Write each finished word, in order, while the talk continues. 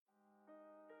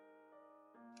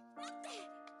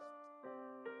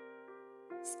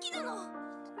You're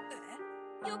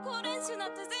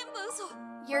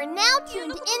now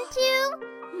tuned into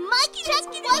Mic Check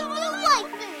Waifu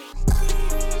Waifu.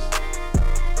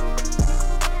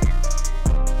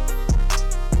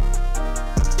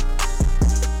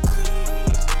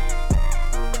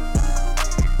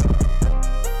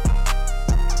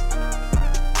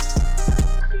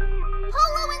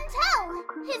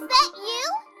 Is that you?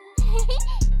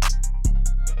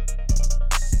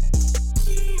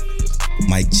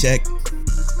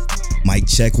 Mic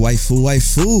check,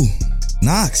 waifu.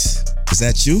 Nox, is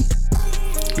that you?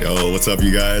 Yo, what's up,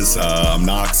 you guys? I'm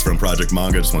Nox from Project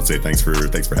Manga. Just want to say thanks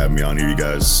for having me on here, you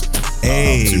guys.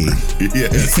 Hey,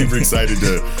 super excited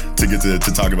to get to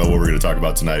talk about what we're going to talk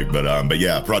about tonight. But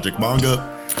yeah, Project Manga.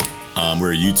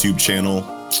 We're a YouTube channel.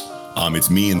 It's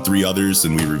me and 3 others,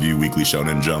 and we review Weekly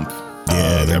Shonen Jump.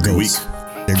 Every week.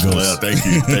 There goes. Yeah,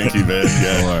 thank you, man.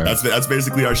 Yeah, that's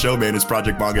basically our show, man. It's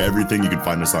Project Manga Everything. You can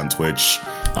find us on Twitch,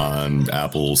 on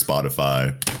Apple,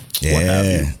 Spotify.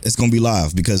 Yeah, it's gonna be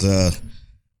live because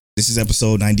this is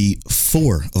episode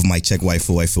 94 of Mic Check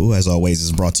Waifu. As always,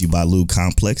 it's brought to you by Lube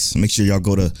Complex. Make sure y'all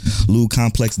go to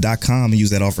lubecomplex.com and use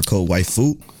that offer code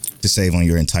waifu to save on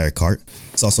your entire cart.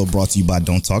 It's also brought to you by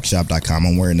don'ttalkshop.com.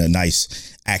 I'm wearing a nice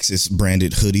Axis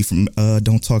branded hoodie from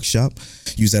Don't Talk Shop.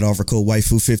 Use that offer code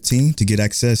waifu15 to get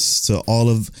access to all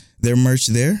of their merch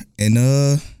there. And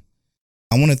I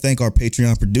want to thank our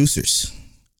Patreon producers,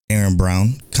 Aaron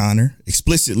Brown, Connor,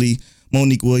 explicitly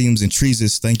Monique Williams, and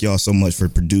Treesus. Thank y'all so much for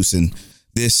producing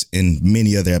this and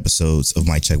many other episodes of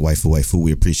Mic Check Waifu.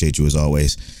 We appreciate you as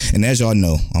always. And as y'all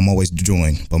know, I'm always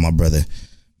joined by my brother,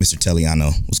 Mr.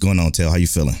 Telliano. What's going on, Tel? How you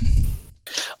feeling?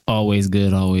 Always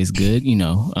good. You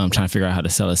know, I'm trying to figure out how to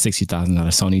sell a $60,000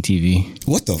 Sony TV.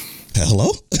 What the?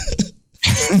 Hello?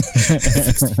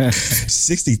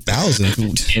 60,000.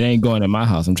 It ain't going in my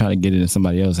house. I'm trying to get it in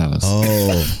somebody else's house.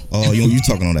 Oh, you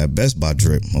talking on that Best Buy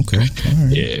drip? Okay, all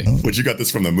right. Yeah. But you got this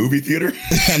from the movie theater?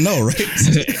 I know, right?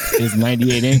 It's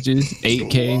 98 inches,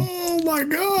 8K. Oh my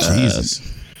god! Jesus.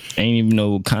 Ain't even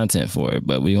no content for it,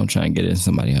 but we gonna try and get it in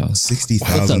somebody's house.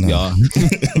 60,000. What's up, y'all?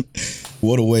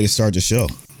 What a way to start the show.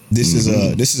 This is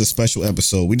a special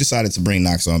episode. We decided to bring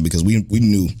Nox on because we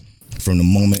knew from the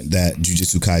moment that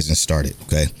Jujutsu Kaisen started.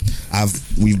 Okay,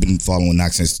 we've been following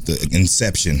Nox since the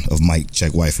inception of Mic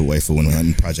Check Waifu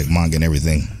and Project Manga and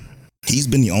everything. He's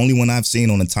been the only one I've seen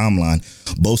on the timeline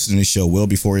boasting the show well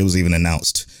before it was even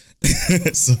announced.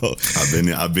 So I've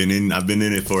been in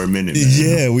it for a minute, man.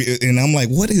 Yeah, and I'm like,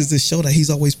 what is this show that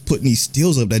he's always putting these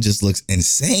stills up that just looks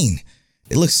insane?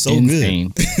 It looks so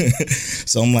good.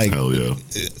 So I'm like, hell yeah.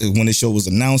 When the show was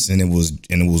announced and we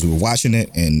were watching it,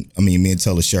 and I mean, me and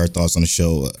Taylor share our thoughts on the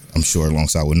show, I'm sure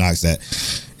alongside with Nox, that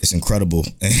it's incredible.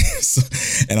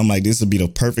 And I'm like, this would be the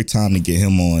perfect time to get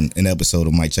him on an episode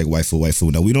of Mic Check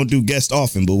Waifu. Now, we don't do guests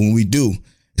often, but when we do,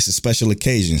 it's a special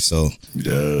occasion. So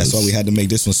That's why we had to make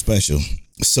this one special.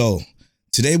 So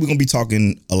today we're going to be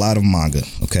talking a lot of manga,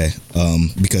 okay?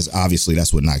 Because obviously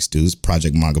that's what Nox does.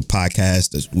 Project Manga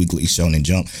Podcast, the Weekly Shonen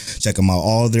Jump. Check them out.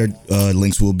 All their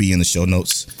links will be in the show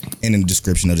notes and in the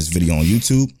description of this video on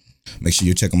YouTube. Make sure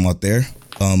you check them out there.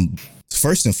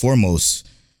 First and foremost,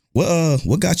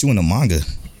 what got you into manga?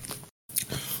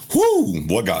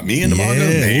 What got me into manga?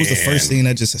 Man. What was the first thing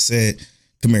that just said,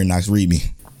 come here, Nox, read me?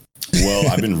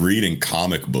 Well, I've been reading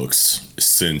comic books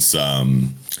since those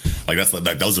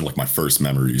are like my first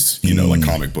memories, you know, like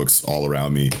comic books all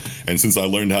around me. And since I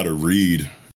learned how to read,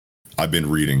 I've been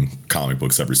reading comic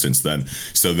books ever since then.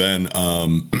 So then,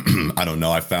 I don't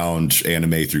know, I found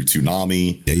anime through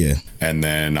Toonami. Yeah. And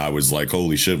then I was like,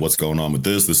 holy shit, what's going on with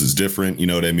this? This is different. You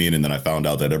know what I mean? And then I found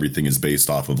out that everything is based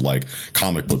off of like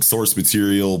comic book source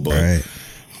material, but right.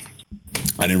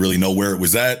 I didn't really know where it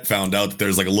was at. Found out that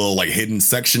there's like a little like hidden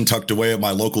section tucked away at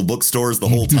my local bookstores the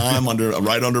whole time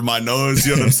right under my nose.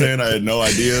 You know what I'm saying? I had no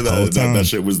idea that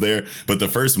shit was there. But the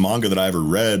first manga that I ever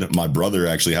read, my brother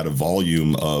actually had a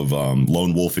volume of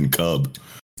Lone Wolf and Cub.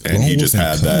 And he just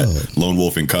had that. Lone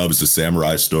Wolf and Cub is a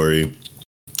samurai story.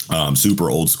 Super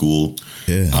old school.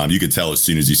 Yeah. You could tell as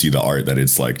soon as you see the art that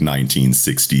it's like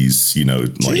 1960s, you know,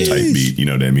 like type beat. You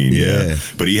know what I mean? Yeah.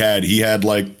 But he had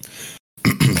like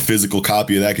physical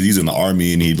copy of that because he's in the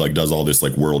army and he like does all this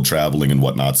like world traveling and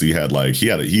whatnot. So I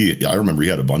remember he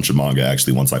had a bunch of manga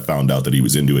actually. Once I found out that he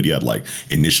was into it, he had like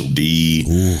Initial D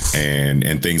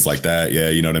and things like that. Yeah,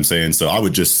 you know what I'm saying? So I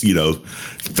would just, you know,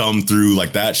 thumb through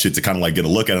like that shit to kind of like get a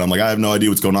look at it. I'm like, I have no idea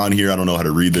what's going on here. I don't know how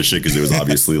to read this shit because it was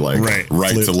obviously like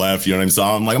right to left. You know what I'm saying?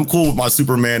 So I'm like, I'm cool with my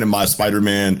Superman and my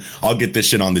Spider-Man. I'll get this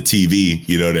shit on the TV.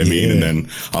 You know what I mean? And then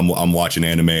I'm watching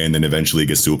anime, and then eventually it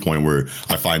gets to a point where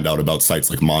I find out about sites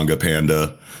like Manga Manga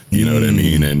Panda, you know what I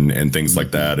mean, and things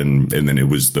like that, and then it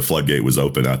was the floodgate was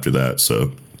open after that.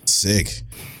 So sick.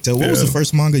 So what was the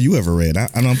first manga you ever read?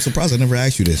 I'm surprised I never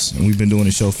asked you this, and we've been doing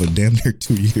the show for damn near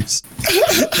 2 years.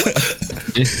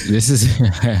 This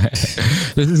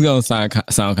is gonna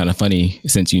sound kind of funny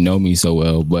since you know me so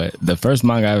well, but the first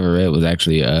manga I ever read was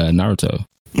actually Naruto.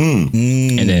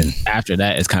 And then after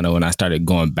that is kind of when I started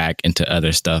going back into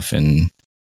other stuff and,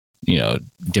 you know,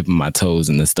 dipping my toes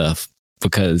in the stuff,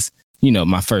 because, you know,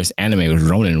 my first anime was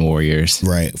Ronin Warriors.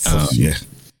 Right. Yeah.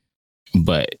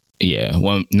 But yeah,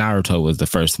 Naruto was the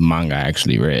first manga I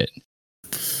actually read.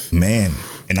 Man,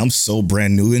 and I'm so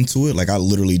brand new into it. Like, I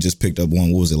literally just picked up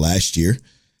one. What was it, last year?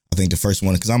 I think the first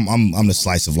one, because I'm the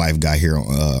slice of life guy here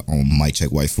on Mic Check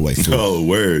Waifu. Oh,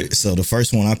 word. So the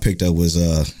first one I picked up was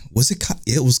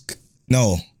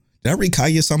no. Did I read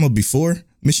Kaguya-sama before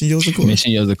Mission Yozakura?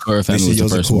 Mission Yozakura family was the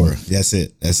first one. That's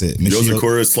it.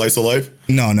 Yozakura is Slice of Life?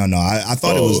 No. I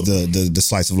thought it was the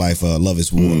Slice of Life. Love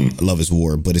is War. Love is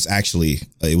War. But it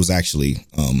was actually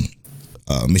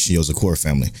Mission Yozakura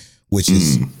family, which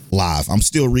is live. I'm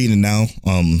still reading now.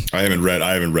 I haven't read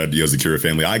Yozakura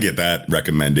family. I get that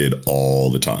recommended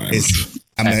all the time.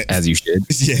 As you should.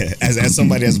 Yeah, as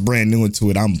somebody that's brand new into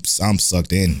it, I'm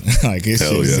sucked in. Like, it's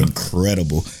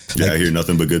incredible. Yeah, like, I hear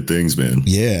nothing but good things, man.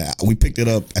 Yeah, we picked it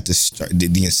up at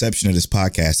the inception of this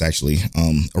podcast, actually,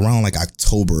 around like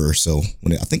October or so,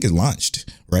 when I think it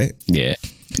launched, right? Yeah,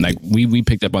 like we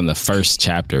picked up on the first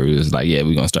chapter. It was like, yeah,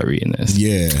 we're gonna start reading this.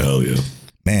 Yeah, hell yeah.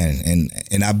 Man,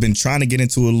 and I've been trying to get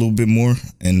into it a little bit more,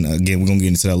 and again, we're gonna get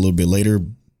into that a little bit later.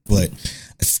 But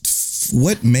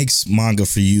what makes manga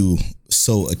for you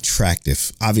so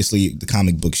attractive? Obviously, the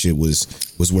comic book shit was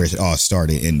where it all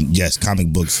started, and yes,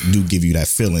 comic books do give you that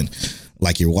feeling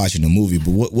like you're watching a movie.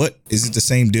 But what is it the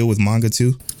same deal with manga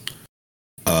too?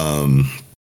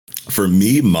 For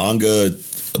me, manga,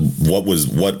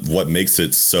 what makes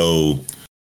it so.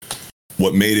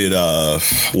 What made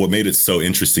it so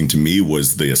interesting to me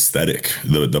was the aesthetic,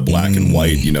 the black and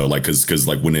white, you know, like, cause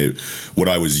like what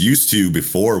I was used to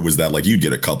before was that like you'd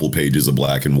get a couple pages of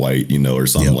black and white, you know, or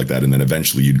something like that. And then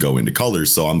eventually you'd go into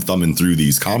colors. So I'm thumbing through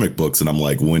these comic books and I'm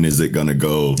like, when is it going to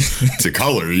go to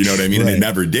color? You know what I mean? Right. And it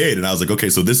never did. And I was like, okay,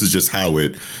 so this is just how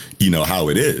it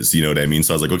is, you know what I mean?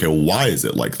 So I was like, okay, well, why is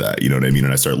it like that? You know what I mean?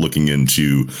 And I started looking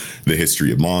into the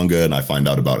history of manga, and I find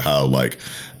out about how, like,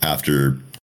 after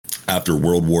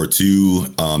World War II,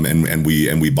 and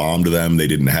we bombed them. They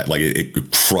didn't have, like,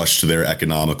 it crushed their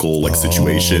economical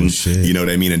situation. Shit. You know what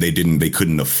I mean? And they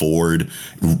couldn't afford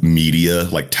media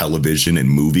like television and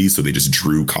movies, so they just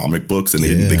drew comic books, and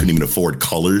they couldn't even afford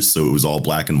colors, so it was all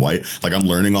black and white. Like, I'm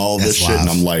learning all of this shit, and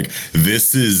I'm like,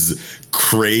 this is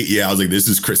crazy. Yeah, I was like, this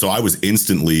is crazy. So I was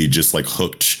instantly just like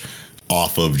hooked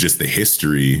off of just the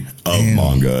history of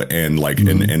manga, and like,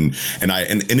 and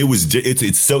it was,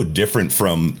 it's so different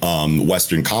from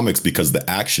Western comics because the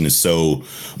action is so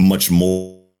much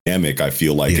more dynamic, I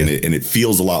feel like, and it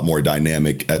feels a lot more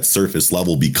dynamic at surface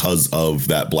level because of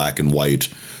that black and white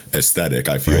aesthetic.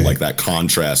 I feel like that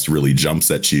contrast really jumps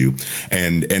at you,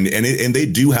 and they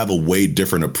do have a way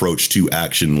different approach to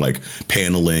action, like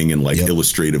paneling and like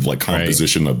illustrative, like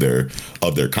composition of their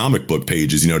comic book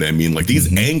pages. You know what I mean? Like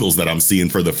these angles that I'm seeing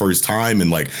for the first time, and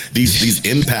like these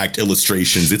impact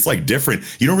illustrations. It's like different.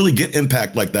 You don't really get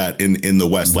impact like that in the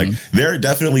West. Like there are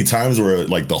definitely times where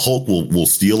like the Hulk will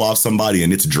steal off somebody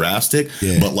and it's drastic,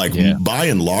 but like by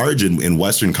and large in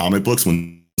Western comic books,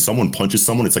 when someone punches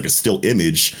someone, it's like a still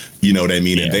image, you know what I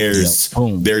mean? And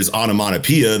there's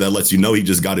onomatopoeia that lets you know he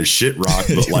just got his shit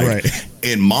rocked. But like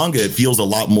in manga, it feels a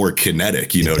lot more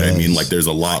kinetic, you know what I mean? Like there's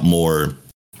a lot more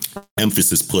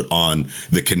emphasis put on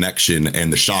the connection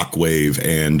and the shockwave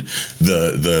and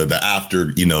the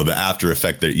after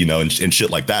effect that, you know, and shit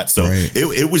like that. So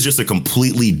it was just a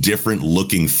completely different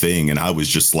looking thing. And I was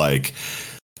just like,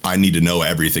 I need to know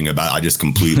everything about it. I just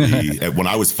completely, when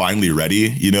I was finally ready,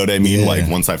 you know what I mean? Like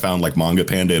once I found like Manga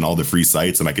Panda and all the free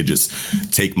sites and I could just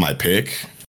take my pick,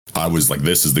 I was like,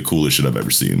 this is the coolest shit I've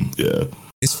ever seen. Yeah.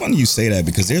 It's funny you say that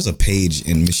because there's a page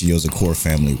in Mission Yozakura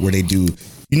family where they do,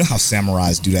 you know how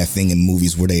samurais do that thing in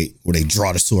movies where they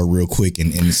draw the sword real quick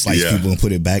and slice people and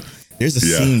put it back. There's a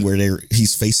scene where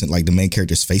he's facing, like the main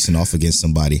character's facing off against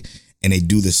somebody and they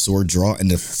do the sword draw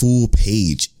and the full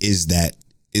page is that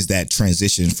is that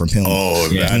transition from him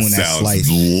doing that slice.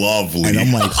 Lovely. And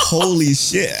I'm like, holy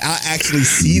shit, I actually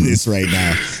see this right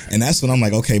now. And that's when I'm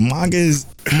like, okay, manga's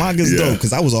dope,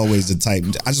 because I was always the type,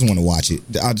 I just want to watch it.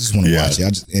 I just want to watch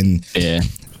it.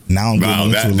 Now I'm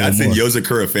going into that's in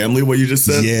Yozakura Family, what you just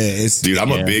said? Yeah. Dude,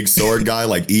 I'm a big sword guy,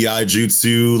 like EI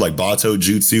Jutsu, like Bato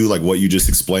Jutsu, like what you just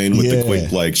explained with the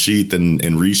quick like sheath and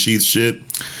resheath shit.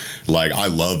 Like, I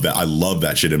love that. I love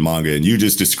that shit in manga. And you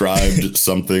just described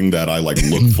something that I like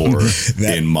look for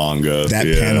in manga. That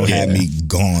panel had me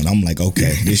gone. I'm like,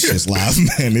 okay, this shit's live,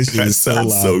 man. This shit is so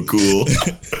live. So cool.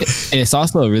 It's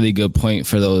also a really good point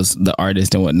for the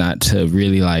artists and whatnot to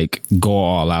really like go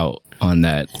all out on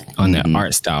that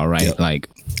art style, right? Yep. Like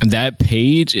that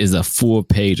page is a full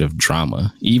page of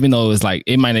drama, even though it's like,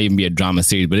 it might not even be a drama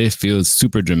series, but it feels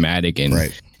super dramatic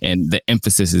and and the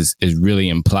emphasis is really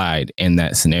implied in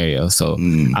that scenario. So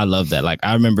I love that. Like,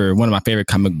 I remember one of my favorite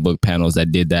comic book panels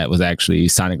that did that was actually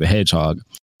Sonic the Hedgehog,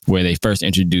 where they first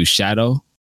introduced Shadow.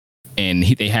 And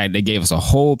they gave us a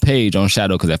whole page on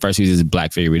Shadow, because at first he was this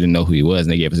black figure. We didn't know who he was.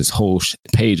 And they gave us this whole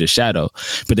page of Shadow.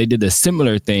 But they did a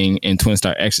similar thing in Twin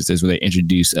Star Exorcist, where they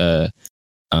introduced the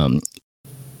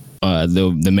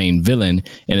main villain,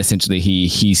 and essentially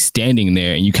he's standing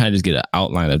there, and you kind of just get an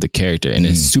outline of the character, and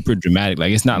it's super dramatic.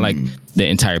 Like, it's not like the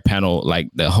entire panel, like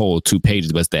the whole 2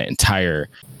 pages, but it's that entire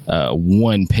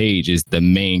 1 page is the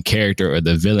main character or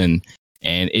the villain.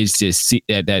 And it's just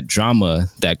that drama,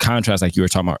 that contrast, like you were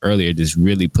talking about earlier, just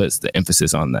really puts the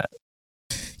emphasis on that.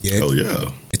 Yeah,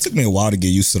 It took me a while to get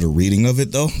used to the reading of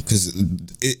it, though, because and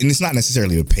it's not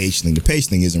necessarily the page thing. The page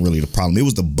thing isn't really the problem. It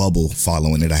was the bubble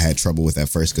following it I had trouble with at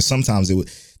first, because sometimes the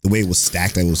way it was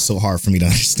stacked, it was so hard for me to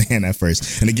understand at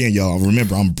first. And again, y'all,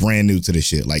 remember, I'm brand new to this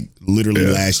shit, like literally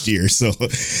last year. So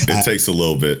it takes a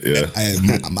little bit,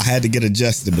 I had to get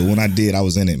adjusted, but when I did, I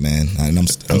was in it, man. And I'm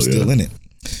still in it.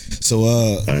 So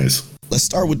nice. Let's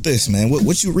start with this, man.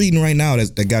 What you reading right now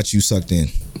that got you sucked in?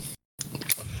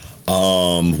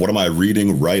 What am I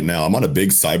reading right now? I'm on a big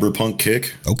cyberpunk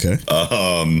kick. Okay.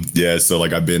 So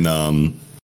like I've been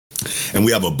and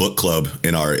we have a book club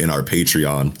in our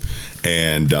Patreon.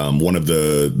 And one of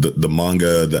the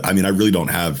manga that, I mean, I really don't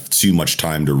have too much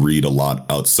time to read a lot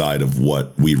outside of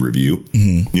what we review.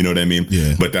 You know what I mean?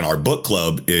 Yeah. But then our book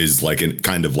club is like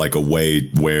kind of like a way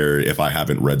where if I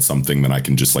haven't read something, then I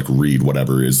can just like read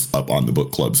whatever is up on the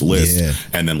book club's list. Yeah.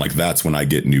 And then like that's when I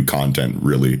get new content,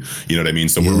 really. You know what I mean?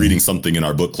 So we're reading something in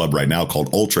our book club right now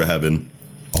called Ultra Heaven.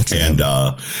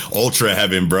 Ultra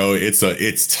Heaven, bro, it's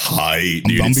tight,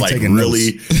 dude. It's like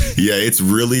really it's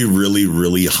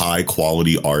really high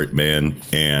quality art, man.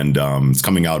 And it's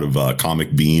coming out of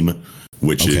Comic Beam,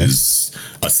 which is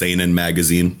a seinen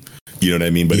magazine. You know what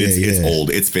I mean? But it's old.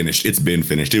 It's finished. It's been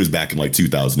finished. It was back in like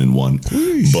 2001.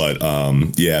 But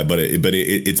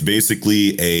it's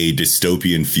basically a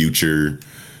dystopian future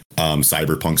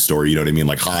cyberpunk story, you know what I mean?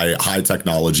 Like high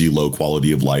technology, low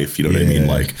quality of life, you know what I mean?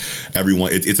 Like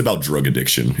everyone, it's about drug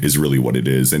addiction is really what it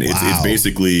is. And it's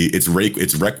basically, it's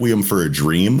Requiem for a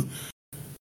Dream,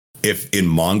 if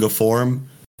in manga form,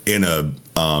 in a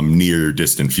near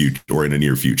distant future or in a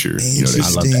near future. You know what I mean? I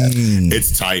love that.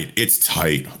 It's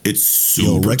tight. It's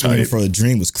super Requiem tight. for a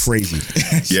Dream was crazy.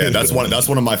 That's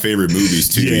one of my favorite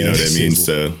movies too. You know what I mean?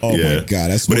 So my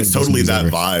god, but it's totally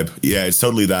that vibe. Yeah, it's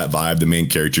totally that vibe. The main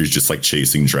character is just like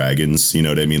chasing dragons. You know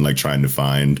what I mean? Like trying to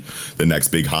find the next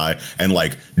big high. And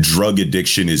like drug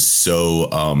addiction is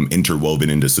so interwoven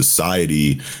into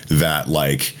society that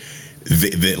like.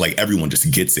 They, like everyone just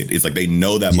gets it. It's like they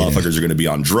know that motherfuckers are going to be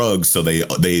on drugs, so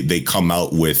they come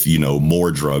out with, you know,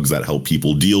 more drugs that help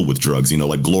people deal with drugs. You know,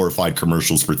 like glorified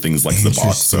commercials for things like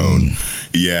Suboxone.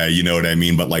 Yeah, you know what I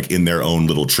mean. But like in their own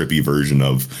little trippy version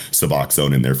of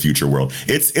Suboxone in their future world.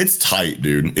 It's tight,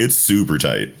 dude. It's super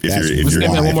tight. If you're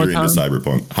into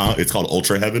cyberpunk, it's called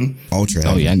Ultra Heaven. Ultra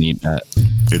Heaven. Oh yeah, I need that.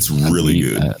 It's really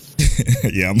good.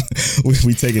 Yeah,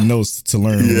 we taking notes to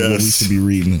learn what we should be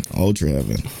reading. Ultra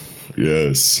Heaven.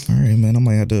 Yes. All right, man. I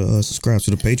might have to subscribe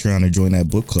to the Patreon and join that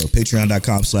book club.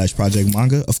 Patreon.com/Project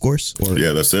Manga, of course. Or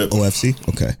that's it. OFC.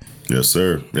 Okay. Yes,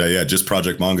 sir. Yeah. Just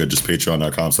Project Manga. Just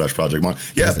Patreon.com/Project Manga.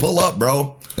 Yeah, pull up,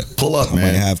 bro. Pull up, man.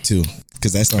 I might have to,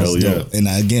 because that sounds dope. And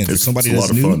again, for somebody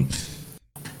that's new, fun.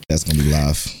 That's gonna be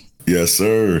live. Yes,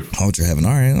 sir. Ultra Heaven.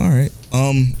 All right.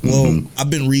 Well, I've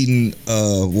been reading.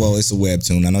 It's a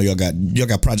webtoon. I know y'all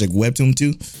got Project Webtoon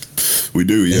too. We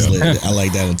do, yeah. I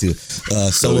like that one too.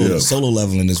 Solo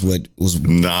leveling is what was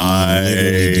nice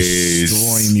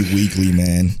destroying me weekly,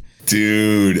 man.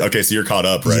 Dude, okay, so you're caught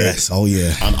up, right? Yes. Oh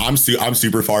yeah. I'm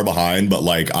super far behind, but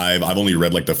like I've only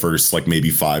read like the first like maybe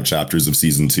 5 chapters of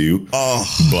season 2. Oh,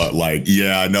 but like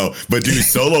yeah, no. But dude,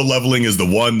 Solo Leveling is the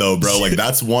one though, bro. Like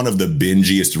that's one of the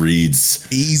bingiest reads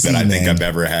that I think I've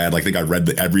ever had. Like I think I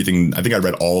read everything. I think I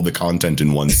read all the content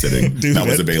in one sitting dude, that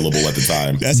was available at the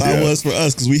time. That's how it was for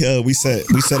us because we said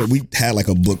it. We had like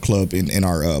a book club in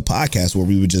our podcast where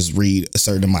we would just read a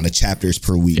certain amount of chapters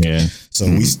per week. Yeah. So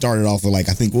we started off with like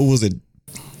I think what was it,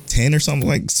 10 or something,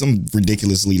 like some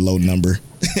ridiculously low number.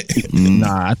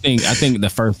 Nah, I think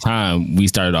the first time we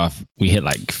started off, we hit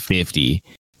like 50.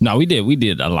 No, we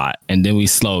did a lot, and then we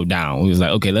slowed down. We was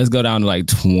like, okay, let's go down to like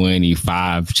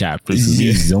 25 chapters.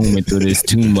 We zooming through this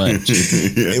too much.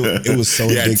 It was so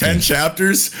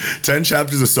addicting. 10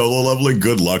 chapters of Solo Leveling.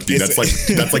 Good luck, dude.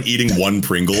 That's like eating one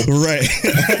Pringle. Right.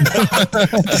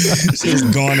 She was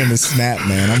gone in a snap,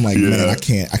 man. I'm like, man, I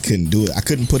couldn't do it. I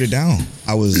couldn't put it down.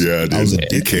 I was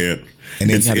addicted. You can't. And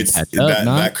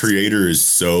that creator is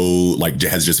so like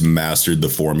has just mastered the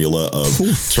formula of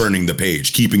turning the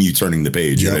page, keeping you turning the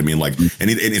page. You know what I mean? Like, and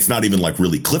it's not even like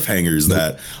really cliffhangers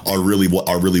that are really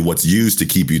what's used to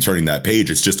keep you turning that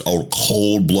page. It's just a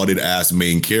cold-blooded ass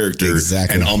main character,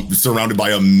 and surrounded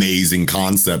by amazing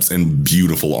concepts and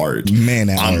beautiful art. Man,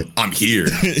 I'm here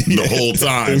the whole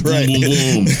time. Right. Boom,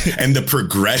 boom, boom. And the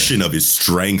progression of his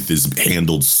strength is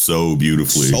handled so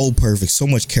beautifully, so perfect, so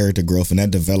much character growth, and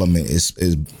that development is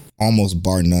almost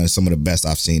bar none some of the best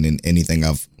I've seen in anything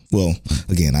I've. Well,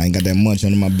 again, I ain't got that much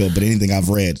under my belt, but anything I've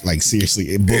read, like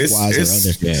seriously, book wise or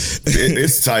other,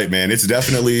 it's tight, man. It's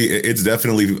definitely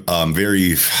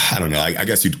very. I don't know. I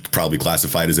guess you'd probably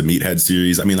classify it as a meathead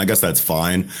series. I mean, I guess that's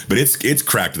fine, but it's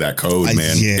cracked that code,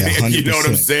 man. Yeah, 100%. You know what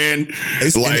I'm saying?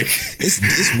 It's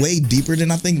way deeper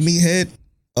than I think meathead.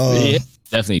 Yeah,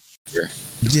 definitely.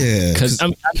 Yeah, because I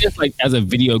just like as a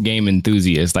video game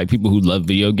enthusiast, like people who love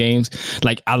video games,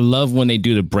 like I love when they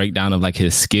do the breakdown of like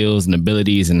his skills and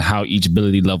abilities and how each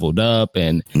ability leveled up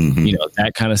and you know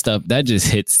that kind of stuff. That just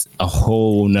hits a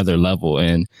whole nother level.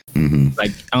 And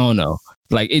like I don't know,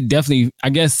 like it definitely. I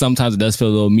guess sometimes it does feel a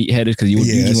little meatheaded because you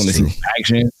just want to see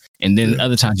action, and then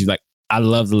other times you're like, I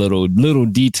love the little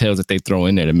details that they throw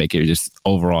in there to make it just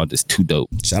overall just too dope.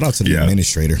 Shout out to the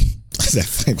administrator.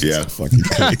 That fucking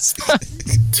crazy.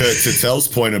 to Tell's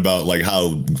point about like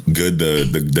how good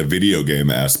the video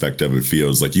game aspect of it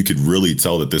feels, like you could really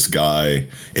tell that this guy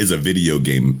is a video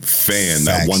game fan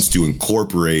that wants to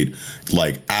incorporate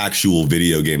like actual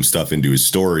video game stuff into his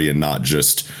story and not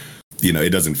just, you know,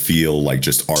 it doesn't feel like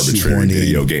just arbitrary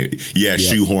video game. Yeah,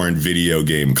 shoehorned video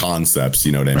game concepts.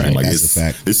 You know what I mean? Like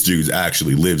this dude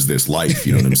actually lives this life.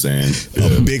 You know what I'm saying?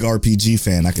 A big RPG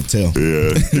fan, I could tell.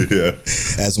 Yeah.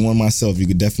 As one myself, you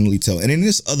could definitely tell. And then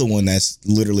this other one that's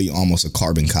literally almost a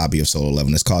carbon copy of Solo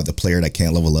Leveling. It's called The Player That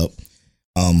Can't Level Up.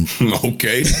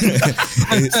 Okay.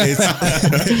 It's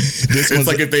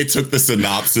like if they took the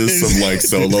synopsis of like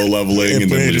Solo Leveling and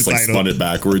then just like spun it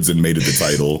backwards and made it the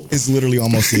title. It's literally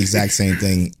almost the exact same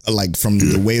thing. Like from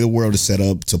the way the world is set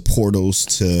up to portals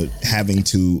to having a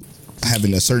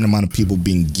certain amount of people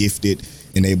being gifted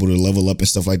and able to level up and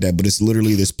stuff like that. But it's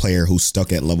literally this player who's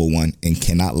stuck at level 1 and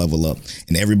cannot level up,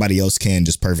 and everybody else can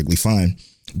just perfectly fine.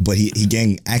 But he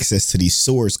gained access to these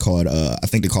swords called I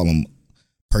think they call them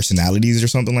personalities or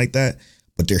something like that,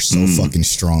 but they're so fucking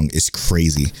strong. It's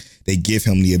crazy. They give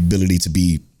him the ability to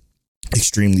be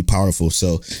extremely powerful.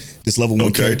 So this level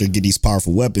 1 character get these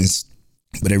powerful weapons,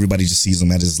 but everybody just sees him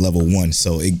as level 1.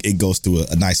 So it goes through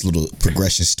a nice little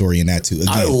progression story in that too. Again,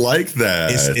 I like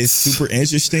that. It's super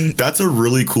interesting. That's a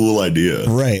really cool idea.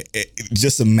 Right.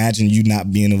 Just imagine you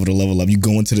not being able to level up. You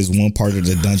go into this one part of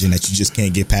the dungeon that you just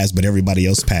can't get past, but everybody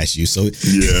else passed you. So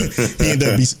he ended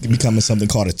up becoming something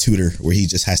called a tutor, where he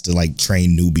just has to like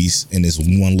train newbies in this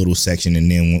one little section.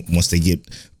 And then once they get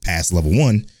past level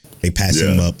 1, they pass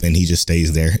him up and he just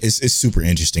stays there. It's super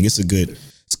interesting. It's a good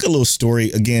little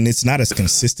story. Again, it's not as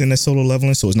consistent as Solo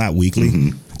Leveling, so it's not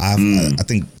weekly. I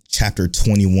think chapter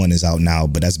 21 is out now,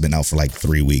 but that's been out for like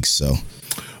 3 weeks. So,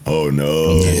 oh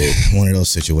no, one of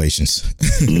those situations.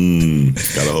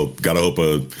 Gotta hope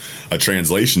a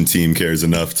translation team cares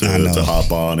enough to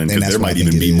hop on, and because there might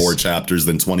even be more chapters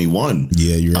than 21.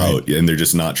 Yeah, you're right. And they're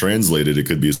just not translated. It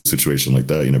could be a situation like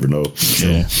that. You never know.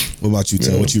 Yeah. What about you,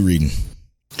 Tel? What you reading?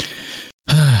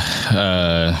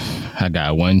 I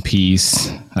got One Piece.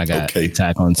 I got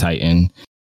Attack on Titan.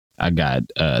 I got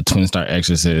Twin Star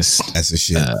Exorcist. That's a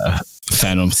shit.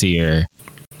 Phantom Seer,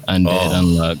 Undead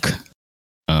Unluck.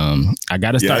 I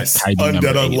gotta start Kaiju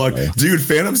Undead Unluck. Dude,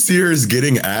 Phantom Seer is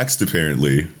getting axed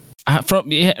apparently.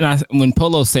 When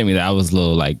Polo sent me that, I was a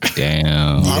little like,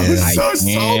 damn. I was so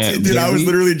salty, dude. I was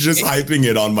literally just hyping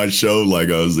it on my show. Like,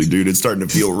 I was like, dude, it's starting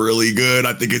to feel really good.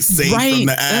 I think it's safe from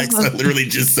the axe. I literally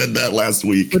just said that last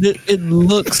week. But it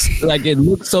looks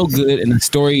so good, and the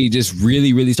story just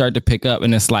really, really started to pick up.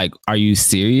 And it's like, are you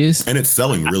serious? And it's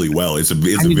selling really well. It's a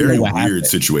very weird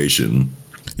situation.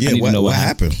 Yeah, what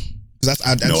happened?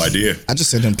 No idea. I just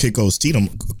sent him Kiko's tweet.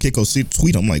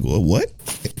 I'm like, well, what?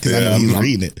 Because I know he was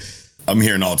reading it. I'm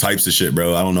hearing all types of shit,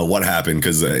 bro. I don't know what happened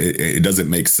because it doesn't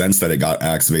make sense that it got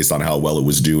axed based on how well it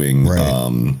was doing.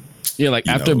 Right.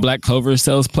 After Black Clover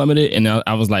sales plummeted, and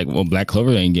I was like, well, Black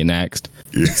Clover ain't getting axed.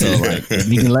 Yeah. So like,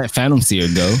 you can let Phantom Seer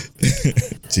go.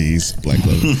 Jeez, Black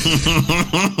Clover.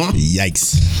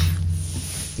 Yikes.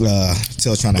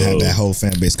 Still trying to have that whole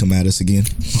fan base come at us again.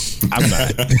 I'm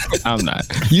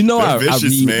not. You know, I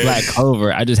read Black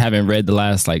Clover. I just haven't read the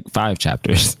last like 5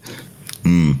 chapters.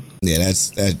 Yeah,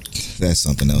 that's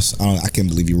something else. I can't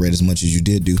believe you read as much as you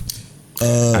did do.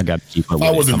 I got to keep up with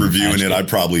I wasn't reviewing it. I'd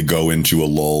probably go into a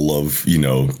lull of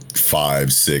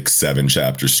 5, 6, 7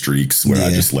 chapter streaks where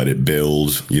I just let it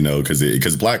build.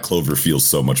 Because Black Clover feels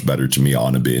so much better to me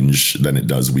on a binge than it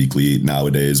does weekly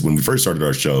nowadays. When we first started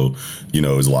our show, it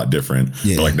was a lot different.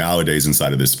 Yeah. But like nowadays,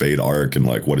 inside of this Spade arc and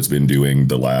like what it's been doing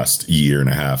the last year and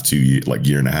a half,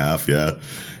 year and a half,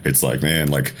 it's like,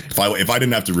 man, like if I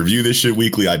didn't have to review this shit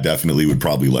weekly, I definitely would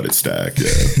probably let it stack.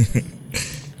 Yeah.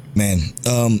 Man,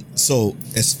 so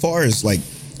as far as like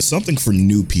something for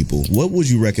new people, what would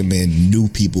you recommend new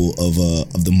people of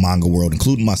the manga world,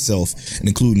 including myself and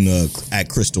including at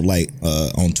Crystal Light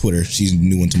on Twitter? She's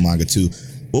new into manga too.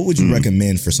 What would you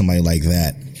recommend for somebody like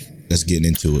that that's getting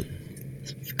into it?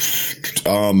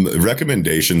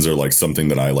 Recommendations are like something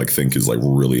that I like think is like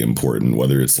really important,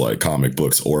 whether it's like comic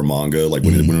books or manga, like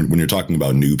when you're talking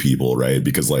about new people, right?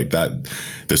 Because like that,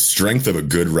 the strength of a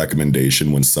good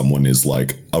recommendation when someone is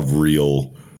like a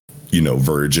real,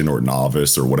 virgin or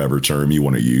novice or whatever term you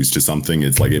want to use to something,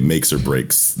 it's like it makes or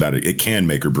breaks that. It can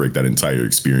make or break that entire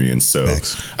experience. So,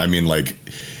 thanks. I mean, like,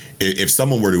 if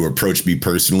someone were to approach me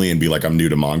personally and be like, I'm new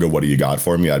to manga, what do you got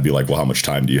for me? I'd be like, well, how much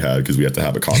time do you have? Because we have to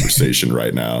have a conversation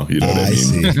right now. You know what I mean?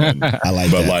 See. I like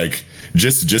that. But like,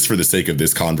 just for the sake of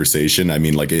this conversation, I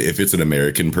mean, like if it's an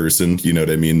American person, you know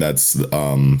what I mean? That's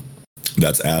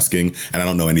asking, and I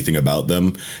don't know anything about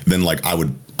them, then like I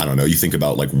don't know, you think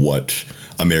about like what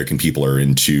American people are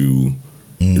into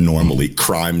normally,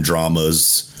 crime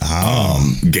dramas,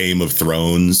 Game of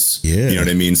Thrones, you know what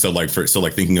I mean? So like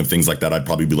thinking of things like that, I'd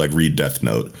probably be like, read Death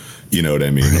Note, you know what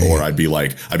I mean? Right. Or I'd be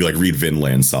like read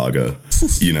Vinland Saga,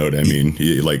 you know what I mean?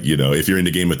 Like, if you're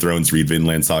into Game of Thrones, read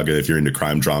Vinland Saga. If you're into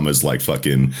crime dramas like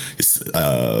fucking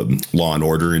Law and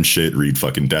Order and shit, read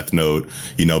fucking Death Note.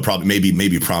 Probably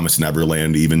maybe Promise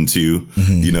Neverland even too.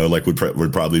 Like would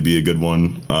probably be a good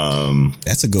one.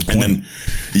 That's a good point.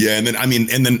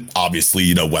 And then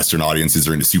obviously Western audiences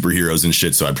are into superheroes and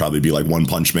shit, so I'd probably be like One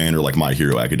Punch Man or like My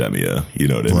Hero Academia. You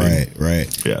know what I mean?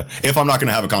 Right. Yeah. If I'm not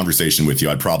gonna have a conversation with you,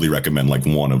 I'd probably recommend like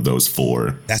one of those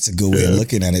 4. That's a good way of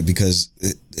looking at it, because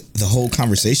the whole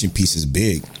conversation piece is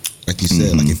big. Like you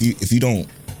said, like if you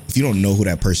don't know who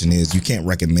that person is, you can't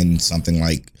recommend something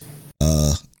like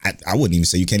I wouldn't even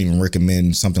say you can't even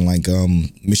recommend something like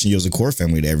Mission Yozakura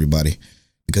Family to everybody,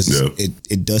 because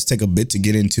it does take a bit to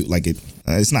get into. Like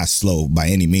it's not slow by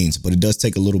any means, but it does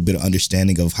take a little bit of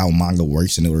understanding of how manga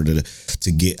works in order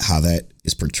to get how that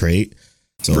is portrayed.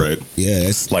 So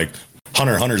it's like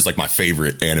Hunter x Hunter is like my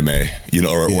favorite anime,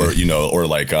 or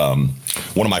like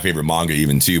one of my favorite manga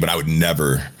even too. But I would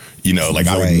never.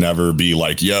 I would never be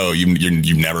like, yo,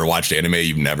 you've never watched anime,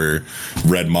 you've never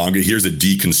read manga. Here's a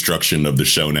deconstruction of the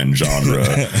shonen genre,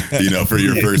 for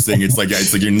your first thing. It's like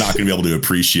you're not going to be able to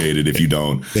appreciate it if you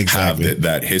don't have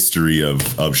that history of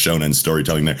shonen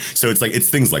storytelling there. So it's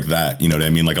things like that. You know what I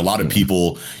mean? Like a lot of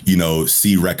people,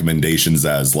 see recommendations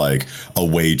as like a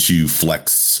way to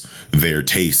flex their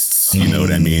tastes. You know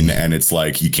what I mean? And it's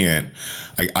like, you can't.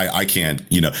 I can't,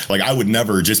 like I would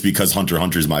never, just because Hunter x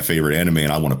Hunter is my favorite anime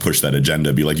and I want to push that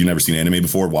agenda, be like, you never seen anime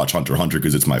before? Watch Hunter x Hunter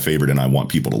because it's my favorite and I want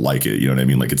people to like it. You know what I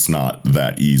mean? Like it's not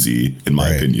that easy in my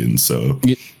opinion. So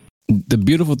the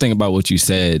beautiful thing about what you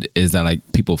said is that like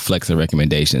people flex their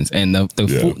recommendations, and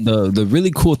the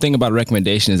really cool thing about a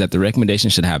recommendation is that the recommendation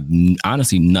should have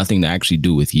honestly nothing to actually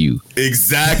do with you.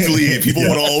 Exactly. People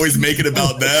want to always make it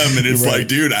about them, and it's like,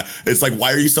 dude, it's like,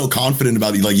 why are you so confident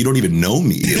about it? Like you don't even know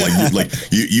me. Like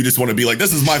you just want to be like,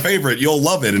 this is my favorite, you'll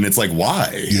love it, and it's like, why?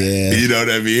 Yeah. You know what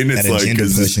I mean? It's like,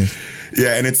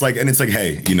 Yeah, and it's like,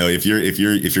 hey, you know, if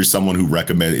you're someone who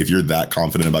if you're that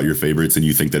confident about your favorites and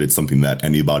you think that it's something that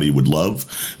anybody would love,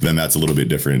 then that's a little bit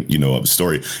different, you know, of a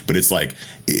story. But it's like,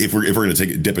 if we're gonna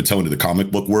dip a toe into the comic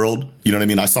book world, you know what I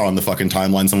mean? I saw on the fucking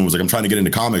timeline, someone was like, I'm trying to get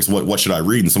into comics. What should I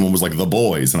read? And someone was like, The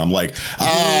Boys, and I'm like,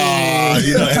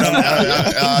 you know,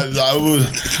 and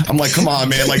I'm like, come on,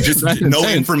 man, like just no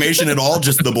information at all,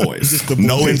 just The Boys.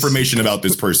 No information about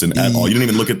this person at all. You didn't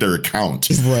even look at their account,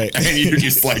 right? And you're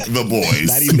just like, The Boys.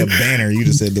 Not even the banner. You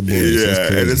just said The Boys.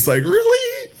 Yeah, and it's like,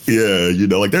 really? Yeah, you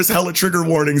know, like there's hella trigger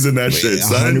warnings in that shit,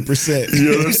 son. 100%.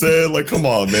 You know what I'm saying? Like, come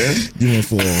on, man. You went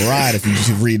for a ride if you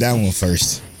just read that one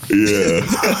first. Yeah.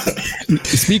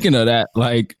 Speaking of that,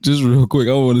 like, just real quick,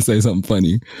 I want to say something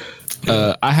funny.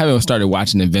 I haven't started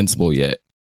watching Invincible yet.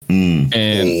 And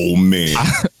oh man,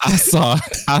 I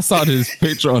saw this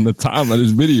picture on the time of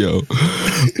this video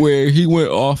where he went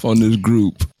off on this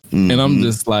group, and I'm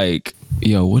just like,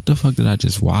 yo, what the fuck did I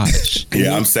just watch?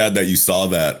 Yeah, I'm sad that you saw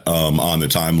that on the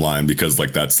timeline, because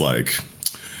like that's like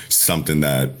something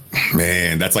that,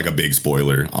 man, that's like a big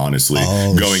spoiler, honestly,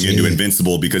 going into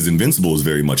Invincible, because Invincible is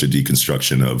very much a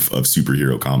deconstruction of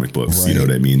superhero comic books, right. You know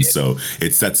what I mean? So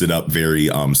it sets it up very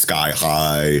Sky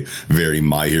High, very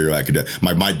My Hero Academia.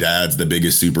 My dad's the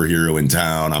biggest superhero in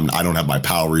town. I don't have my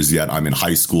powers yet. I'm in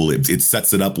high school. It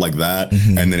sets it up like that,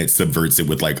 and then it subverts it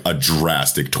with like a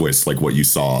drastic twist, like what you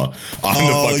saw on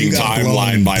the fucking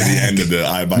timeline by the end of the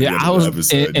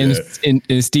episode.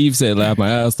 And Steve said, laugh my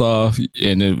ass off,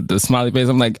 and the smiley face.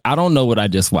 I'm like, I don't know what I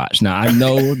just watched. Now I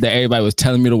know that everybody was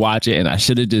telling me to watch it, and I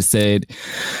should have just said,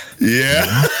 yeah,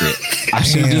 I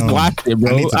should have just watched it,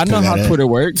 bro. I know how Twitter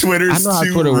works. Twitter's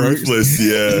too ruthless.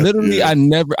 Yeah, literally, yeah.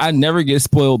 I never get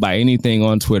spoiled by anything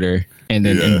on Twitter. And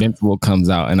then Invincible comes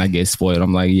out and I get spoiled.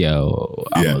 I'm like, yo,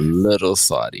 I'm a little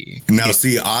salty. Now,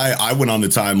 see, I went on the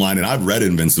timeline and I've read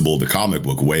Invincible, the comic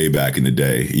book, way back in the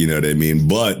day. You know what I mean?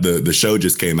 But the show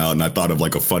just came out and I thought of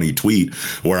like a funny tweet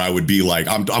where I would be like,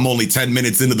 I'm only 10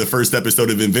 minutes into the first episode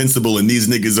of Invincible and these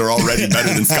niggas are already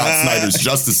better than Scott Snyder's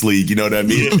Justice League. You know what I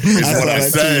mean? Is what I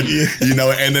said. You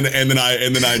know, and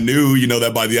then I knew, you know,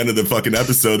 that by the end of the fucking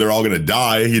episode, they're all gonna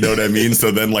die. You know what I mean?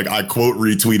 So then like I quote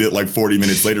retweet it like 40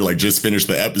 minutes later, like just finish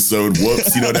the episode.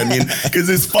 Whoops, you know what I mean? Because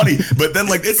it's funny. But then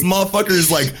like this motherfucker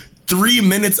is like 3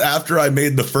 minutes after I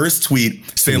made the first tweet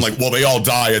saying like, well, they all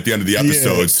die at the end of the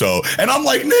episode. So, and I'm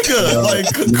like, nigga,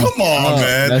 like, come on,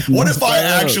 man. What if I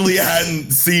actually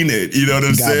hadn't seen it? You know what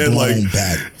I'm saying? Like,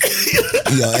 back.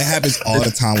 Yo, it happens all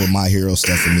the time with My Hero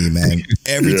stuff for me, man.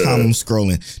 Every time I'm just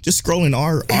scrolling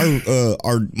our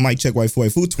Mike Check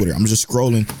Waifu Twitter. I'm just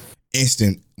scrolling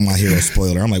instant My Hero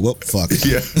spoiler. I'm like, well, fuck.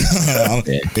 Yeah.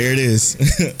 There it is.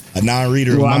 A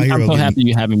non-reader of My Hero. I'm so happy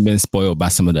you haven't been spoiled by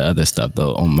some of the other stuff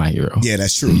though on My Hero. Yeah,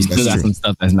 that's true. You still got some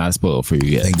stuff that's not spoiled for you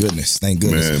yet. Thank goodness. Man.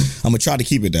 I'm gonna try to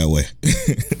keep it that way.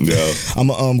 Yeah. I'm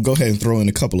gonna go ahead and throw in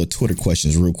a couple of Twitter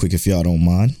questions real quick if y'all don't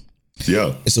mind.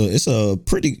 Yeah. It's a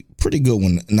pretty good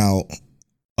one. Now,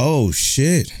 oh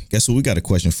shit. Guess what? We got a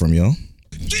question from y'all.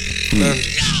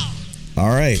 All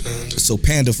right, so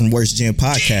Panda from Worst Gen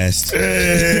Podcast.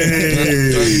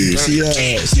 Hey. She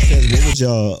says,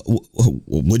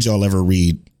 would y'all ever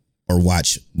read or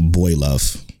watch Boy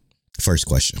Love? First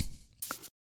question.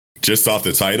 Just off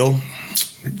the title,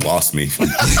 lost me.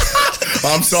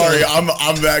 I'm sorry. I'm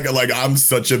that, like, I'm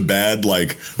such a bad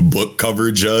like book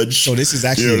cover judge. So this is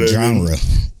actually a genre.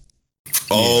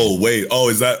 Oh wait!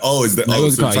 Is that was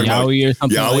called Yaoi or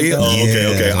something? Yaoi? Like Oh,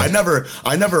 okay.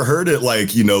 I never heard it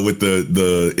like, you know, with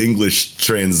the English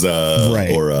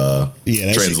translation. She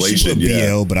put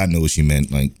BL, but I know what she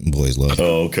meant, like Boys Love.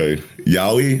 Oh, okay.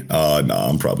 Yaoi? Nah,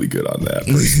 I'm probably good on that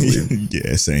personally.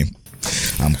 Yeah, same.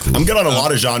 I'm cool. I'm good on a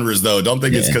lot of genres though. Don't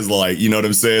think it's because, like, you know what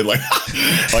I'm saying? Like,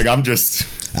 like I'm just.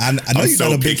 I know you're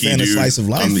not a big fan of slice of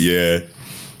life. Yeah.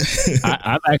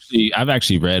 I've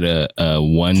actually read a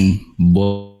one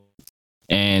book,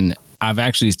 and I've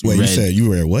actually Wait, you said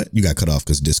you read what? You got cut off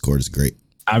because Discord is great.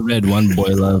 I read one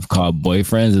Boy Love called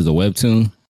Boyfriends as a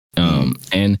webtoon,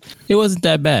 and it wasn't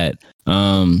that bad.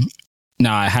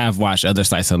 Now I have watched other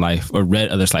slice of life or read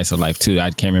other slice of life too.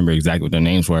 I can't remember exactly what their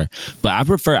names were, but I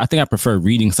think I prefer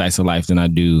reading slice of life than I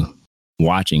do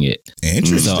watching it.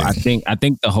 Interesting. So I think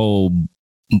the whole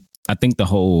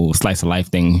slice of life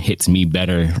thing hits me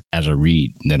better as a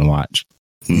read than a watch.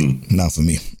 Not for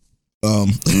me.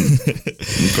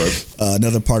 Okay.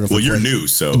 Another part of you're new,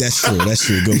 so that's true.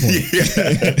 Good point.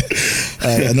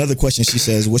 Another question. She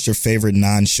says, "What's your favorite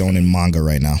non-shonen manga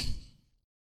right now?"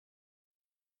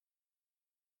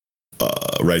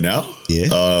 Right now?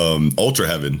 Yeah. Ultra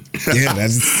Heaven. Yeah,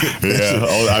 that's yeah.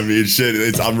 Oh, I mean,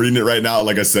 shit. I'm reading it right now.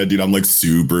 Like I said, dude, I'm like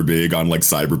super big on like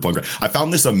cyberpunk. I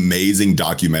found this amazing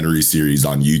documentary series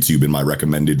on YouTube in my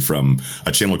recommended from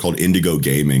a channel called Indigo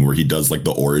Gaming, where he does like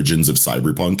the origins of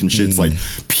cyberpunk and shit. It's like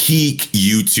peak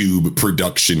YouTube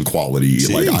production quality.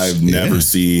 Jeez, like I've never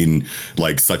seen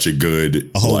like such a good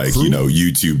like crew? you know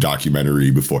YouTube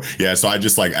documentary before. Yeah. So I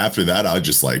just like after that, I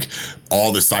just like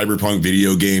all the cyberpunk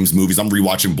video games, movies. I'm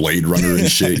rewatching Blade Runner and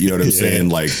shit. You know what I'm saying?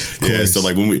 Like, yeah. So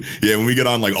like when we get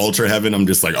on like Ultra Heaven, I'm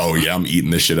just like, oh yeah, I'm eating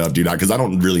this shit up, dude. Because I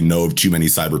don't really know of too many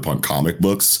cyberpunk comic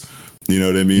books. You know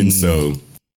what I mean? So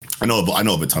I know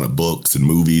of a ton of books and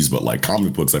movies, but like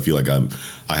comic books, I feel like I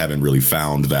haven't really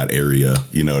found that area.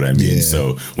 You know what I mean? Yeah.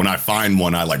 So when I find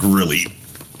one, I like really,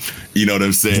 you know what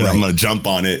I'm saying? Right. I'm gonna jump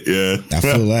on it. Yeah. I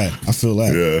feel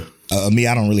that. Yeah. Me,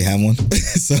 I don't really have one.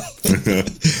 So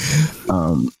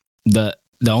the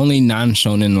only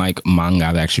non-shonen like manga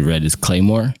I've actually read is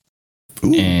Claymore.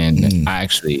 Ooh. And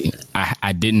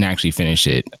I didn't actually finish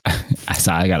it.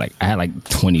 I had like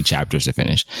 20 chapters to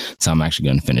finish. So I'm actually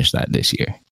going to finish that this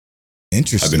year.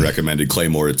 Interesting. I've been recommended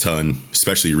Claymore a ton,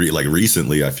 especially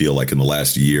recently. I feel like in the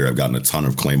last year, I've gotten a ton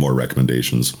of Claymore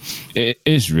recommendations.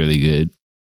 It's really good.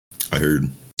 I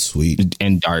heard. Sweet.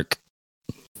 And dark.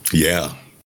 Yeah.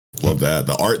 Love that.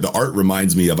 The art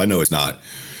reminds me of, I know it's not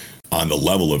on the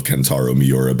level of Kentaro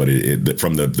Miura, but it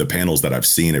from the panels that I've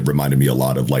seen, it reminded me a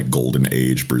lot of like Golden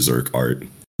Age Berserk art.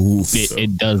 Oof.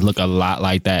 It does look a lot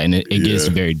like that, and it gets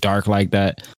very dark like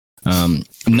that.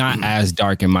 Not as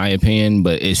dark in my opinion,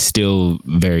 but it's still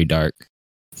very dark.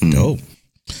 Dope.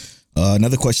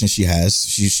 Another question she has,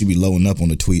 she should be loading up on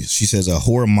the tweets. She says a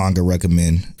horror manga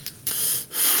recommend.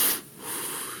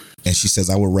 And she says,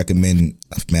 I would recommend,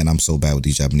 man, I'm so bad with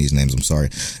these Japanese names. I'm sorry.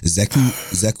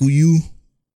 Zekuyu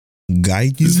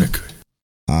Gaiju?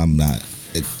 I'm not.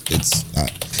 It's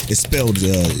spelled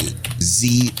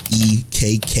Zekkyou,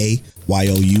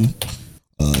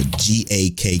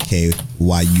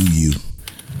 Gakkyuu.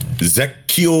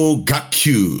 Zekio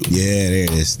Gakyu. Yeah, there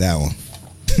it is. That one.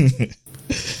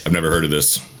 I've never heard of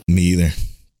this. Me either.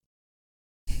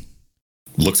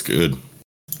 Looks good.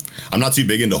 I'm not too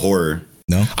big into horror.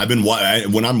 No, I've been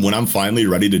when I'm finally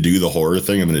ready to do the horror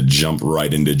thing, I'm going to jump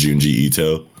right into Junji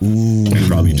Ito and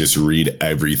probably just read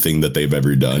everything that they've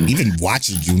ever done. Even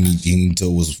watching Junji Ito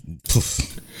was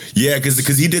poof. Yeah,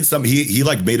 because he did some he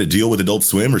like made a deal with Adult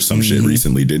Swim or some shit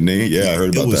recently, didn't he? Yeah, I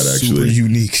heard about that actually. Super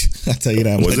unique. I tell you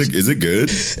that. Is it good?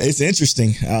 It's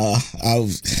interesting. I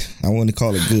wouldn't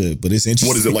call it good, but it's interesting.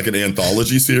 What is it, like an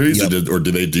anthology series, or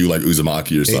did they do like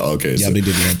Uzumaki or something? Okay, yeah, they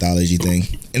did the anthology thing,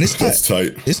 and it's that's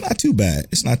tight. It's not too bad.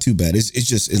 It's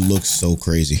just it looks so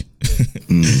crazy.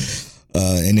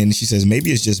 And then she says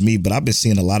maybe it's just me, but I've been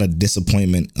seeing a lot of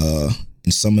disappointment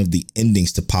in some of the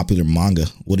endings to popular manga.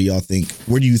 What do y'all think?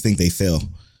 Where do you think they fell?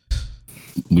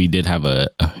 We did have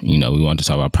we wanted to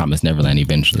talk about Promised Neverland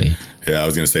eventually. Yeah, I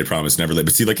was gonna say Promised Neverland,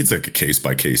 but see, like it's like a case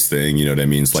by case thing. You know what I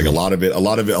mean? It's like a lot of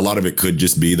it could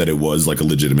just be that it was like a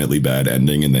legitimately bad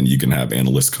ending, and then you can have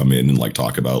analysts come in and like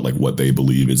talk about like what they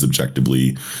believe is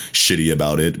objectively shitty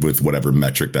about it with whatever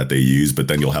metric that they use. But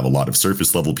then you'll have a lot of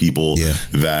surface level people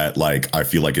that like I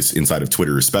feel like it's inside of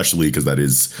Twitter, especially because that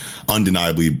is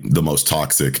undeniably the most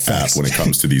toxic app when it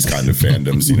comes to these kind of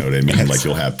fandoms. You know what I mean? Like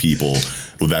you'll have people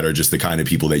that are just the kind of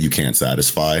people that you can't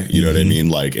satisfy. You know what I mean?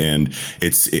 Like, and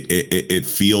it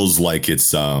feels like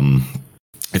it's a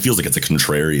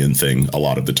contrarian thing a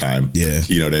lot of the time. Yeah.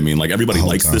 You know what I mean? Like everybody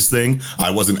likes this thing.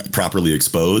 I wasn't properly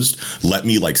exposed. Let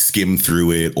me like skim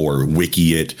through it or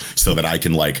wiki it so that I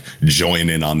can like join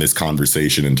in on this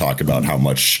conversation and talk about how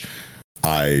much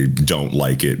I don't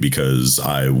like it because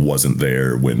I wasn't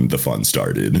there when the fun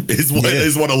started is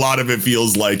what a lot of it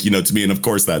feels like, you know, to me. And of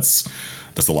course that's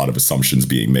a lot of assumptions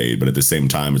being made, but at the same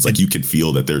time, it's like you can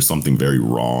feel that there's something very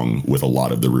wrong with a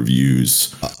lot of the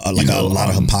reviews, a lot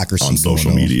of hypocrisy on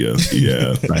social media.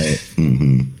 Yeah, right.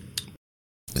 Mm-hmm.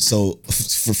 So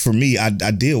for me, I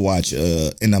did watch,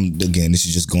 and this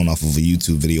is just going off of a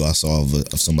YouTube video I saw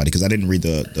of somebody, because I didn't read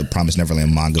the Promised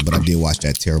Neverland manga, but I did watch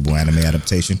that terrible anime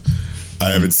adaptation. I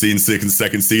haven't seen second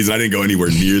season. I didn't go anywhere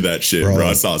near that shit, bro.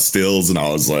 I saw stills and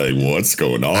I was like, what's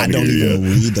going on? I don't even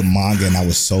read the manga, and I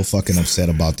was so fucking upset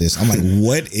about this. I'm like,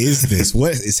 what is this?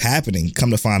 What is happening?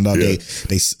 Come to find out, they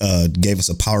gave us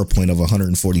a PowerPoint of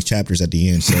 140 chapters at the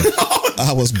end. So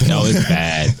I was blown. No, it's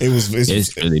bad.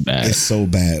 It's really bad. It's so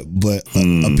bad. But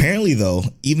apparently, though,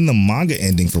 even the manga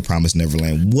ending for Promised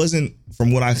Neverland wasn't,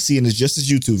 from what I see in just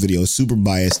his YouTube video, super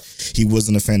biased. He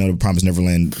wasn't a fan of the Promised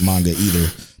Neverland manga either.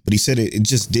 But he said it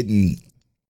just didn't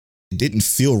didn't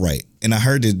feel right. And I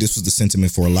heard that this was the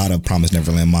sentiment for a lot of Promised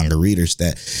Neverland manga readers,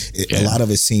 that a lot of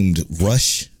it seemed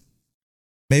rush,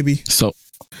 maybe. So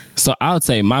I would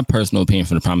say my personal opinion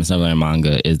for the Promised Neverland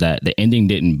manga is that the ending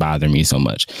didn't bother me so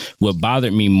much. What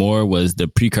bothered me more was the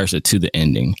precursor to the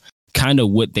ending, kind of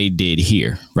what they did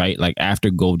here, right? Like after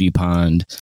Goldie Pond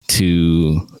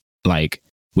to like,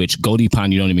 which Goldie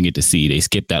Pond you don't even get to see. They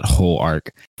skip that whole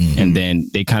arc. And then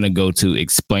they kind of go to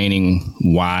explaining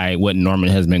what Norman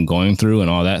has been going through and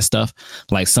all that stuff.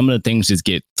 Like some of the things just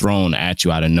get thrown at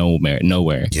you out of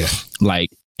nowhere. Yeah. Like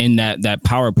in that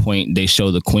PowerPoint, they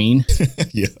show the Queen.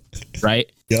 Yeah.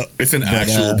 Right? Yep. It's an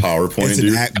actual PowerPoint, it's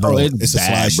dude. Bro. It's a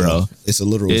bad, slideshow, bro. It's a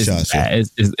literal slideshow.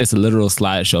 It's a literal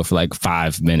slideshow for like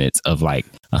 5 minutes of like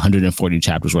 140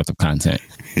 chapters worth of content,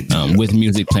 with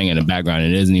music playing in the background.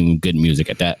 It isn't even good music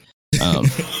at that.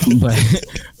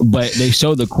 But they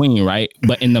show the Queen, right?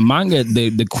 But in the manga,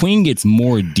 the Queen gets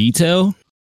more detail,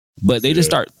 but they just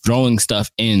start throwing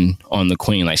stuff in on the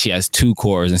Queen. Like she has 2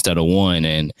 cores instead of 1,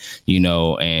 and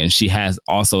and she has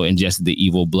also ingested the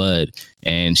evil blood,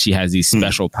 and she has these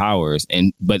special powers.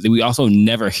 But we also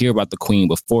never hear about the Queen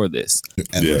before this.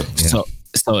 Yeah.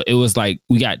 So it was like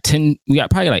we got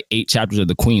probably like 8 chapters of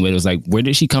the Queen, but it was like, where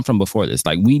did she come from before this?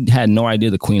 Like we had no idea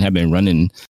the Queen had been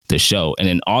running the show, and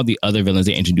then all the other villains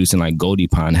they introduced in like Goldie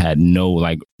Pond had no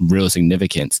like real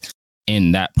significance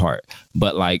in that part.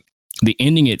 But like the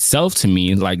ending itself, to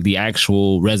me, like the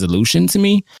actual resolution to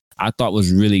me, I thought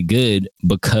was really good,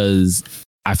 because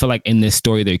I feel like in this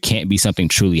story there can't be something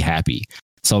truly happy.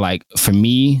 So like for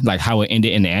me, like how it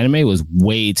ended in the anime was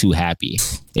way too happy.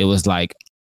 It was like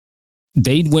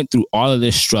they went through all of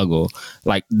this struggle.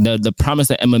 Like the promise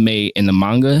that Emma made in the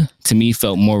manga to me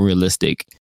felt more realistic,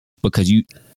 because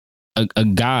a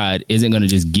god isn't going to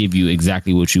just give you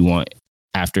exactly what you want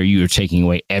after you're taking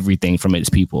away everything from its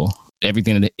people,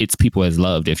 everything that its people has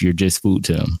loved, if you're just food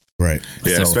to them. Right.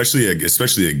 Yeah. So,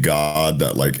 especially a god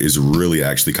that like is really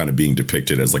actually kind of being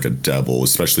depicted as like a devil,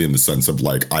 especially in the sense of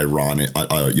like ironic,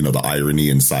 the irony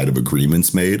inside of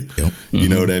agreements made. Yep. You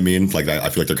know what I mean? Like I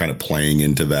feel like they're kind of playing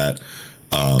into that,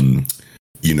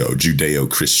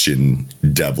 Judeo-Christian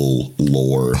devil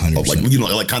lore 100%. Of like,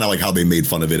 like kind of like how they made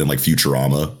fun of it in like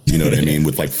Futurama, you know what I mean?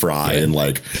 With like Fry and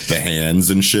like the hands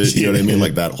and shit, you know what I mean?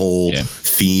 Like that whole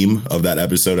theme of that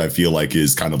episode, I feel like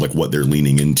is kind of like what they're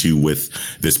leaning into with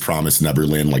this Promised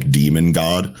Neverland, like demon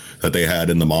god that they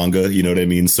had in the manga, you know what I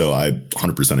mean? So I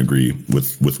 100% agree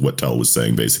with what Tell was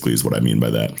saying, basically, is what I mean by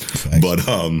that. Thanks. But,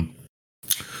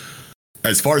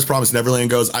 as far as Promised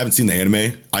Neverland goes, I haven't seen the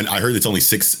anime. I heard it's only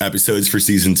 6 episodes for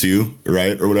season 2,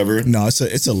 right, or whatever. No, it's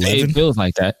 11. It feels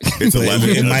like that. It's 11.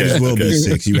 It might as well be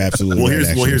 6. You absolutely.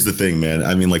 Here's the thing, man.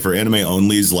 I mean, like for anime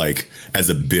onlys, like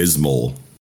as abysmal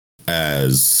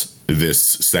as this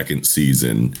second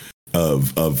season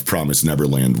of Promised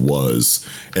Neverland was,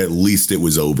 at least it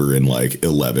was over in like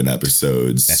 11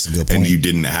 episodes. That's a good point. And you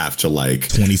didn't have to like,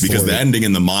 because the ending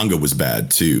in the manga was bad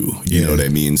too. You know what I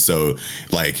mean? So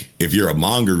like if you're a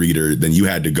manga reader, then you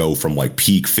had to go from like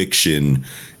peak fiction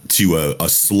to a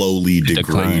slowly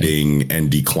degrading and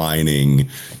declining,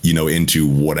 into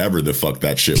whatever the fuck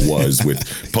that shit was, with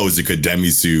Posaka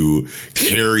Demisu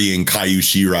carrying Kaiju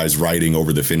Shirai's writing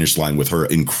over the finish line with her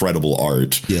incredible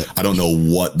art. Yeah. I don't know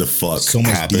what the fuck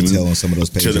happened detail on some of those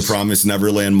pages to the Promised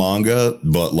Neverland manga,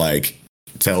 but like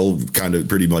Tell kind of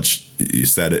pretty much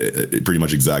said it, pretty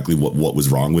much exactly what was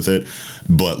wrong with it.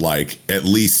 But like at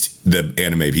least the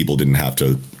anime people didn't have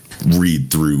to read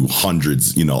through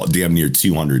hundreds, damn near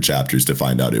 200 chapters to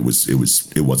find out it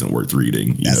wasn't worth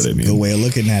reading. That's know what I mean? A good way of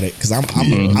looking at it, because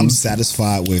I'm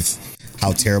satisfied with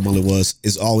how terrible it was.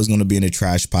 It's always going to be in a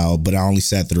trash pile, but I only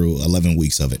sat through 11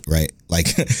 weeks of it, right? Like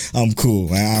I'm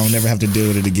cool. I'll never have to deal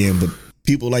with it again. But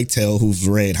people like Tell who've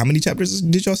read, how many chapters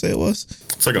did y'all say it was?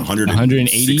 It's like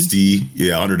 180.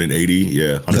 Yeah, 180.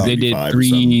 Yeah, they did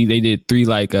 3. They did 3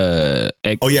 like I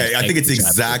think it's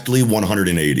exactly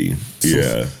 180.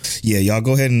 Yeah. Yeah, y'all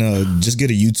go ahead and just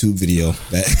get a YouTube video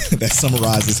that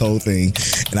summarizes this whole thing,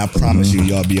 and I promise you,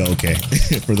 y'all be okay.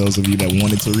 For those of you that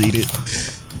wanted to read it,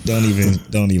 don't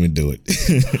even do it.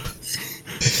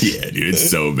 Yeah, dude, it's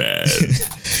so bad.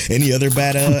 Any other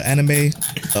bad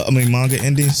manga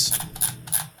endings?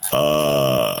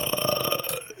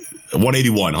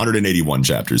 181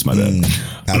 chapters. My bad.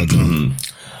 I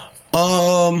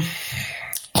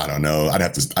don't know. I'd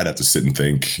have to sit and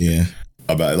think. Yeah.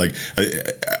 About it. Like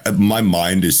my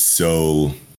mind is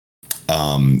so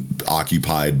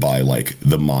occupied by like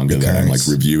the manga that I'm like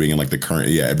reviewing and like the current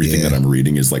everything that I'm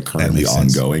reading is like currently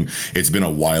ongoing. It's been a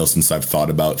while since I've thought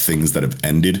about things that have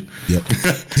ended. Yep.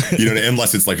 You know,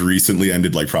 unless it's like recently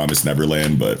ended, like Promised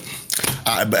Neverland. But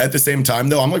at the same time,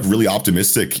 though, I'm like really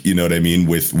optimistic. You know what I mean?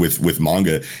 With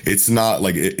manga, it's not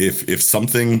like if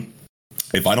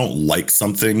I don't like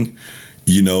something,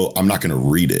 you know, I'm not going to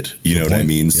read it. You know what I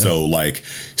mean? Yeah.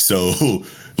 So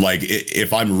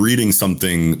if I'm reading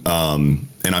something and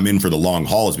I'm in for the long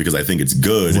haul, it's because I think it's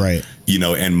good, right? You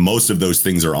know, and most of those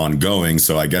things are ongoing.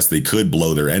 So I guess they could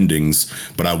blow their endings.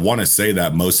 But I want to say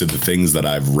that most of the things that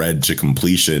I've read to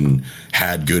completion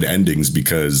had good endings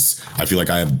because I feel like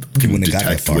I can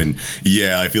detect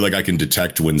I feel like I can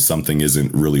detect when something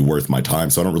isn't really worth my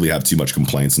time. So I don't really have too much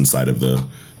complaints inside of the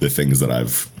things that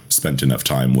I've spent enough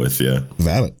time with. Yeah.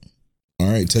 Valid.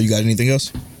 All right. Tell you got anything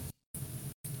else?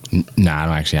 Nah, I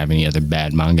don't actually have any other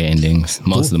bad manga endings.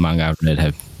 Most of the manga I've read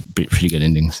have pretty good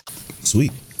endings.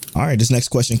 Sweet. All right, this next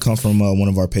question comes from one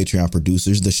of our Patreon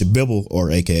producers, the Shabibble,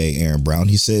 or AKA Aaron Brown.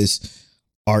 He says,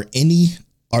 are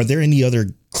there any other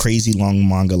crazy long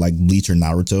manga like Bleach or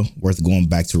Naruto worth going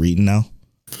back to reading now?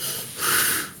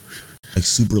 Like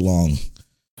super long.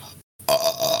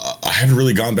 I haven't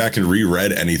really gone back and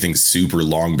reread anything super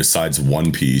long besides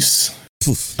One Piece.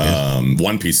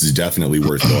 One Piece is definitely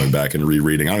worth going back and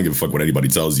rereading. I don't give a fuck what anybody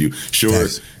tells you. Sure,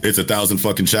 it's 1,000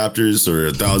 fucking chapters or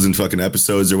 1,000 fucking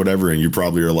episodes or whatever, and you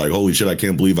probably are like, holy shit, I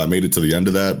can't believe I made it to the end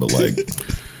of that. But like,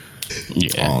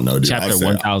 yeah, I don't know, dude. Chapter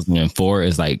 1004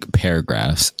 is like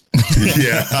paragraphs.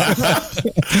 Yeah,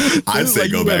 I'd say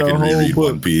go back and reread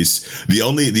One Piece. The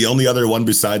only other one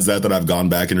besides that I've gone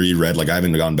back and reread, like I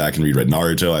haven't gone back and reread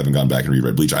Naruto. I haven't gone back and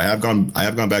reread Bleach. I have gone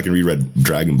back and reread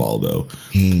Dragon Ball though.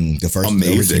 The first,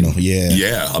 amazing,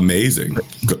 yeah, amazing.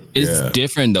 It's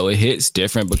different though. It hits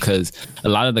different because a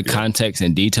lot of the context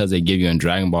and details they give you in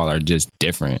Dragon Ball are just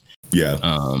different. Yeah,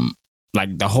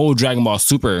 like the whole Dragon Ball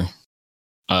Super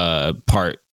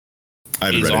part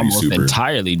is almost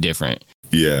entirely different.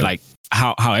 Yeah, like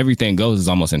how everything goes is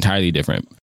almost entirely different.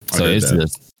 So it's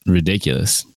just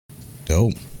ridiculous.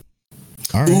 Dope.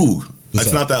 All right. Ooh,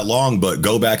 it's not that long, but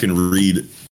go back and read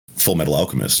Full Metal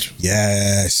Alchemist.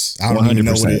 Yes, I don't even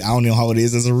know I don't know how it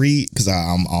is as a read because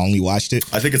I only watched it.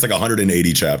 I think it's like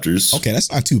 180 chapters. Okay,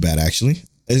 that's not too bad actually.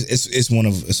 It's one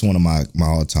of my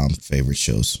all time favorite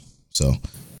shows. So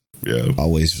yeah,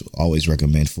 always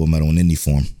recommend Full Metal in any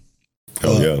form.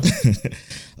 Hell yeah.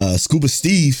 Scuba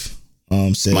Steve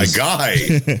says, my guy.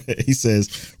 He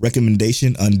says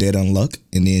recommendation Undead Unluck,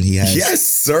 and then he has yes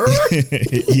sir.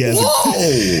 he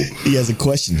has a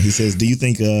question. He says, do you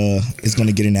think it's going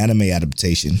to get an anime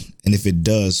adaptation, and if it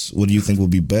does, what do you think will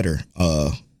be better,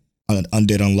 Undead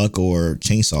Unluck or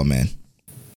Chainsaw Man?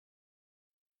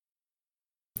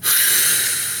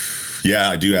 Yeah,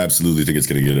 I do absolutely think it's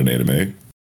going to get an anime.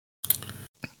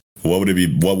 What would it be?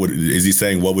 Is he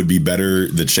saying what would be better,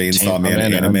 the Chainsaw Man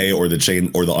anime or the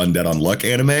Undead Unluck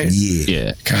anime?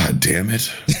 Yeah. God damn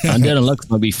it. Undead Unluck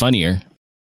might be funnier.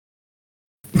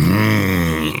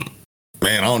 Man,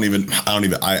 I don't even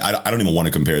want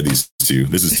to compare these two.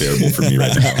 This is terrible for me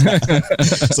right now.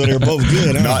 So they're both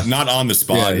good, huh? Not on the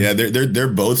spot. Yeah, they're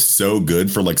both so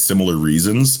good for like similar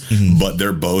reasons, but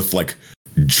they're both like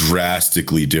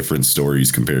drastically different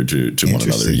stories compared to one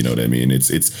another. You know what I mean? It's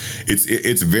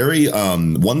very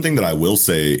one thing that I will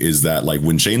say is that like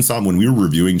when we were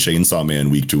reviewing Chainsaw Man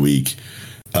week to week,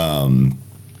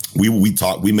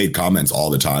 we made comments all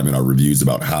the time in our reviews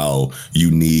about how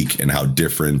unique and how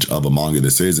different of a manga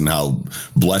this is and how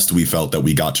blessed we felt that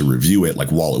we got to review it like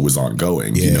while it was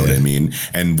ongoing. You know what I mean?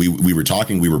 And we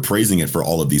were praising it for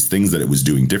all of these things that it was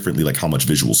doing differently, like how much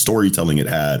visual storytelling it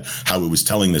had, how it was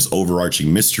telling this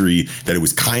overarching mystery that it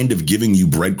was kind of giving you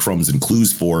breadcrumbs and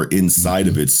clues for inside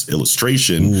of its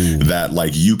illustration that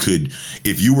like you could,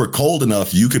 if you were cold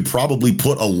enough, you could probably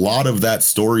put a lot of that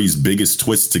story's biggest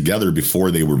twists together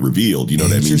before they were revealed. You know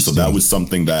what I mean? So that was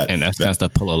something that, and that's the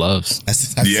Polo loves.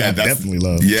 That's definitely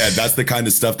love. Yeah, that's the kind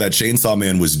of stuff that Chainsaw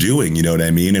Man was doing. You know what I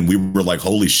mean? And we were like,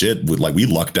 holy shit! We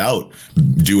lucked out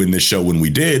doing this show when we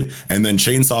did. And then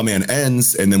Chainsaw Man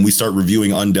ends, and then we start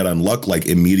reviewing Undead Unluck like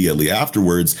immediately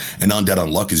afterwards. And Undead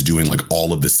Unluck is doing like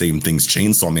all of the same things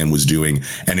Chainsaw Man was doing.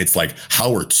 And it's like,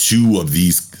 how are two of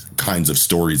these kinds of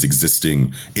stories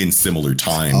existing in similar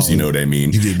times. You know what I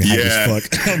mean? You get me hype as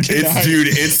fuck.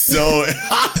 It's so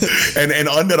and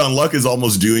Undead Unluck is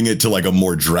almost doing it to like a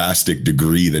more drastic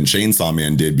degree than Chainsaw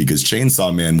Man did, because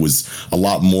Chainsaw Man was a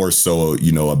lot more so,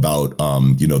 you know, about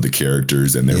you know, the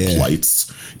characters and their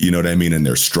plights, you know what I mean, and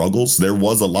their struggles. There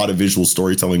was a lot of visual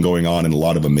storytelling going on and a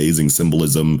lot of amazing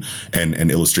symbolism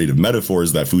and illustrative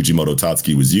metaphors that Fujimoto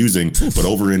Tatsuki was using. But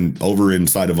over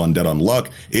inside of Undead Unluck,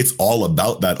 it's all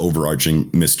about that overarching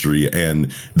mystery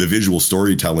and the visual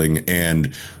storytelling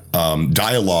and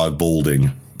dialogue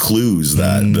bolding clues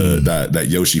that that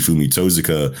Yoshifumi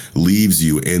Tozuka leaves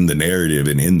you in the narrative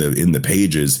and in the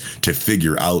pages to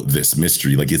figure out this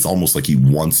mystery. Like, it's almost like he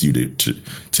wants you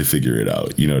to figure it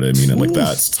out. You know what I mean? And like,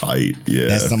 that's tight. Yeah,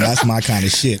 that's my kind of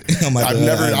shit.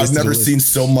 I've never seen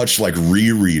so much like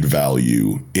reread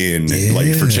value in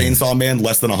like for Chainsaw Man,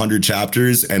 less than 100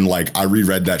 chapters, and like I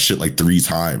reread that shit like 3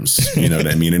 times. You know what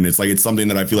I mean? And it's like, it's something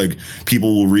that I feel like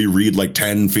people will reread like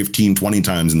 10, 15, 20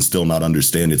 times and still not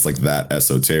understand. It's like that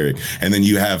esoteric. And then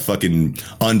you have fucking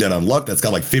Undead Unluck that's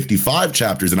got like 55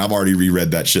 chapters, and I've already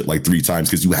reread that shit like 3 times,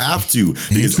 because you have to,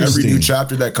 because every new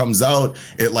chapter that comes out,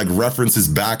 it like references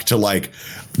back to like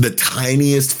the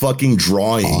tiniest fucking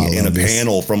drawing in a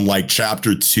panel from like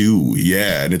chapter 2.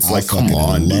 Yeah, and it's like, come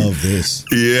on, love this.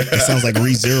 Yeah, it sounds like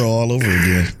ReZero all over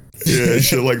again. Yeah,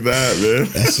 shit like that, man.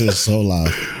 That's just so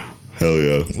loud. Hell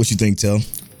yeah. What you think, Tel?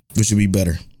 What should be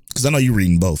better? Because I know you're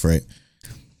reading both, right?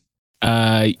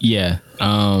 Yeah.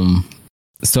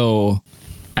 So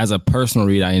as a personal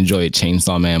read, I enjoyed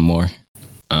Chainsaw Man more.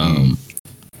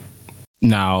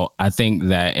 Now I think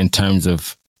that in terms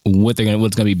of what's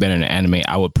gonna be better in the anime,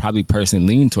 I would probably personally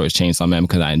lean towards Chainsaw Man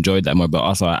because I enjoyed that more. But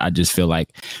also, I just feel like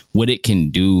what it can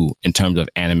do in terms of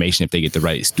animation, if they get the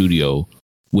right studio,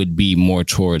 would be more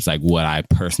towards like what I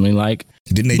personally like.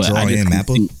 Didn't they draw in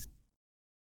Mappa?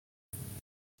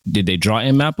 Did they draw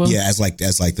in Mappa? Yeah, as like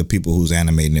the people who's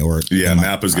animating it. Or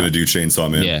Mappa's gonna do Chainsaw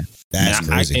Man. Yeah, that's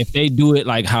crazy. If they do it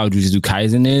like how Jujutsu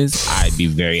Kaisen is, I'd be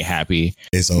very happy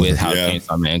with how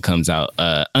Chainsaw Man comes out.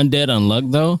 Undead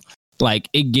Unluck though, like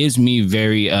it gives me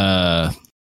very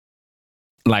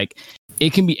like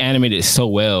it can be animated so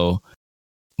well,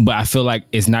 but I feel like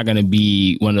it's not going to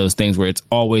be one of those things where it's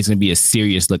always going to be a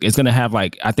serious look. It's going to have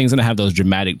like, I think it's going to have those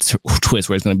dramatic twists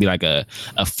where it's going to be like a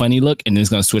funny look, and then it's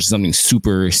going to switch to something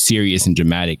super serious and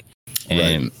dramatic.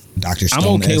 And Dr. Stone,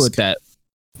 I'm okay with that.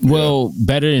 Well,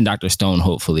 better than Dr. Stone,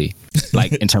 hopefully,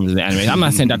 like in terms of the animation. I'm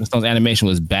not saying Dr. Stone's animation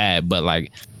was bad, but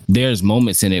like there's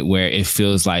moments in it where it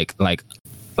feels like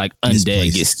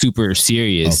Undead gets super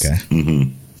serious. Okay.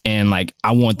 Mm-hmm. And like,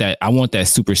 I want that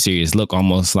super serious look,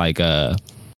 almost like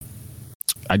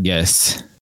I guess,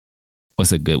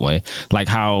 what's a good way? Like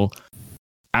how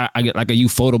I get like a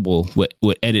Ufotable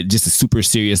would edit just a super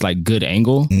serious, like good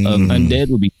angle of Undead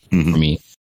would be for me.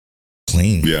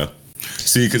 Clean. Yeah.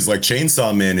 See, because like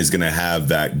Chainsaw Man is going to have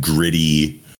that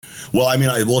gritty. Well, I mean,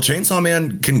 Chainsaw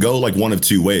Man can go like one of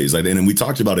 2 ways. And we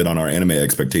talked about it on our Anime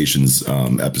Expectations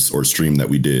episode or stream that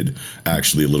we did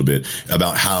actually a little bit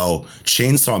about how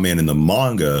Chainsaw Man in the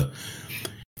manga,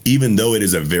 even though it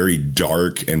is a very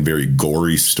dark and very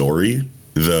gory story,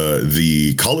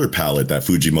 the color palette that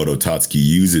Fujimoto Tatsuki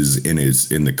uses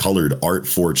in the colored art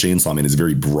for Chainsaw Man is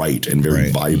very bright and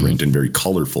very vibrant and very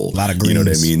colorful. A lot of greens. You know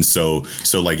what I mean? So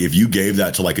like if you gave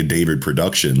that to like a David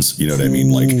Productions, you know what I mean?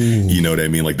 Like, you know what I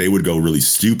mean? Like they would go really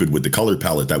stupid with the color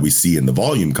palette that we see in the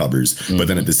volume covers. But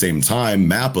then at the same time,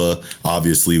 Mappa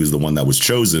obviously was the one that was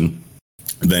chosen.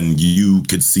 Then you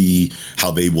could see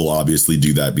how they will obviously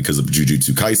do that because of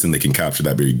Jujutsu Kaisen. They can capture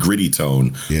that very gritty tone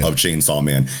of Chainsaw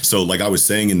Man. So like I was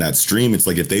saying in that stream, it's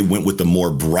like if they went with the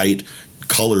more bright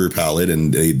color palette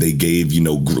and they gave, you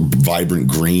know, vibrant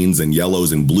greens and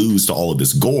yellows and blues to all of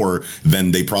this gore, then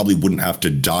they probably wouldn't have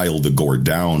to dial the gore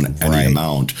down any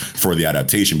amount for the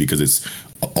adaptation because it's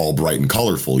all bright and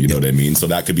colorful, you know what I mean? So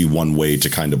that could be one way to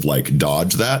kind of like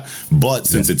dodge that. But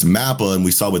since it's Mappa and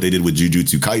we saw what they did with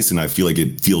Jujutsu Kaisen, I feel like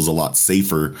it feels a lot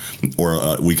safer,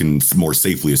 or we can more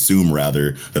safely assume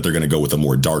rather that they're going to go with a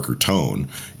more darker tone.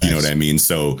 You know what I mean?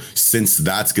 So since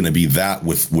that's going to be that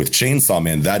with Chainsaw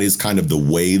Man, that is kind of the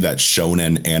way that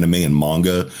shonen anime and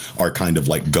manga are kind of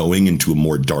like going into a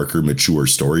more darker, mature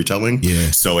storytelling. Yeah.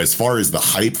 So as far as the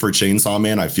hype for Chainsaw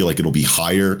Man, I feel like it'll be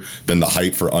higher than the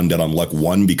hype for Undead Unluck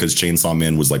 1, because Chainsaw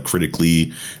Man was like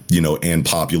critically, you know, and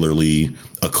popularly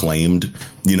acclaimed,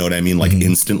 you know what I mean? Like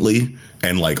instantly.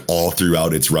 and like all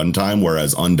throughout its runtime,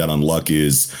 whereas Undead Unluck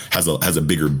has a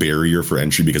bigger barrier for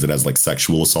entry because it has like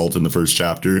sexual assault in the first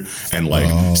chapter and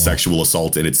like sexual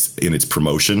assault in its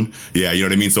promotion. Yeah, you know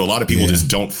what I mean? So a lot of people just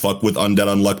don't fuck with Undead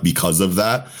Unluck because of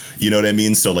that. You know what I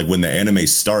mean? So like when the anime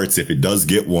starts, if it does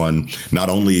get one, not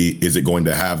only is it going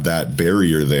to have that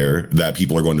barrier there that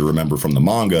people are going to remember from the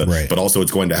manga, but also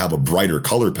it's going to have a brighter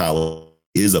color palette,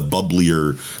 is a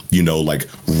bubblier, you know, like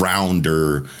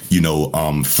rounder, you know,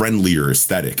 friendlier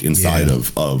aesthetic inside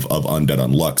of Undead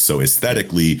Unluck. So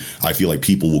aesthetically, I feel like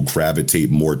people will gravitate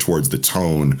more towards the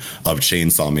tone of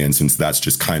Chainsaw Man, since that's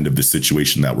just kind of the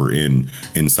situation that we're in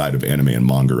inside of anime and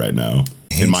manga right now,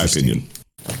 in my opinion.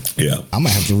 Yeah, I'm gonna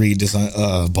have to read this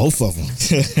on both of them.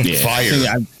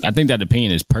 Fire. I think that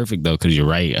opinion is perfect though, because you're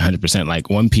right, 100%. Like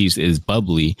One Piece is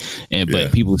bubbly,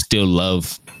 but people still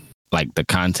love like the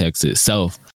context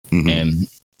itself, and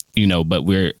you know, but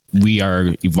we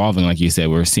are evolving, like you said.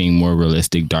 We're seeing more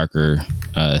realistic, darker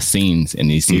scenes in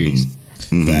these series.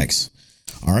 Facts.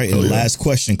 All right, and the last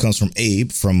question comes from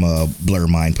Abe from Blur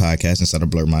Mind Podcast, inside of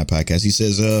Blur Mind Podcast. He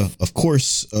says, of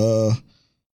course,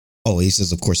 he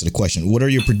says, of course, to the question, what are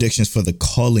your predictions for the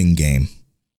Calling game?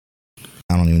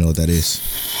 I don't even know what that is.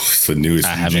 It's the newest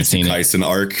Jujutsu Kaisen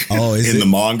arc in the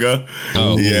manga.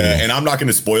 And I'm not going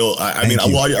to spoil. I mean,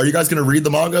 are you guys going to read the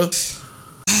manga?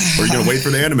 Or are you going to wait for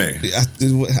the anime?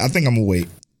 I think I'm going to wait.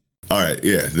 All right,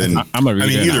 yeah. Then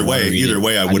either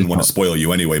way, I wouldn't want to spoil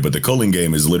you anyway. But the Culling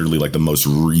game is literally like the most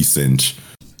recent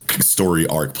story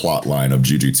arc plot line of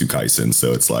Jujutsu Kaisen.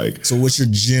 So it's like, so what's your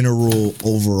general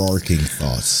overarching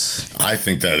thoughts? I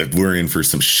think that we're in for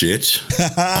some shit.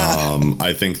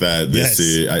 I think that this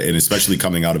is, and especially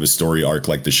coming out of a story arc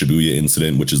like the Shibuya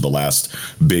incident, which is the last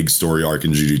big story arc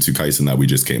in Jujutsu Kaisen that we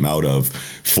just came out of,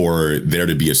 for there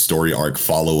to be a story arc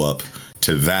follow up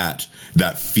to that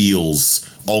feels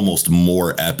almost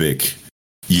more epic,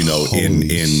 you know,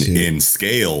 in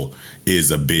scale,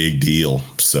 is a big deal.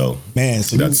 So man,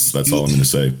 so that's all I'm gonna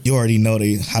say. You already know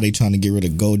how they trying to get rid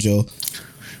of Gojo.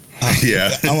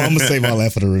 I'm gonna save all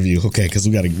that for the review, okay? Because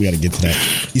we gotta get to that.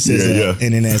 He says,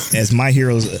 and then as My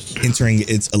Hero's entering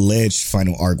its alleged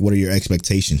final arc, what are your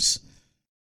expectations?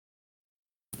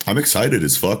 I'm excited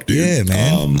as fuck, dude. Yeah,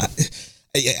 man.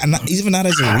 I'm not, even not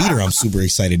as a reader, I'm super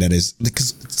excited. That is,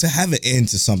 because to have an end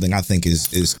to something, I think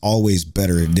is always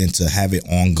better than to have it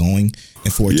ongoing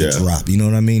and for it to drop. You know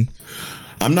what I mean?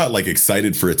 I'm not like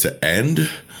excited for it to end,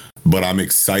 but I'm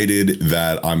excited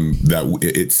that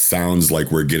it sounds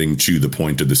like we're getting to the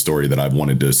point of the story that I've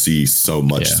wanted to see so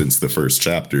much since the first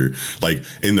chapter. Like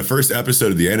in the first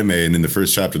episode of the anime and in the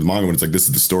first chapter of the manga, when it's like, this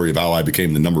is the story of how I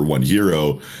became the #1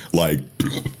 hero. Like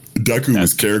Deku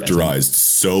was characterized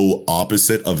so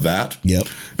opposite of that,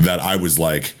 that I was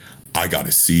like, I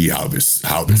gotta see how this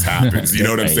happens. You know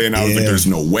what I'm saying? I was like, there's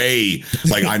no way.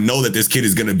 Like, I know that this kid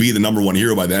is gonna be the #1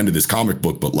 hero by the end of this comic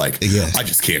book, but like, I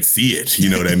just can't see it. You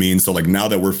know what I mean? So like, now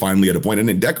that we're finally at a point, and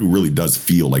then Deku really does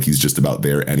feel like he's just about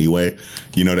there anyway.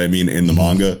 You know what I mean? In the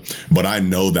manga. But I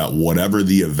know that whatever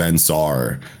the events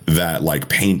are that like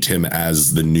paint him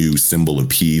as the new symbol of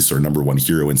peace or #1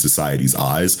 hero in society's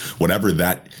eyes, whatever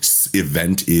that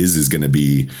event is gonna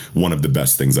be one of the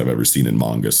best things I've ever seen in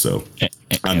manga. So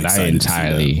I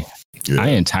entirely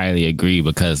agree,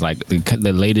 because like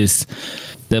the latest,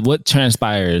 what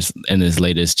transpires in this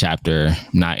latest chapter,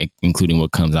 not including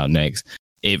what comes out next,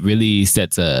 it really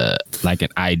sets an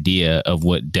idea of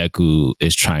what Deku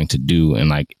is trying to do and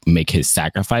like make his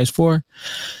sacrifice for.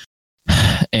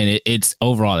 And it's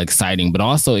overall exciting, but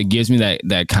also it gives me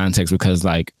that context, because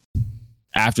like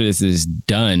after this is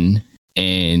done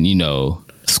and, you know,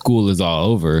 school is all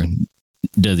over,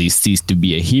 does he cease to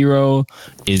be a hero?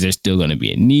 Is there still going to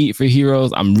be a need for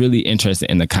heroes? I'm really interested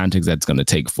in the context that's going to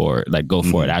take for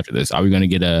it after this. Are we going to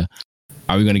get a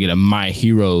My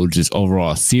Hero just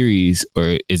overall series,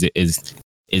 or is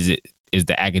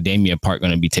the academia part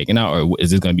going to be taken out, or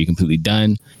is this going to be completely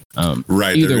done?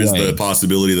 Right. There is the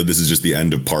possibility that this is just the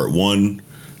end of part 1.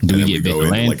 Do we get go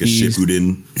into like a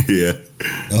Shippuden? Yeah.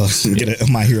 Oh, so get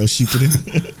a My Hero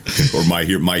Shippuden?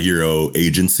 Or My Hero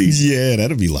Agency. Yeah,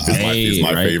 that'd be live. It's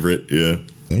my favorite. Yeah.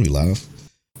 That'd be live.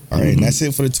 All right, and that's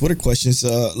it for the Twitter questions.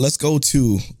 Let's go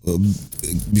to,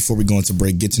 before we go into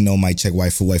break, get to know Mike Check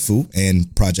Waifu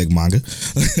and Project Manga.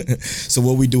 So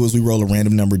what we do is we roll a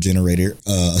random number generator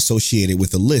associated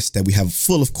with a list that we have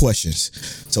full of questions.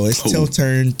 So it's Till's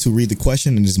turn to read the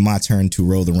question, and it's my turn to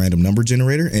roll the random number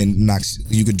generator. And Knox,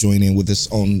 you could join in with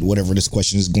us on whatever this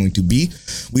question is going to be.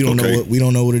 We don't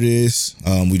know what it is.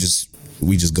 We just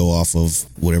we just go off of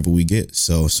whatever we get.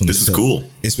 So this is cool.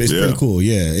 It's pretty cool.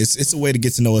 Yeah, it's a way to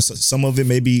get to know us. Some of it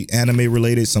may be anime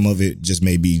related. Some of it just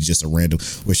may be just a random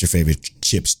what's your favorite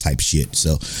chips type shit.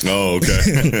 So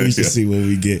okay, we should see what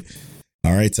we get.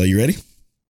 All right, so you ready?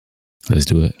 Let's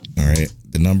do it. All right,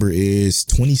 the number is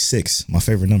 26. My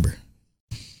favorite number.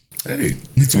 Hey,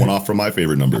 it's one off from my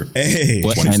favorite number. Hey,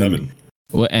 27.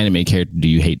 What anime character do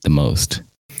you hate the most?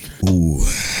 Ooh.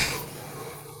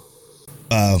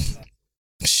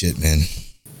 Shit, man.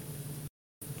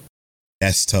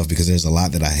 That's tough because there's a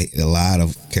lot that I hate. A lot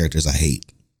of characters I hate.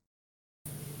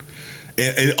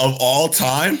 And of all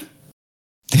time?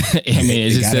 I mean, it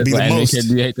just says what anime character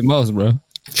do you hate the most, bro.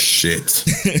 Shit.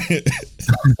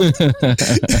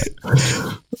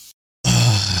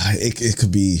 It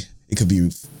could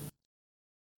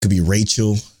be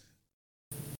Rachel.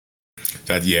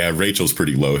 Rachel's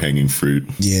pretty low hanging fruit.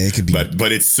 Yeah, it could be,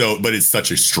 but it's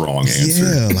such a strong answer.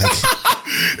 Yeah, like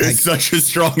it's such a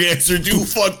strong answer. Dude,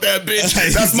 fuck that bitch.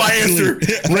 That's my answer,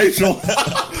 Rachel.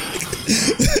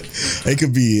 It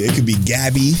could be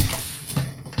Gabby.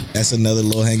 That's another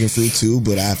low hanging fruit too.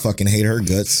 But I fucking hate her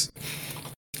guts.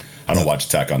 I don't watch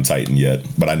Attack on Titan yet,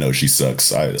 but I know she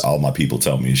sucks. All my people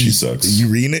tell me she sucks. You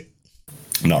reading it?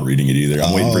 I'm not reading it either.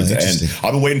 I'm waiting for it to end.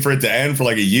 I've been waiting for it to end for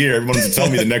like a year. Everyone's been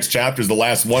telling me the next chapter is the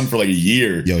last one for like a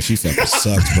year. Yo, she fucking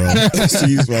sucks, bro.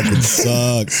 She fucking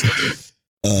sucks.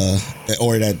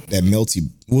 Or that Melty.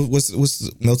 What's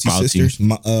Melty's sisters?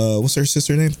 What's her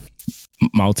sister name?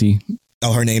 Malty.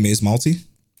 Oh, her name is Malty?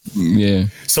 Yeah.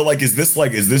 So is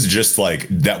this just like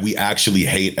that we actually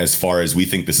hate as far as we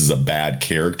think this is a bad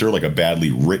character, like a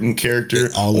badly written character,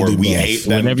 or we hate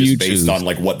them just based on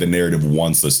like what the narrative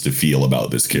wants us to feel about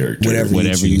this character?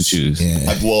 Whatever you choose. Yeah.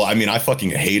 I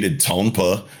fucking hated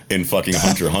Tonpa in fucking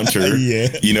Hunter x Hunter. Yeah.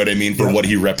 You know what I mean? For what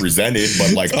he represented,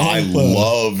 but like I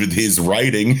loved his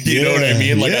writing. You know what I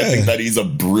mean? Like I think that he's a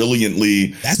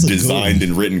brilliantly designed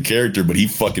and written character, but he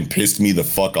fucking pissed me the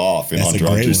fuck off in Hunter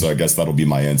x Hunter. So I guess that'll be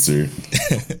my answer.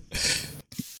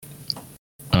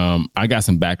 I got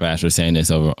some backlash for saying this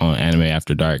over on Anime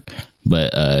After Dark,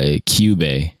 but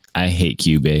Kyubey, I hate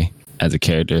Kyubey as a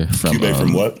character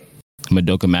from what?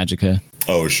 Madoka Magica.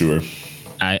 Oh, sure.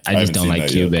 I just don't like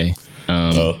Kyubey.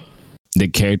 The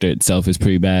character itself is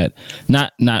pretty bad.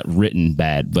 Not written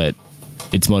bad, but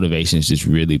its motivations just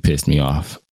really pissed me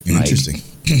off. Interesting.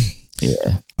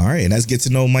 Yeah. All right, and let's get to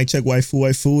know Mic Check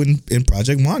Waifu in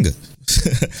Project Manga.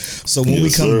 So when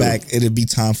we come back, it'll be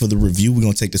time for the review. We're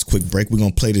gonna take this quick break. We're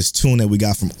gonna play this tune that we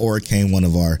got from Oricane, one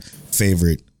of our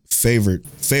favorite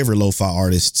lo-fi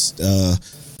artists.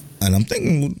 And I'm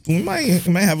thinking we might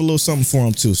have a little something for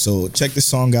him too. So check this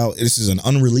song out. This is an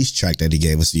unreleased track that he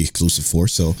gave us the exclusive for.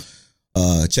 So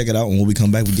check it out. And when we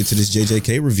come back, we get to this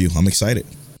JJK review. I'm excited.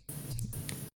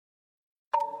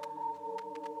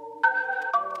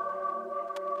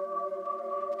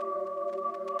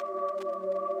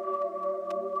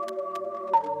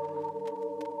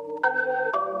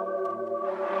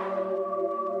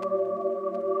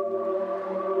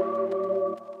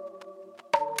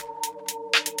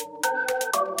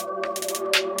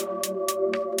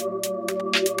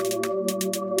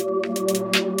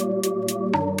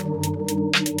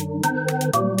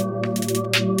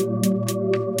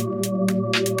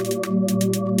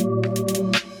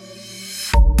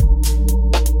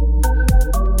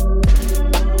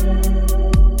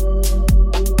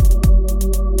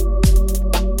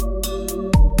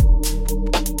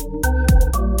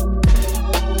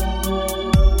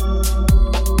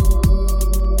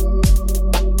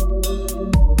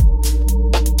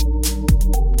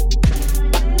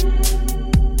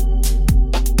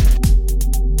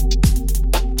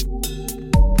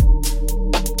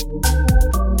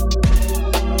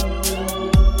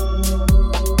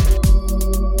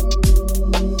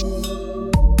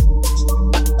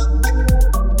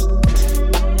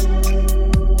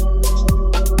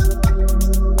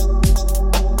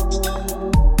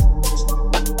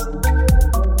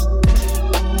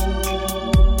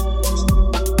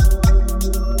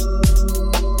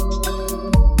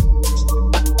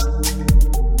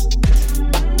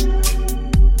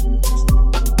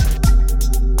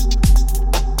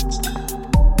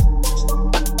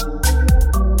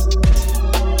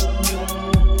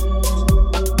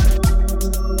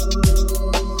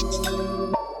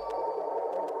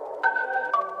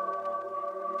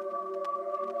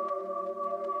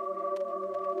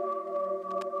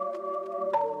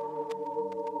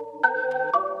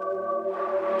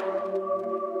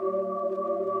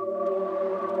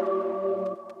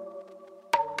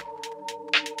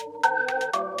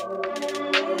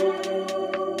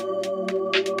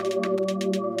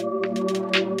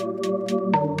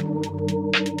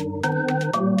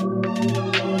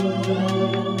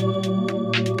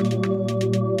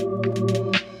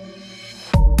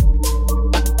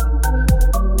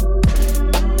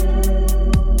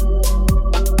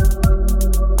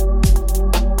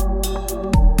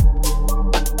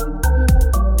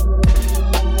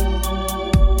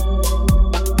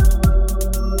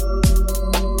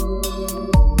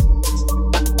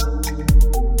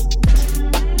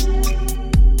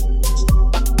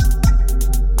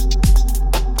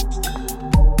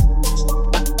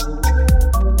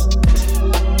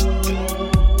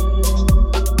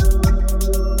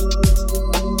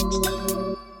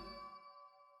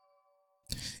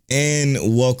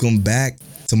 welcome back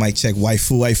to Mic Check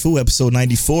Waifu, episode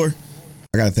 94.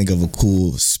 I gotta think of a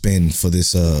cool spin for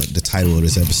this, the title of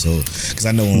this episode, because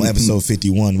I know on episode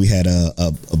 51 we had a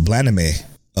Blanime.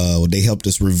 They helped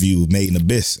us review Made in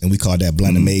Abyss, and we called that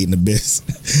Blender Made in Abyss.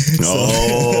 So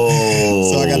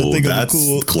I got to think of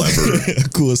a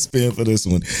cool spin for this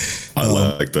one. I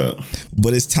like that.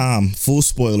 But it's time. Full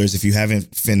spoilers. If you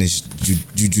haven't finished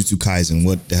Jujutsu Kaisen,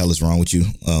 what the hell is wrong with you?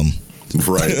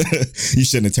 Right. You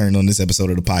shouldn't have turned on this episode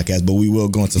of the podcast. But we will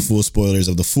go into full spoilers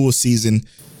of the full season.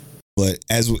 But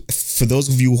for those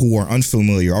of you who are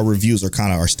unfamiliar, our reviews are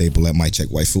kind of our staple at Mic Check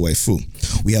Waifu.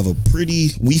 We have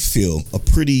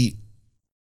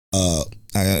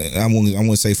I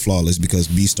won't say flawless because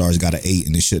B-Star's got an 8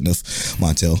 and it shouldn't have,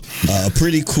 Montel. A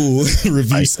pretty cool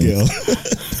review scale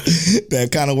that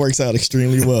kind of works out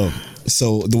extremely well.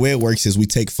 So the way it works is we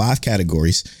take 5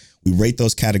 categories. We rate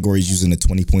those categories using a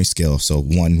 20-point scale. So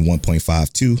 1,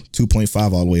 1.5, 2,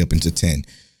 2.5, all the way up into 10.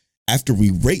 After we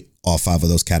rate all 5 of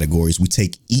those categories, we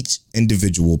take each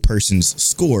individual person's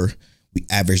score, we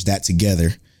average that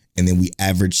together, and then we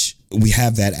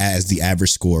have that as the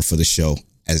average score for the show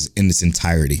as in its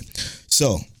entirety.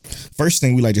 So first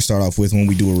thing we like to start off with when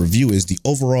we do a review is the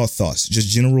overall thoughts, just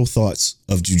general thoughts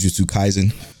of Jujutsu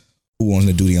Kaisen. Who wants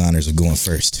to do the honors of going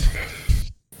first?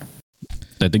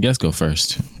 Let the guest go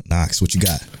first. Knox, what you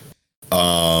got?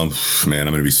 Man,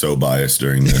 I'm gonna be so biased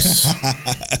during this.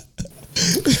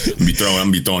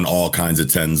 I'm be throwing all kinds of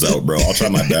 10s out, bro. I'll try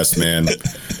my best, man.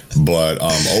 But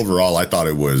overall, I thought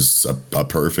it was a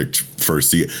perfect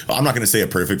first season. I'm not going to say a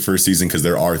perfect first season because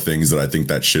there are things that I think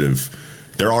that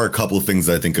there are a couple of things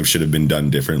that I think should have been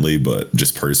done differently, but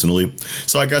just personally.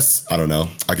 So I guess, I don't know,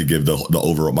 I could give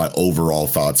my overall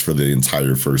thoughts for the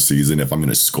entire first season if I'm going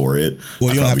to score it.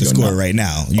 Well, you don't have to score it right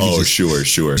now. Sure.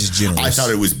 I thought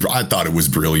it was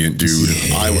brilliant, dude.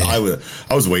 Yeah.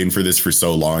 I was waiting for this for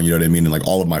so long, you know what I mean? And like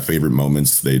all of my favorite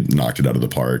moments, they knocked it out of the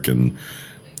park, and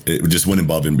it just went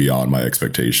above and beyond my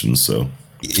expectations. So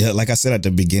yeah, like I said at the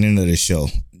beginning of the show,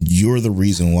 you're the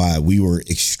reason why we were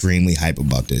extremely hype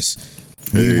about this.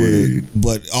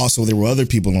 But also there were other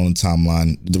people on the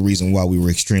timeline. The reason why we were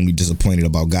extremely disappointed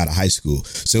about God of High School.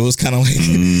 So it was kind of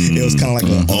like,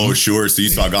 oh sure. So you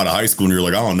saw God of High School and you're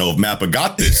like, I don't know if Mappa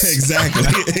got this.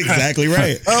 exactly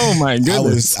right. Oh my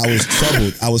goodness. I was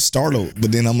troubled. I was startled.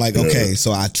 But then I'm like, okay,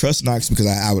 so I trust Knox because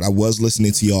I was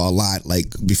listening to y'all a lot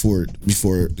like before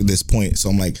this point. So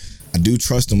I'm like, I do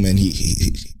trust him, and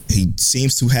he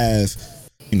seems to have,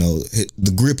 you know,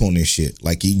 the grip on this shit.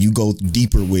 Like you go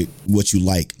deeper with what you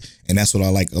like, and that's what I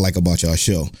like about y'all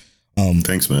show.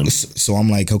 Thanks, man. So I'm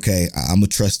like, okay, I'm gonna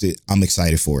trust it. I'm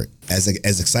excited for it. As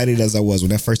excited as I was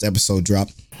when that first episode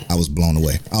dropped, I was blown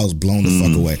away. I was blown the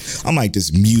fuck away. I'm like,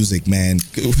 this music, man.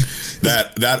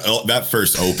 That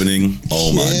first opening,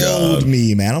 oh my god,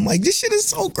 me, man. I'm like, this shit is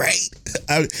so great.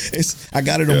 I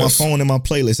got it on my phone in my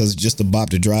playlist as just a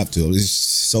bop to drop to. It's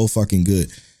so fucking good.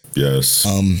 Yes.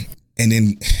 And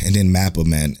then Mappa,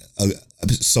 man.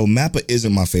 So Mappa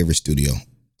isn't my favorite studio.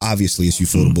 Obviously, it's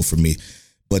ufotable for me.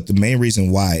 But the main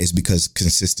reason why is because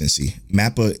consistency.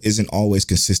 Mappa isn't always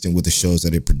consistent with the shows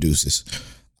that it produces.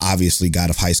 Obviously, God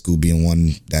of High School being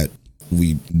one that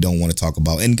we don't want to talk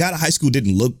about. And God of High School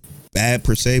didn't look bad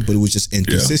per se, but it was just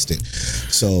inconsistent.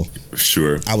 So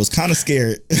sure, I was kind of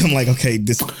scared. I'm like, okay,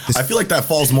 this I feel like that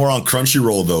falls more on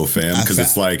Crunchyroll though, fam, because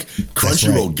it's like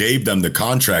Crunchyroll gave them the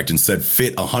contract and said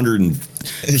fit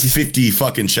 150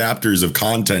 fucking chapters of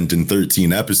content in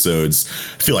 13 episodes.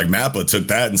 I feel like Mappa took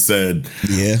that and said,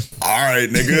 yeah, all right,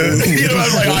 nigga. You know,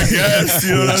 I'm like, I guess,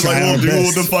 you know, that's like, we'll do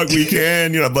what the fuck we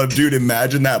can, you know. But dude,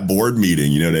 imagine that board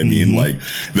meeting, you know what I mean? Like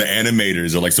the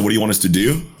animators are like, so what do you want us to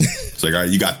do? It's like, all right,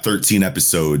 you got 13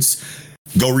 episodes.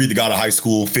 Go read the God of High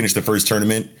School, finish the first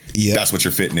tournament. Yeah, that's what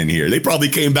you're fitting in here. They probably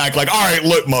came back like, all right,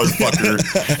 look, motherfucker.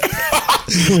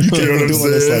 You can't doing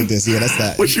this like this. Yeah, that's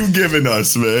that. What you giving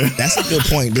us, man? That's a good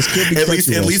point. This could be at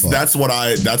least that's what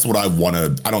I want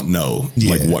to. I don't know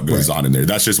like what goes on in there.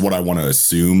 That's just what I want to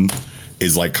assume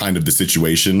is like kind of the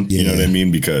situation. You know what I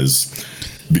mean? Because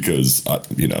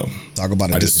you know, talk about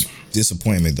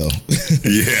disappointment though.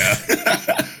 Yeah.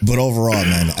 But overall,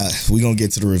 man, we're gonna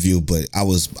get to the review, but I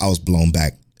was blown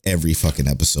back every fucking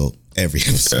episode.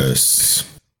 Yes.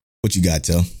 What you got,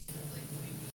 Tel?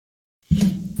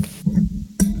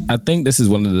 I think this is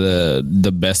one of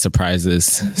the best surprises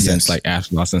since like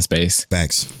Ash Lost in Space.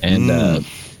 Facts. And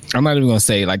I'm not even gonna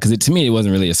say like, because to me it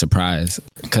wasn't really a surprise,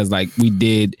 because like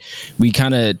we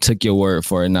kind of took your word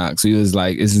for it, Knox. We was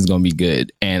like, this is gonna be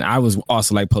good, and I was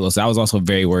also like Polo. So I was also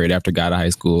very worried after God of High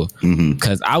School,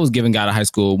 because I was giving God of High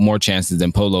School more chances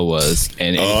than Polo was,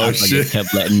 and it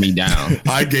kept letting me down.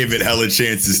 I gave it hella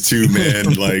chances too,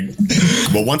 man. Like,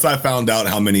 but once I found out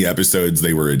how many episodes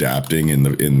they were adapting,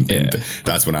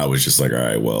 that's when I was just like, all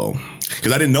right, well.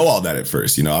 Because I didn't know all that at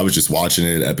first, you know, I was just watching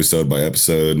it episode by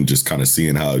episode and just kind of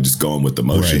seeing how just going with the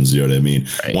motions, you know what I mean?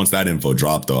 Right. Once that info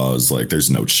dropped, though, I was like, there's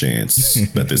no chance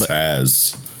that this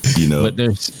has, you know. But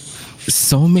there's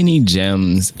so many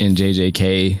gems in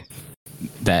JJK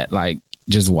that, like,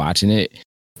 just watching it,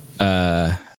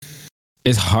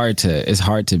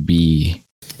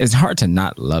 it's hard to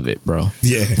not love it, bro.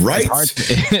 Yeah, right.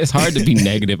 It's hard to be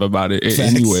negative about it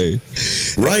anyway.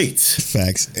 Right.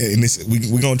 Facts. And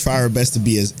we're gonna try our best to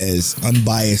be as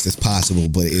unbiased as possible,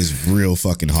 but it's real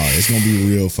fucking hard. It's gonna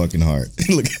be real fucking hard.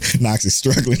 Look, Knox is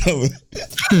struggling over.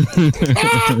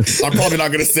 I'm probably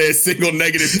not gonna say a single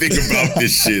negative thing about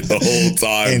this shit the whole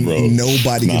time, and bro.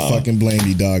 Nobody can fucking blame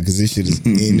you, dog, because this shit is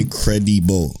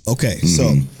incredible. Okay,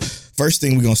 so first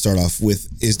thing we're gonna start off with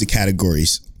is the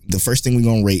categories. The first thing we're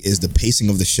going to rate is the pacing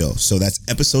of the show. So that's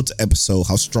episode to episode,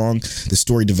 how strong the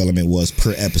story development was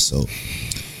per episode.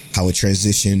 How it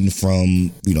transitioned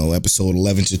from, you know, episode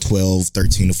 11 to 12,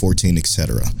 13 to 14,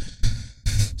 etc.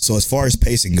 So as far as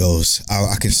pacing goes,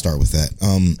 I can start with that.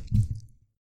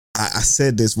 I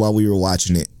said this while we were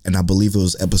watching it, and I believe it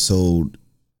was episode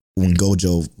when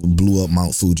Gojo blew up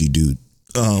Mount Fuji, dude.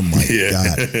 Oh my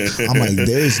God. I'm like,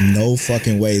 there's no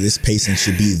fucking way this pacing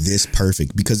should be this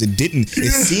perfect, because it didn't.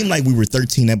 It seemed like we were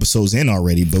 13 episodes in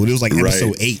already, but it was like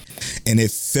episode 8, and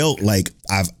it felt like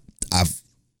I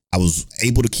was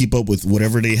able to keep up with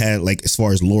whatever they had, like as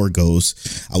far as lore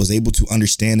goes. I was able to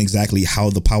understand exactly how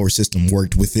the power system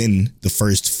worked within the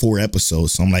first 4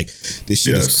 episodes. So I'm like, this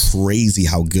shit is crazy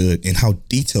how good and how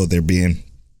detailed they're being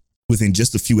within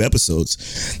just a few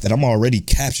episodes that I'm already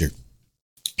captured.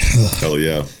 Hell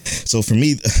yeah. So for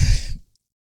me,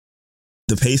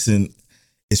 the pacing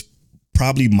is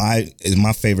probably my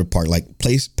favorite part. Like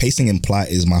pacing and plot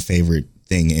is my favorite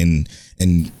thing in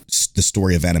the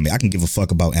story of anime. I can give a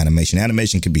fuck about animation.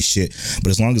 Animation can be shit,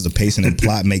 but as long as the pacing and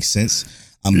plot makes sense,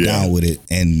 I'm down with it.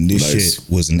 And this shit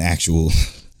was an actual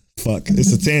fuck.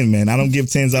 It's a 10, man. I don't give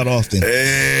 10s out often.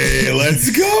 Hey, let's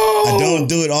go. I don't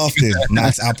do it often.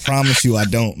 Knox, I promise you I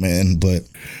don't, man. But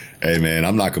hey, man,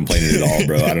 I'm not complaining at all,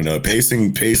 bro. I don't know.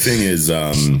 Pacing is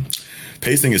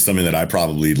something that I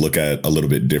probably look at a little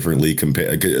bit differently.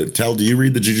 Tell, do you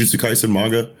read the Jujutsu Kaisen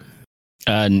manga?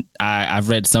 I've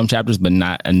read some chapters, but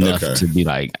not enough to be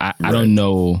like, I don't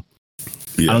know.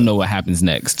 Yeah. I don't know what happens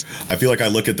next. I feel like I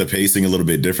look at the pacing a little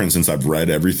bit different since I've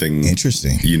read everything.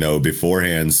 Interesting. You know,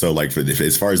 beforehand. So like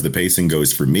as far as the pacing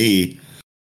goes for me,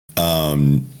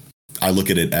 I look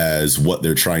at it as what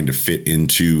they're trying to fit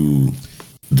into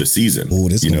the season. Oh,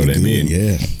 this, you know what I mean?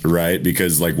 Yeah. Right.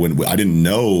 Because like when I didn't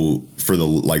know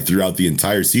throughout the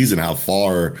entire season how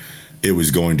far it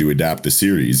was going to adapt the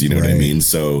series, you know what I mean?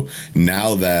 So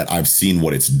now that I've seen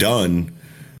what it's done,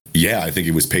 yeah, I think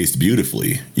it was paced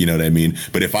beautifully. You know what I mean?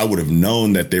 But if I would have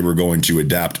known that they were going to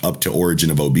adapt up to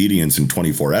Origin of Obedience in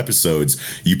 24 episodes,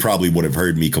 you probably would have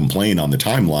heard me complain on the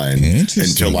timeline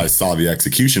until I saw the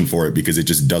execution for it, because it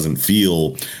just doesn't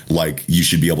feel like you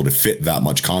should be able to fit that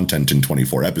much content in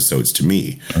 24 episodes to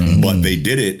me. But they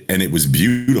did it, and it was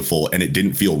beautiful, and it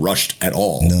didn't feel rushed at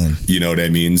all. None. You know what I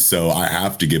mean? So I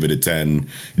have to give it a 10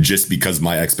 just because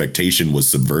my expectation was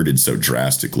subverted so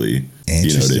drastically.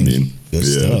 You know what I mean? Good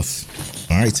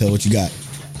stuff. All right, tell what you got.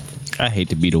 I hate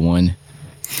to be the one.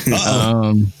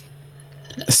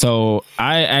 So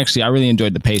I really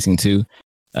enjoyed the pacing too.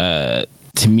 To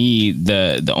me,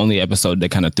 the only episode that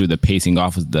kind of threw the pacing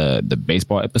off was the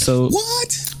baseball episode.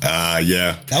 What?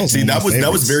 Yeah.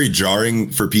 That was very jarring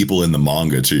for people in the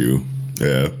manga too.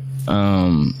 Yeah.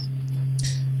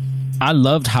 I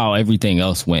loved how everything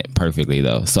else went perfectly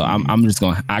though. So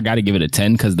I got to give it a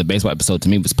 10 because the baseball episode to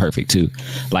me was perfect too.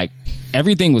 Like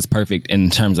everything was perfect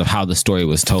in terms of how the story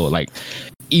was told. Like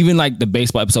even like the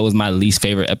baseball episode was my least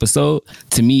favorite episode.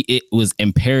 To me, it was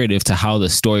imperative to how the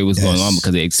story was going on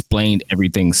because it explained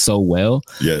everything so well.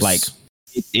 Yes. Like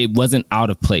it wasn't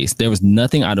out of place. There was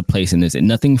nothing out of place in this. And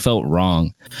nothing felt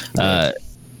wrong. The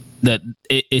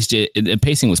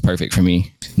pacing was perfect for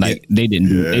me. Like they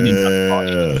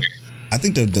didn't. I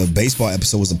think the baseball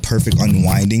episode was a perfect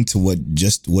unwinding to what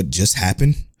just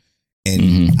happened.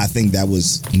 And I think that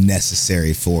was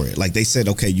necessary for it. Like they said,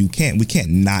 okay, we can't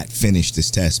not finish this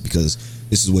test because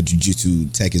this is what Jiu-Jitsu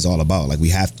Tech is all about. Like we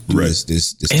have to do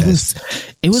this test.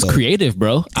 It was creative,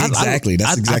 bro. Exactly.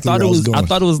 That's exactly where I was going. I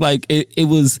thought it was like it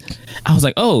was. I was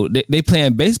like, oh, they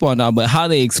playing baseball now, but how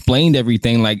they explained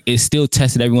everything, like it still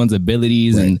tested everyone's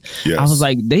abilities, and I was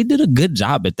like, they did a good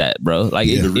job at that, bro. Like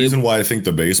the reason why I think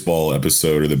the baseball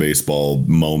episode or the baseball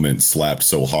moment slapped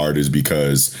so hard is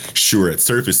because sure, at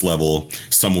surface level,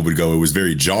 someone would go, it was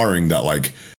very jarring that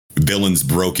like villains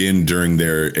broke in during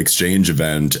their exchange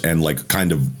event and like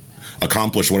kind of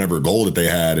accomplished whatever goal that they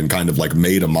had and kind of like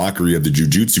made a mockery of the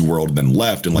jiu-jitsu world and then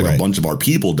left and like a bunch of our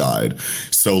people died.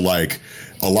 So like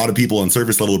a lot of people on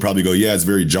surface level would probably go, yeah, it's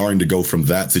very jarring to go from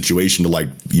that situation to like,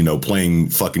 you know, playing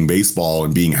fucking baseball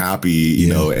and being happy,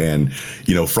 you know, and,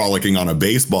 you know, frolicking on a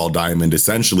baseball diamond.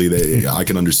 Essentially, I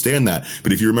can understand that.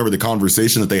 But if you remember the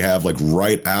conversation that they have like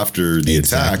right after the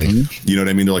attack, you know what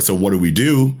I mean? They're like, so what do we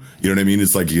do? You know what I mean?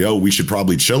 It's like, yo, we should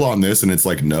probably chill on this. And it's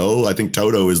like, no, I think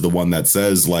Toto is the one that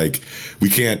says like,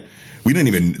 we didn't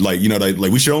even like, you know,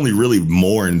 like we should only really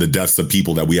mourn the deaths of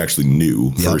people that we actually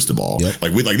knew. First of all,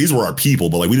 like these were our people,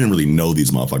 but like we didn't really know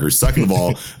these motherfuckers. Second of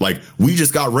all, like we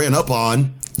just got ran up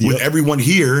on with everyone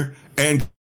here and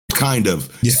kind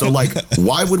of. So like,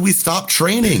 why would we stop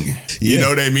training? You know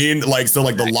what I mean? Like, so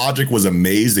like the logic was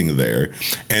amazing there.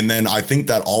 And then I think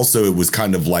that also it was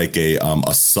kind of like a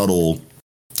subtle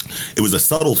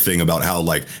thing about how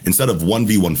like instead of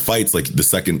 1v1 fights like the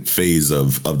second phase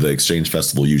of the Exchange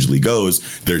Festival usually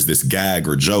goes, there's this gag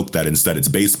or joke that instead it's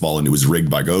baseball and it was rigged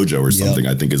by Gojo or something,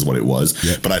 I think is what it was.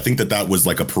 But I think that was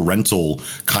like a parental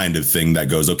kind of thing that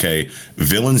goes, okay,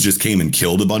 villains just came and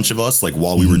killed a bunch of us like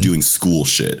while we were doing school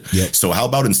shit. So how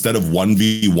about instead of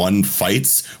 1v1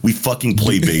 fights, we fucking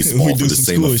play baseball for the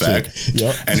same effect.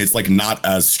 And it's like not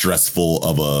as stressful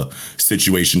of a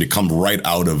situation to come right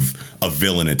out of a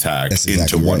villain attack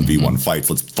into 1v1 fights.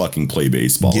 Let's fucking play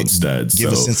baseball instead.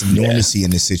 Give a sense of normalcy in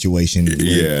this situation.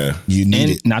 You need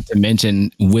it. Not to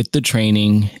mention with the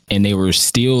training, and they were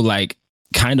still like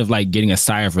kind of like getting a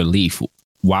sigh of relief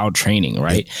while training,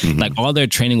 right? Like all their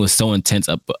training was so intense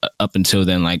up until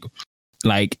then.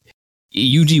 Like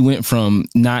Yuji went from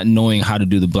not knowing how to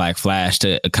do the Black Flash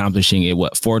to accomplishing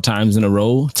it 4 times in a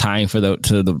row, tying for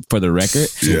the record,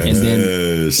 and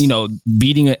then you know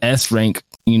beating an S rank,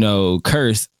 you know,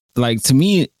 curse. Like to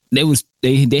me,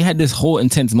 they had this whole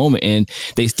intense moment, and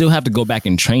they still have to go back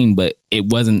and train, but it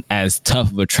wasn't as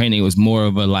tough of a training. It was more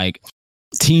of a like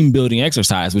team building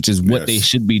exercise, which is what they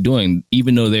should be doing.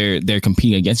 Even though they're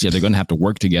competing against each other, they're going to have to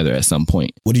work together at some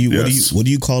point. What do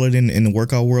you call it in the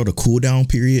workout world? A cool down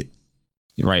period.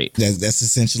 Right. That's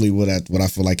essentially what I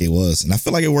feel like it was, and I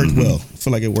feel like it worked well. I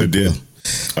feel like it worked well.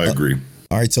 I agree.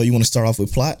 All right, so you want to start off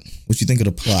with plot? What you think of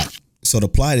the plot? So the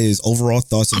plot is overall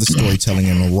thoughts of the storytelling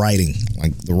and the writing.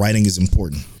 Like the writing is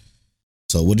important.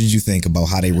 So what did you think about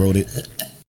how they wrote it?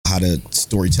 How the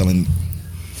storytelling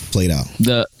played out?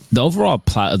 The overall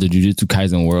plot of the Jujutsu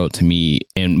Kaisen world to me,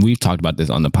 and we've talked about this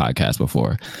on the podcast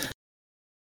before,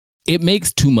 it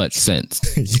makes too much sense,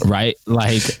 right?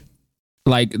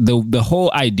 Like the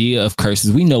whole idea of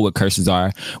curses, we know what curses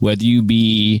are, whether you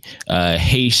be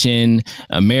Haitian,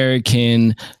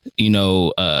 American, you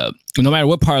know, no matter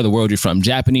what part of the world you're from,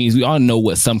 Japanese, we all know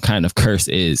what some kind of curse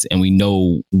is, and we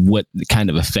know what kind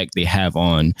of effect they have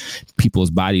on people's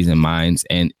bodies and minds.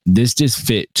 And this just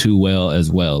fit too well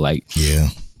as well. Like,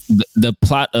 the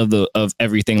plot of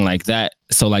everything like that.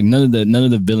 So like none of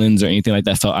the villains or anything like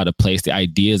that felt out of place. The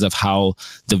ideas of how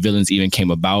the villains even came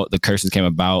about, the curses came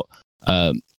about,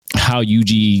 how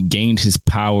Yuji gained his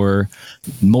power,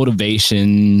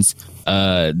 motivations,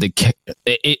 the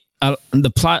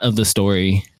plot of the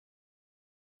story.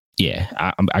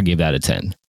 Yeah, I give that a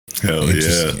 10. Hell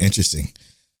Interesting.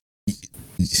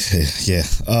 Yeah.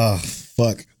 Oh,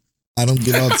 fuck. I don't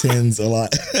give out 10s a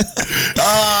lot.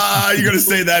 You're going to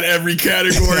say that every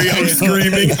category. I'm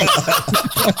screaming.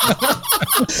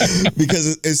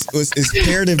 Because it's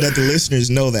imperative that the listeners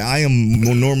know that I am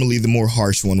normally the more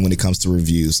harsh one when it comes to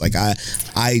reviews. Like I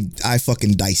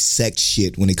fucking dissect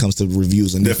shit when it comes to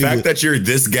reviews. And the fact that you're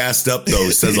this gassed up though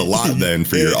says a lot then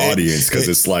for your audience, because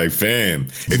it's like, fam,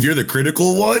 if you're the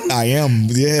critical one, I am,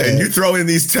 and you throw in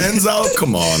these 10s out,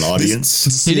 come on,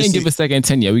 audience. He didn't give a second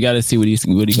 10 yet. We got to see what he's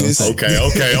going to say.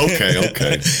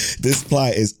 Okay. This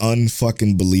plot is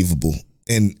unfucking believable.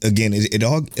 And again, it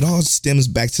all stems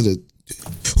back to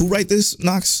who write this,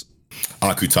 Knox?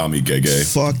 Akutami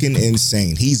Gege. Fucking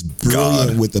insane. He's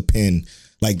brilliant with the pen.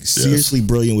 Like seriously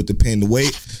brilliant with the pen. The way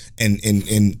and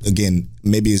again,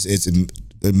 maybe it's a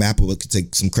Mappa could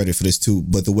take some credit for this too,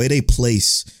 but the way they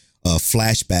place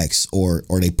flashbacks or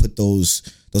they put those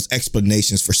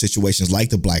explanations for situations like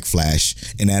the Black Flash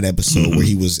in that episode where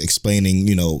he was explaining,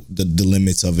 you know, the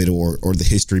limits of it or the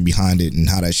history behind it and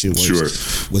how that shit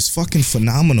works was fucking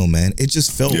phenomenal, man. It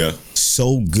just felt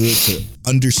so good to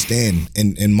understand.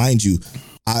 And mind you,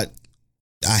 I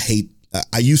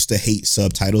used to hate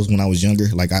subtitles when I was younger.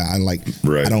 Like I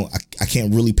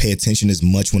can't really pay attention as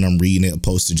much when I'm reading it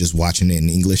opposed to just watching it in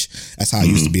English. That's how I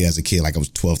used to be as a kid. Like I was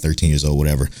 12, 13 years old,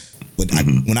 whatever. But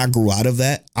when I grew out of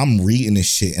that, I'm reading this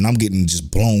shit and I'm getting just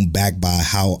blown back by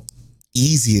how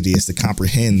easy it is to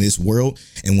comprehend this world.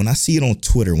 And when I see it on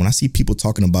Twitter, when I see people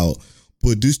talking about,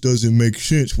 but this doesn't make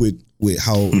sense with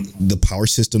how the power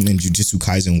system in Jujutsu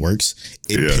Kaisen works,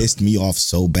 it pissed me off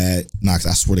so bad. Knox,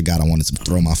 I swear to God, I wanted to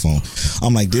throw my phone.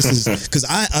 I'm like, this is because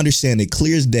I understand it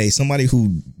clear as day. Somebody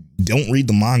who don't read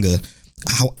the manga,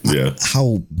 how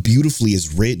beautifully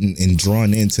it's written and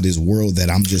drawn into this world that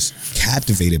I'm just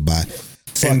captivated by.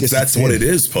 And that's what it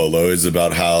is, Polo, is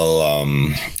about how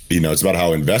it's about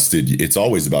how invested. It's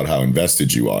always about how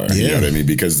invested you are. You know what I mean?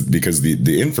 Because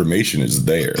the information is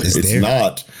there.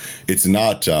 It's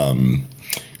not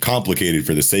complicated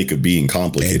for the sake of being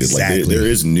complicated. Exactly. Like there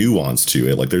is nuance to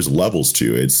it. Like there's levels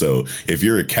to it. So if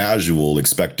you're a casual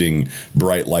expecting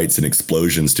bright lights and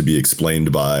explosions to be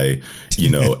explained by,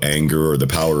 you know, anger or the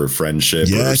power of friendship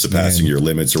or surpassing your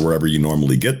limits or wherever you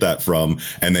normally get that from,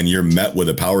 and then you're met with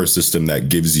a power system that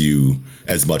gives you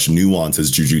as much nuance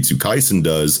as Jujutsu Kaisen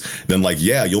does, then like,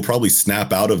 you'll probably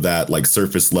snap out of that like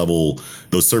surface level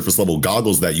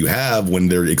goggles that you have when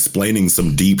they're explaining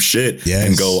some deep shit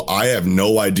and go, I have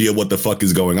no idea what the fuck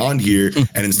is going on here.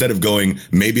 And instead of going,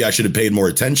 maybe I should have paid more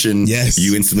attention,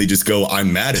 you instantly just go,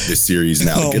 I'm mad at this series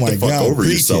now. Get the fuck over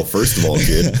yourself, first of all,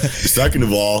 kid. Second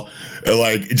of all,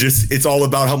 like, just, it's all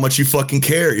about how much you fucking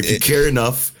care. If you care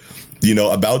enough, you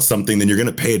know, about something, then you're going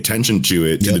to pay attention to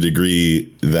it to the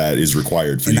degree that is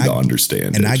required for you to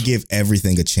understand. And I give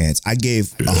everything a chance. I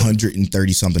gave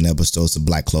 130 something episodes to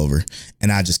Black Clover,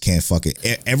 and I just can't fuck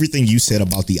it. Everything you said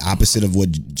about the opposite of what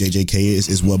JJK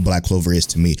is what Black Clover is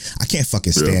to me. I can't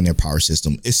fucking stand their power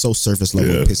system. It's so surface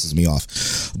level, it pisses me off.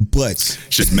 But it's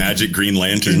just magic green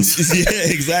lanterns.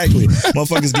 Exactly.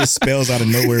 Motherfuckers get spells out of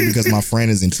nowhere because my friend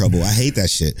is in trouble. I hate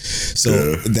that shit.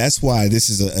 So that's why this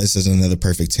is another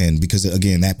perfect 10. Because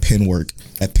again, that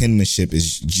penmanship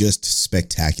is just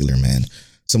spectacular, man.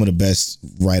 Some of the best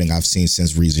writing I've seen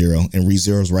since ReZero, and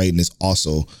ReZero's writing is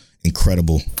also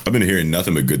incredible. I've been hearing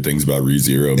nothing but good things about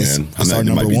ReZero, man.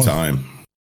 It might be time.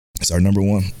 It's our number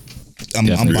one. I'm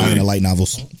buying the light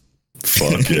novels.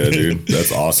 Fuck yeah, dude.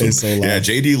 That's awesome. So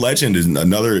JD Legend is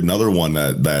another one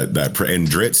that and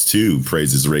Dritz too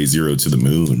praises ReZero to the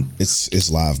moon. It's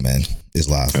live, man. It's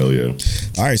live. Hell yeah.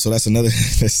 All right, so that's another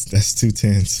that's 2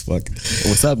 10s. Fuck.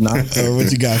 What's up, Knox?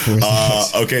 What you got for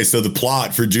us? Okay, so the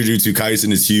plot for Jujutsu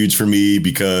Kaisen is huge for me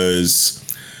because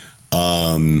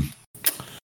Jujutsu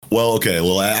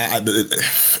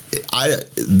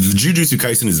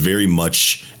Kaisen is very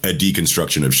much a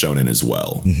deconstruction of shonen as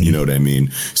well. You know what I mean?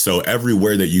 So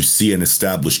everywhere that you see an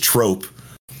established trope,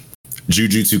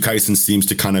 Jujutsu Kaisen seems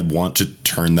to kind of want to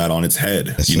turn that on its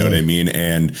head. You know what I mean?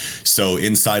 And so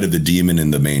inside of the demon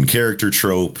and the main character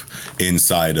trope,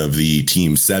 inside of the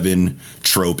Team 7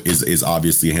 trope is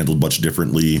obviously handled much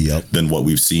differently than what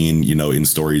we've seen, you know, in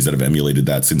stories that have emulated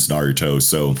that since Naruto.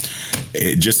 So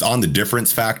just on the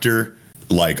difference factor,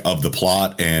 like, of the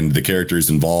plot and the characters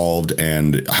involved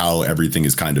and how everything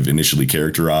is kind of initially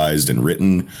characterized and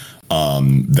written,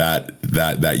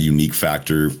 that unique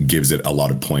factor gives it a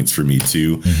lot of points for me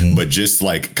too. But just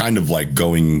like kind of like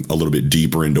going a little bit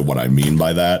deeper into what I mean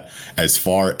by that, as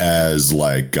far as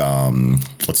like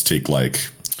let's take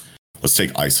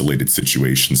isolated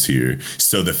situations here.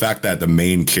 So the fact that the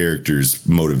main character's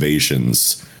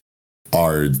motivations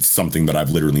are something that I've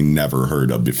literally never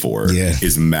heard of before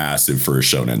is massive for a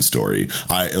shonen story.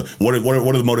 What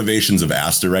are the motivations of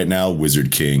Asta right now? Wizard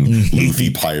King, Luffy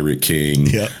Pirate King,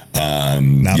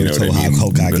 Naruto, you know what I mean?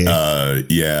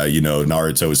 Hokage. You know,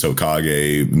 Naruto is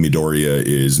Hokage, Midoriya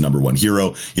is #1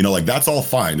 hero. You know, like, that's all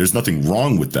fine. There's nothing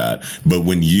wrong with that. But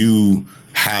when you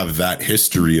have that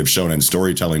history of shonen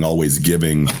storytelling always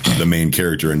giving the main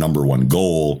character a #1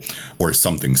 goal or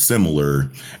something similar,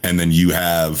 and then you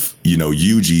have, you know,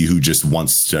 Yuji who just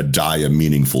wants to die a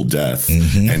meaningful death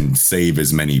and save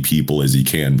as many people as he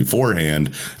can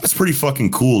beforehand, that's pretty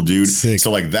fucking cool, dude. Sick. So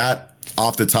like that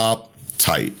off the top,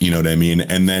 tight, you know what I mean?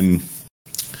 And then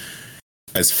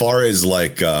as far as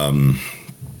Sukuna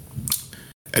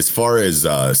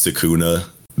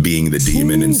being the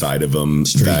demon inside of him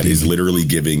that is literally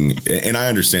giving. And I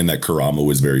understand that Kurama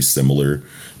was very similar,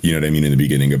 you know what I mean, in the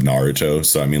beginning of Naruto.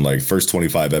 So I mean, like, first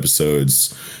 25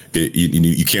 episodes,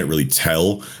 you can't really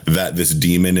tell that this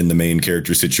demon in the main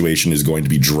character situation is going to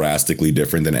be drastically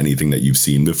different than anything that you've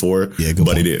seen before. Yeah,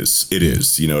 but it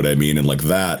is, you know what I mean? And like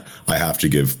that, I have to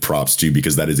give props to,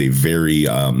 because that is a very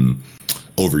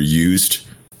overused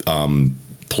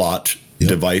plot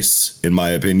device, in my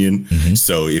opinion.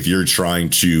 So if you're trying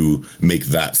to make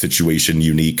that situation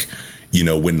unique, you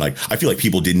know, when, like, I feel like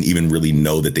people didn't even really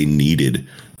know that they needed,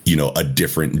 you know, a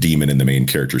different demon in the main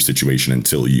character situation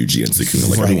until Yuji and Sukuna.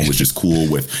 Like, everyone was just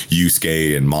cool with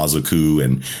Yusuke and Mazoku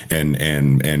and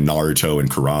Naruto and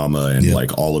Kurama and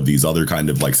like all of these other kind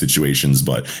of like situations.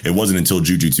 But it wasn't until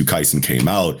Jujutsu Kaisen came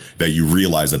out that you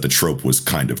realized that the trope was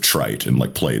kind of trite and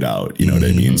like played out. You know what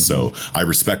I mean? So I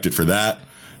respect it for that.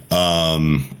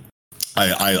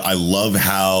 I love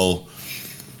how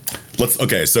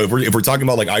so if we're talking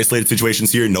about like isolated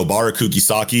situations here, Nobara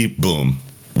Kugisaki, boom,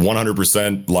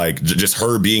 100%, like just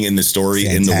her being in the story,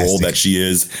 in the role that she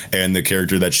is, and the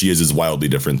character that she is wildly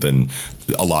different than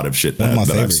a lot of shit that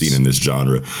I've seen in this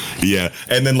genre. Yeah.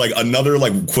 And then like another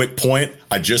like quick point,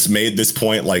 I just made this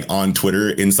point like on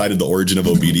Twitter inside of the Origin of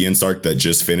Obedience arc that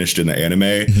just finished in the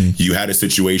anime. You had a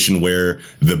situation where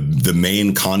the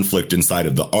main conflict inside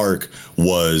of the arc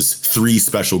was 3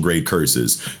 special grade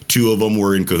curses. 2 of them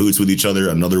were in cahoots with each other.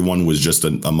 Another one was just a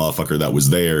motherfucker that was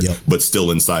there, but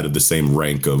still inside of the same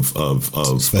rank of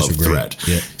threat.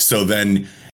 So then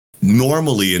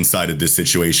normally inside of this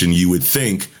situation, you would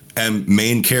think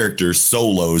main character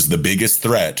solos the biggest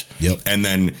threat, and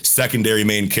then secondary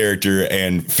main character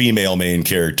and female main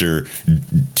character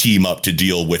team up to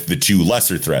deal with the 2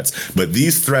 lesser threats. But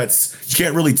these threats, you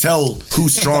can't really tell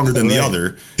who's stronger than the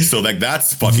other. So like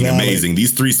that's fucking amazing.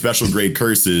 These 3 special grade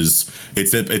curses,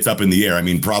 it's up in the air. I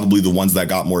mean, probably the ones that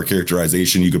got more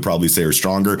characterization, you could probably say are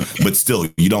stronger, but still,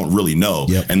 you don't really know.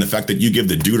 And the fact that you give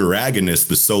the Deuteragonist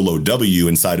the solo W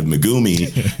inside of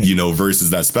Megumi, you know,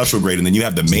 versus that special grade, and then you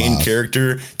have the main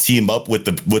character team up with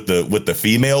the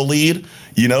female lead,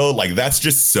 you know, like that's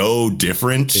just so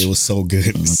different. It was so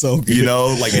good. So good. You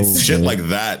know, like it's shit like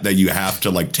that you have to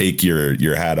like take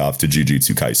your hat off to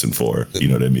Jujutsu Kaisen for, you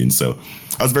know what I mean? So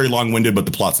I was very long-winded, but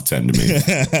the plot's a 10 to me.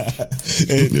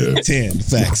 10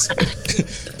 facts.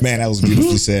 Man, that was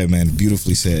beautifully said, man.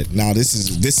 Beautifully said. Now this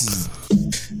is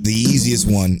the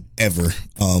easiest one ever.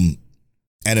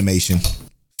 Animation.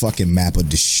 Fucking Mappa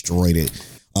destroyed it.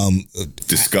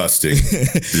 Disgusting,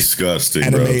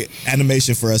 bro.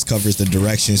 Animation for us covers the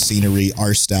direction, scenery,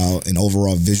 art style, and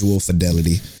overall visual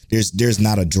fidelity. There's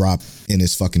not a drop in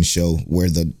this fucking show where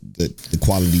the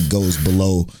quality goes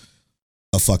below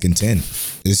a fucking 10.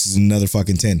 This is another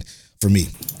fucking 10 for me.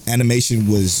 Animation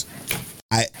was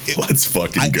let's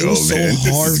fucking go, man.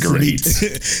 This is great.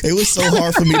 It was so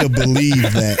hard for me to believe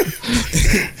that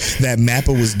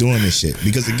Mappa was doing this shit,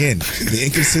 because again, the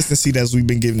inconsistency that we've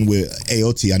been getting with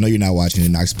AOT. I know you're not watching it,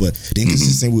 Knox, but the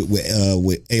inconsistency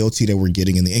with AOT that we're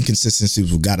getting, and the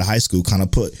inconsistencies with God of High School, kind of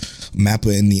put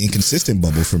Mappa in the inconsistent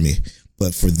bubble for me.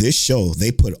 But for this show,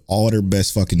 they put all their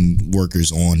best fucking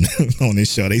workers on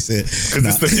this show. They said, because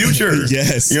it's the future.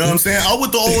 Yes. You know what I'm saying? Out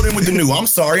with the old and with the new. I'm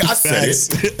sorry. I said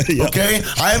it. Okay?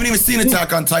 I haven't even seen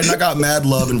Attack on Titan. I got mad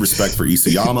love and respect for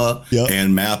Isayama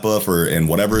and Mappa and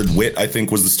whatever. Wit, I think,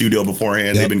 was the studio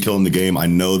beforehand. They've been killing the game. I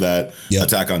know that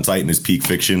Attack on Titan is peak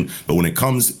fiction. But when it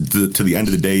comes to the end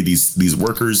of the day, these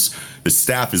workers, the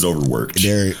staff is overworked.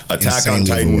 Attack on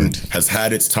Titan has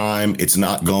had its time. It's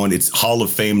not going. It's Hall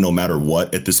of Fame no matter what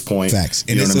at this point. Facts.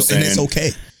 And, and it's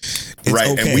okay. It's right.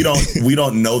 Okay. And we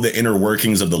don't know the inner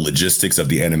workings of the logistics of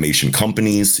the animation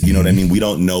companies. You know what I mean? We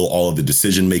don't know all of the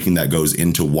decision making that goes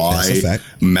into why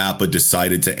Mappa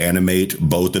decided to animate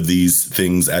both of these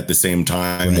things at the same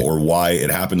time, or why it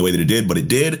happened the way that it did, but it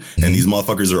did. And these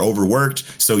motherfuckers are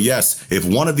overworked. So yes, if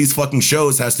one of these fucking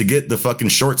shows has to get the fucking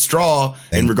short straw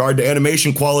in regard to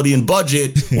animation quality and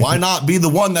budget, why not be the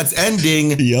one that's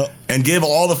ending and give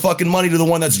all the fucking money to the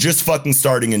one that's just fucking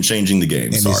starting and changing the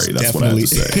game? And sorry, that's what I have to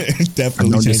say.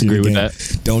 Definitely don't disagree with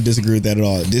that. Don't disagree with that at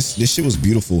all. This shit was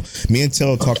beautiful. Me and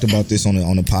Tel talked about this on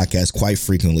the podcast quite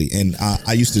frequently, and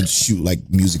I used to shoot like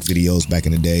music videos back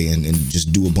in the day and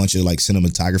just do a bunch of like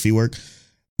cinematography work.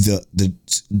 the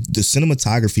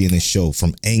cinematography in this show,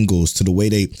 from angles to the way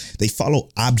they follow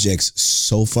objects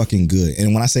so fucking good.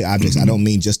 And when I say objects, I don't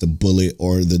mean just a bullet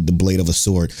or the blade of a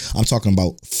sword. I'm talking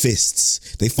about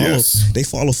fists. They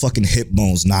follow fucking hip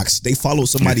bones, Knox. They followed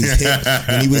somebody's hip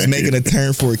when he was making a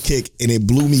turn for a kick, and it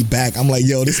blew me back. I'm like,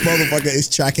 yo, this motherfucker is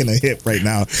tracking a hip right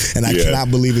now, and I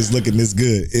cannot believe it's looking this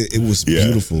good. It was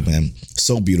beautiful, man.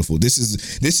 So beautiful. This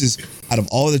is out of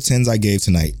all the 10s I gave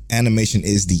tonight, animation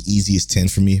is the easiest 10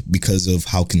 for me because of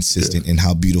how consistent and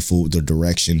how beautiful the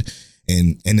direction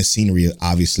and the scenery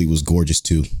obviously was gorgeous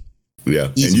too. Yeah,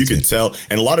 and you could tell,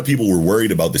 and a lot of people were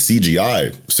worried about the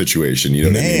CGI situation, you know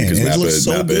what I mean? Because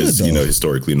Mappa is, you know,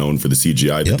 historically known for the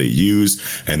CGI that they use,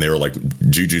 and they were like,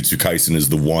 Jujutsu Kaisen is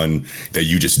the one that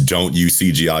you just don't use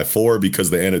CGI for because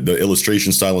the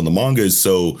illustration style in the manga is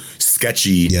so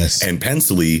sketchy and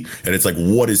pencily, and it's like,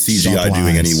 what is CGI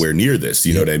doing anywhere near this?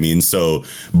 You know what I mean? So,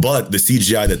 but the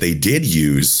CGI that they did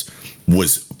use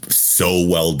was so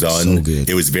well done. So good.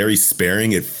 It was very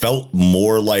sparing. It felt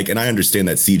more like, and I understand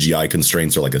that CGI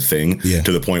constraints are like a thing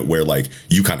to the point where like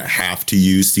you kind of have to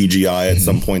use CGI at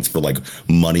some points for like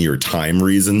money or time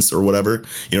reasons or whatever.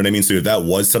 You know what I mean? So if that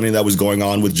was something that was going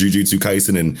on with Jujutsu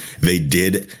Kaisen and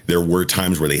there were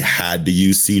times where they had to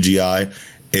use CGI,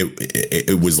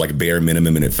 it was like bare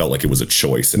minimum, and it felt like it was a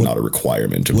choice and not a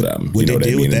requirement of them. What they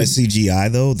did with that CGI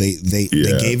though, they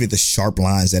gave it the sharp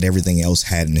lines that everything else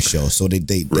had in the show. So they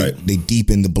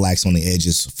deepened the blacks on the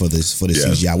edges for the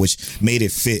CGI, which made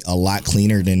it fit a lot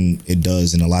cleaner than it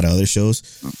does in a lot of other shows.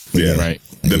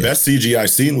 The best CGI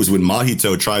scene was when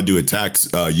Mahito tried to attack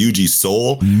Yuji's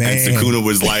soul, and Sukuna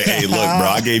was like, "Hey, look, bro,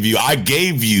 I gave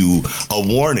you a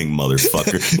warning,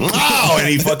 motherfucker." Wow, and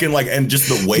he fucking like, and just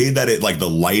the way that it like the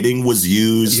lighting was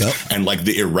used and like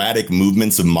the erratic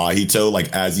movements of Mahito,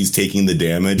 like as he's taking the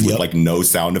damage with like no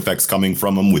sound effects coming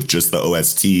from him, with just the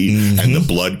OST and the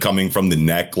blood coming from the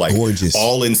neck, like gorgeous.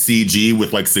 All in CG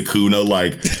with like Sukuna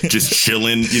like just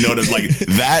chilling, you know, like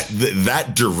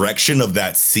that direction of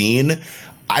that scene.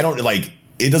 I don't like.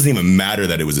 It doesn't even matter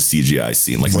that it was a CGI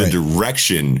scene. Like the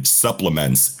direction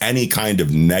supplements any kind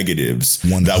of negatives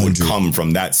 100. That would come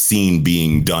from that scene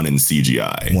being done in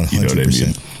CGI. 100%. You know what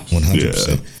I mean?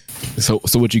 100%.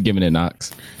 So what you giving it,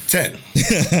 Knox? 10.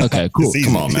 Okay, cool.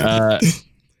 Come on, man.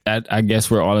 I guess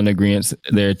we're all in agreement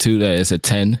there too that it's a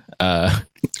 10.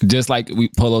 Just like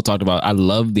Polo talked about, I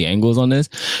love the angles on this,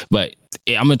 but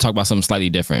I'm going to talk about something slightly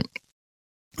different.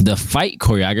 The fight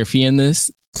choreography in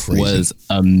this was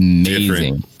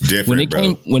amazing.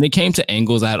 Different, when it came to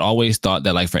angles, I had always thought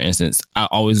that, like, for instance, I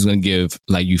always was going to give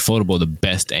like Ufotable the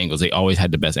best angles. They always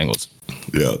had the best angles.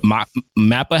 Yeah.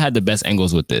 Mappa had the best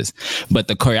angles with this, but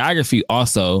the choreography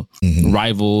also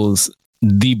rivals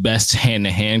the best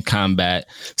hand-to-hand combat,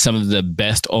 some of the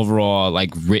best overall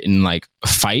like written like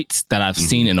fights that I've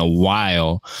seen in a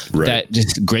while that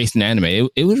just graced an anime.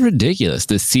 It was ridiculous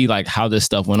to see like how this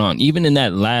stuff went on. Even in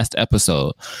that last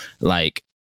episode, like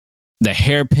the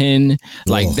hairpin,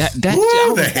 like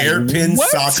the hairpin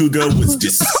Sakuga was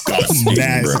disgusting.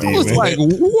 Nasty, I was like,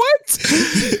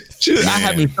 what? I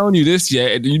haven't shown you this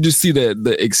yet. And you just see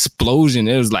the explosion.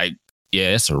 It was like,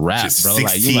 yeah, it's a wrap, just bro.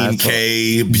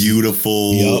 16K,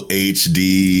 beautiful,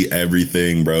 HD,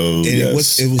 everything, bro. And it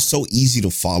was so easy to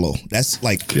follow. That's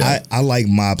like I like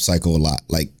Mob Psycho a lot.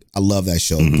 Like I love that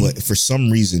show, but for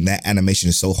some reason that animation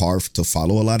is so hard to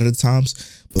follow a lot of the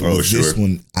times. But with this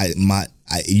one,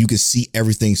 you can see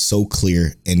everything so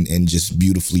clear and just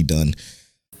beautifully done.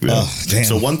 Yeah. Oh, damn.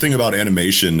 So one thing about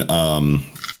animation,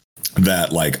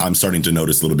 that like I'm starting to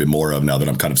notice a little bit more of now that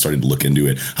I'm kind of starting to look into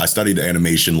it. I studied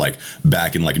animation like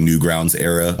back in like Newgrounds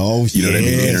era. You know what I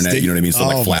mean? Internet, you know what I mean? So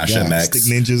like Flash MX, Stick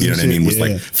Ninjas, you know what I mean? Was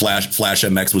like Flash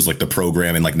MX was like the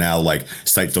program, and like now like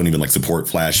sites don't even like support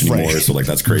Flash anymore. So like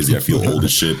that's crazy. I feel old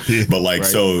as shit. But like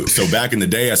so back in the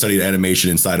day, I studied animation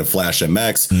inside of Flash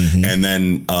MX, and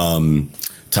then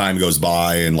time goes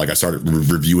by and like I started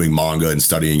reviewing manga and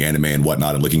studying anime and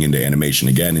whatnot and looking into animation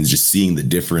again, and just seeing the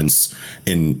difference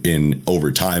in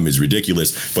over time is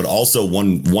ridiculous. But also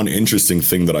one interesting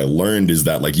thing that I learned is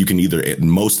that like you can either,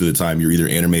 most of the time you're either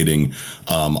animating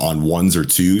on ones or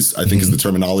twos, I think is the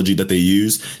terminology that they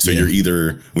use. So you're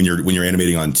either when you're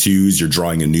animating on twos, you're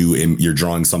drawing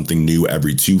something new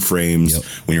every 2 frames.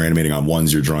 When you're animating on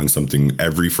ones, you're drawing something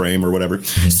every frame or whatever.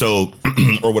 So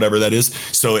or whatever that is.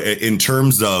 So in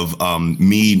terms of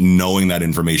me knowing that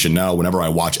information now, whenever I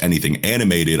watch anything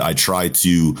animated, I try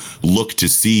to look to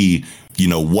see, you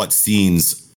know, what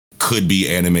scenes could be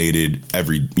animated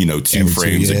every, you know, two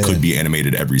frames. It could be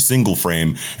animated every single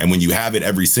frame. And when you have it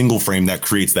every single frame, that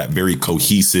creates that very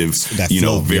cohesive, you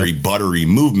know, very buttery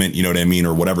movement, you know what I mean?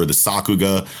 Or whatever, the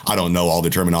Sakuga. I don't know all the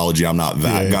terminology. I'm not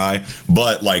that guy.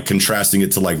 But like contrasting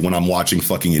it to like when I'm watching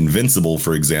fucking Invincible,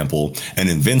 for example, and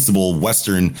Invincible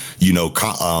Western, you know,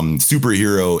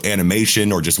 superhero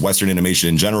animation or just Western animation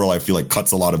in general, I feel like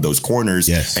cuts a lot of those corners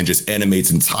and just animates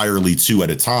entirely two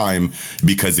at a time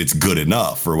because it's good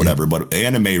enough or whatever. But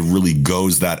anime really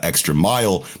goes that extra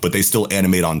mile, but they still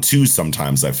animate on two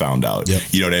sometimes, I found out.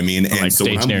 You know what I mean? And like so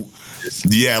when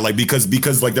like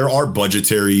because like there are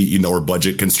budgetary, you know, or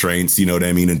budget constraints, you know what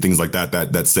I mean, and things like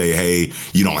that say, hey,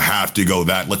 you don't have to go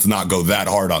that, let's not go that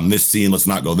hard on this scene, let's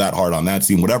not go that hard on that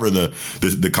scene, whatever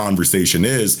the conversation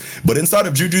is. But inside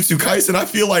of Jujutsu Kaisen, I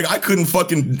feel like I couldn't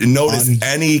fucking notice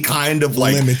any kind of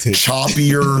like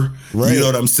choppier, you know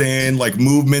what I'm saying, like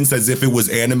movements as if it was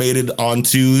animated on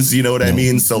twos, you know what I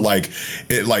mean? So like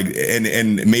it like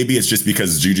and maybe it's just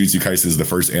because Jujutsu Kaisen is the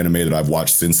first anime that I've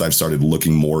watched since I've started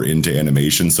looking more into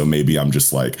animation, so maybe I'm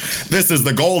just like, this is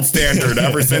the gold standard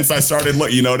ever since I started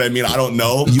looking, you know what I mean? I don't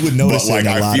know. You would notice, but like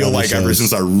I feel like ever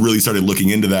since I really started looking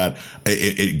into that,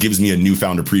 it gives me a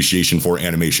newfound appreciation for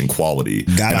animation quality.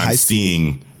 I'm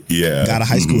seeing God of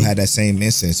High School had that same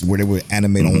instance where they would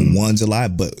animate on ones a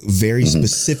lot, but very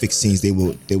specific scenes they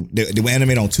would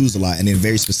animate on twos a lot, and then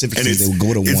very specific scenes they would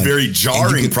go to one. It's very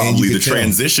jarring, probably the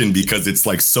transition, because it's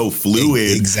like so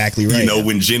fluid. Exactly right. You know,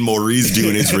 when Jin Mori's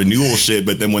doing his renewal shit,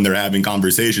 but then when they're having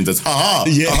conversations, it's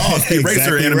Speed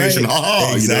Racer animation,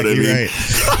 exactly, you know what I mean?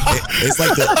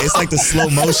 It's like the slow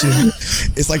motion.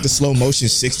 It's like the slow motion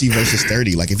 60 versus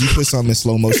 30. Like if you put something in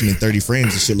slow motion in 30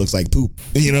 frames, the shit looks like poop.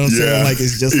 You know what I'm saying? Like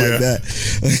it's just like that.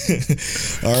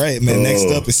 All right, man. Next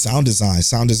up is sound design.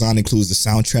 Sound design includes the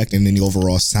soundtrack and then the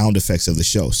overall sound effects of the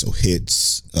show. So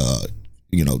hits,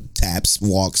 you know, taps,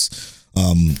 walks,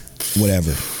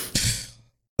 whatever.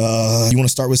 You want to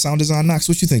start with sound design, Knox?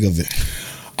 What you think of it?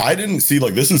 I didn't see,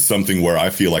 like, this is something where I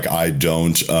feel like I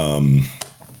don't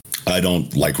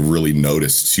like really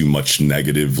notice too much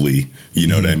negatively. You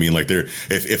know what I mean? Like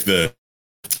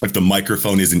if the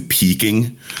microphone isn't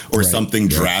peaking or something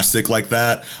drastic like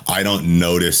that, I don't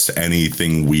notice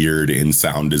anything weird in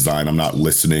sound design. I'm not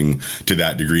listening to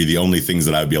that degree. The only things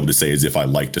that I'd be able to say is if I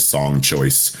liked a song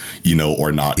choice, you know,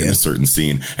 or not in a certain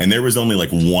scene. And there was only like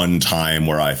one time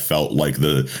where I felt like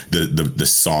the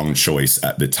song choice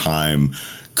at the time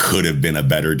could have been a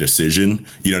better decision,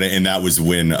 you know, and that was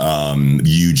when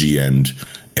Yuji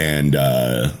and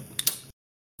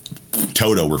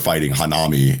Toto were fighting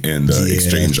Hanami in the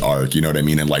exchange arc, you know what I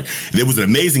mean? And like, it was an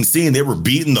amazing scene. They were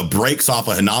beating the brakes off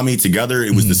of Hanami together.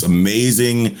 It was this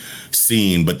amazing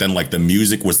scene, but then like the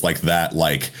music was like that,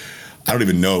 like, I don't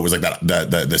even know. It was like that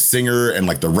the singer and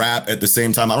like the rap at the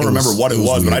same time. I don't remember what it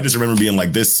was, but I just remember being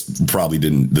like, this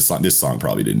song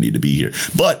probably didn't need to be here.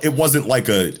 But it wasn't like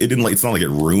it's not like it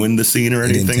ruined the scene or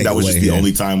anything. That was just the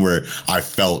only time where I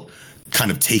felt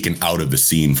kind of taken out of the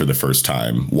scene for the first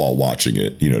time while watching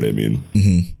it. You know what I mean?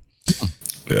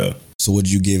 Yeah. So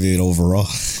what'd you give it overall?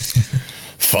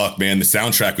 Fuck, man, the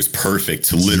soundtrack was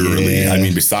perfect, literally. I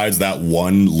mean, besides that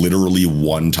literally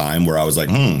one time where I was like,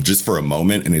 just for a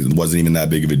moment, and it wasn't even that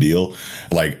big of a deal.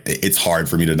 Like, it's hard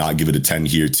for me to not give it a 10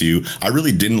 here, too. I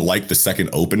really didn't like the second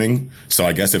opening. So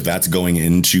I guess if that's going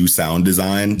into sound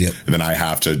design, then I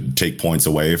have to take points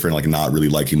away for like not really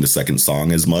liking the second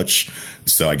song as much.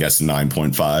 So I guess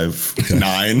 9.5, okay.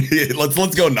 9.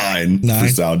 Let's go 9 for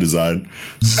sound design.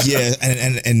 Yeah,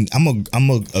 and I'm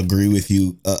gonna agree with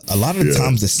you. A lot of the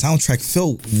times the soundtrack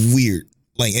felt weird.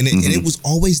 Like, and it was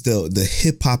always the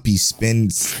hip hoppy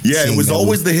spins. Yeah, it was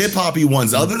always the hip hoppy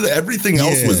ones. Other than everything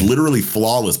else was literally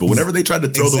flawless. But whenever they tried to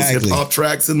throw those hip hop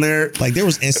tracks in there, like there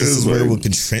was instances where it would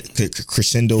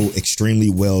crescendo extremely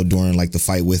well during like the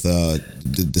fight with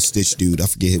the Stitch dude. I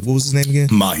forget what was his name again.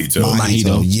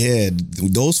 Mahito. Yeah,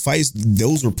 those fights,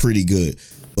 those were pretty good.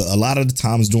 But a lot of the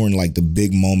times during like the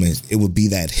big moments, it would be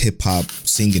that hip hop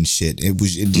singing shit. It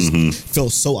just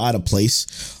felt so out of place.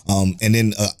 And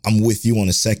then I'm with you on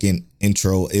the second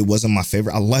intro. It wasn't my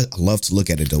favorite. I love to look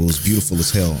at it though. It was beautiful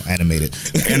as hell, animated.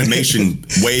 Animation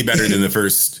way better than the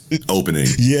first opening.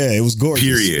 Yeah, it was gorgeous.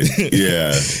 Period.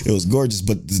 Yeah, it was gorgeous.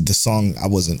 But the song, I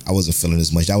wasn't feeling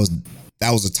as much. That was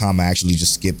that was the time I actually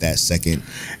just skipped that second.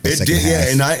 It did,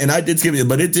 half. and I did skip it,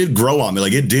 but it did grow on me.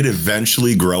 Like it did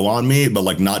eventually grow on me, but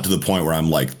like not to the point where I'm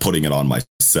like putting it on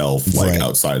myself, like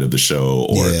outside of the show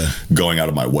or going out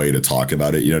of my way to talk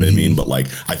about it. You know what I mean? But like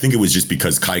I think it was just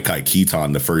because Kai Kai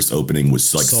Kitan, the first opening,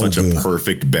 was like such a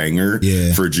perfect banger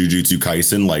for Jujutsu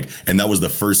Kaisen. Like, and that was the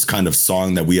first kind of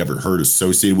song that we ever heard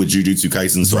associated with Jujutsu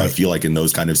Kaisen. So I feel like in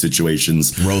those kind of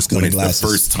situations, when it's the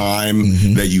first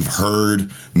time that you've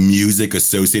heard music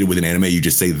associated with an anime, you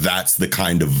just say that's the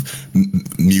kind of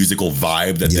musical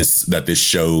vibe that this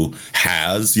show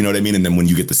has. You know what I mean? And then when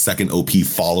you get the second OP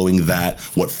following that,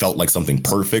 what felt like something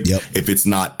perfect, if it's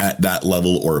not at that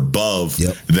level or above,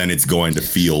 then it's going to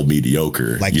feel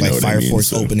mediocre. Like Fire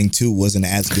Force opening 2 wasn't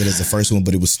as good as the first one,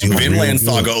 but it was still Vinland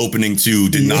Saga opening 2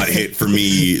 did not hit for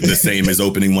me the same as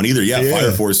opening 1 either.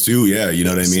 Fire Force 2, you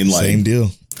know what I mean? Like same deal.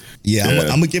 I'm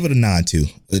gonna give it a 9 too.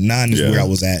 A 9 is where I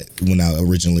was at when I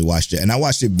originally watched it, and I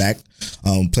watched it back.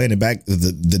 Playing it back,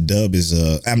 the dub is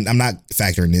I'm not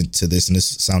factoring into this and this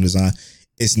sound design.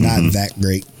 It's not that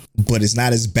great, but it's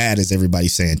not as bad as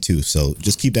everybody's saying too. So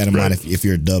just keep that in mind if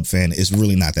you're a dub fan. It's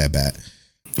really not that bad.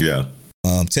 Yeah.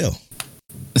 Till.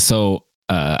 So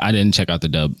I didn't check out the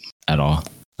dub at all,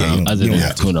 other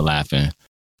than Tuna laughing.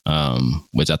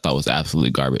 Which I thought was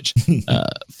absolutely garbage.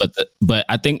 But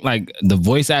I think like the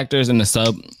voice actors in the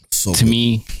sub, to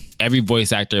me, every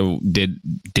voice actor did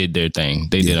their thing.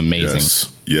 They did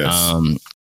amazing. Yes.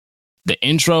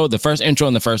 The first intro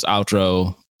and the first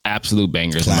outro, absolute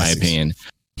bangers. Classics. In my opinion.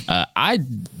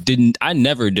 I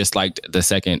never disliked the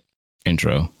second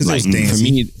intro. Like for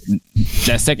me,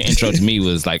 that second intro to me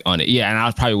was like on it. Yeah, and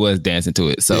I probably was dancing to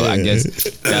it. So I guess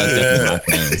that was definitely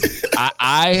my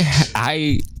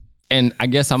thing. And I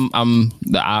guess I'm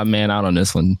the odd man out on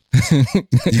this one. You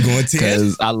going 10?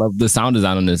 Because I love the sound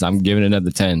design on this. I'm giving it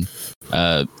another 10.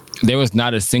 There was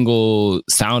not a single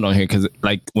sound on here because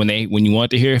like when you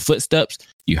wanted to hear footsteps,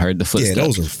 you heard the footsteps. Yeah,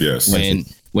 those are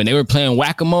when they were playing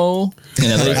whack-a-mole in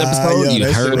the latest episode, you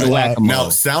heard the whack-a-mole. Now,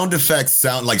 sound effects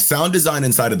sound design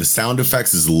inside of the sound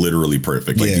effects is literally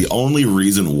perfect. Like the only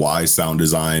reason why sound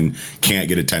design can't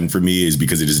get a 10 for me is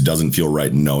because it just doesn't feel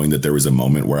right knowing that there was a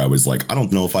moment where I was like, I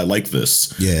don't know if I like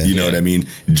this. Yeah. You know what I mean?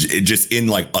 It just in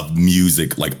like a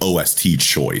music, like OST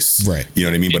choice. Right. You know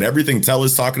what I mean? But everything Tell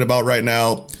is talking about right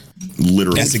now,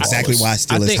 literally that's exactly why it's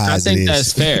still as high as it is. I think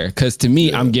that's fair because to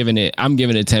me I'm giving it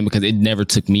 10 because it never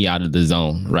took me out of the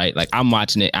zone, right? Like I'm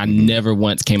watching it, I never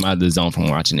once came out of the zone from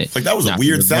watching it. Like that was a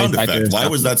weird sound effect. Why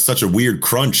was that such a weird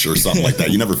crunch or something like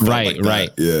that? You never felt like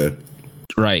that. Yeah.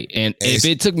 Right. And if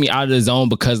it took me out of the zone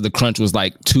because the crunch was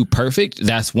like too perfect,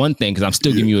 that's one thing because I'm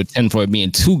still giving you a 10 for it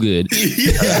being too good.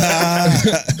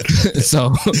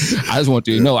 So I just want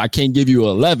you to know I can't give you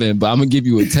 11, but I'm gonna give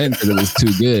you a 10 because it was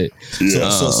too good.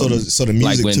 So the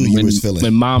music like too you was feeling.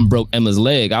 When Mom broke Emma's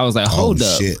leg, I was like, hold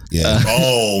up. Shit. Yeah.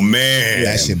 Oh man.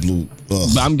 That shit blew. Ugh.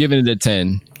 But I'm giving it a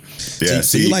 10. Yeah.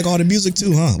 So you like all the music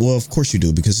too, huh? Well, of course you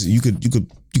do because you could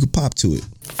pop to it.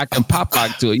 I can pop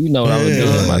back to it. You know what I was doing.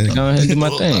 I'm about to go ahead and do my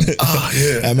thing.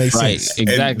 That makes sense.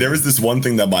 Exactly. And there was this one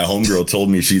thing that my homegirl told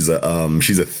me. She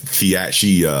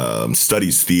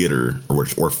studies theater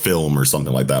or film or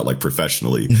something like that, like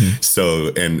professionally.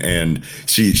 So and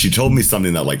she told me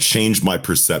something that like changed my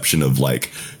perception of like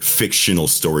fictional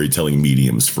storytelling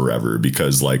mediums forever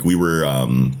because like we were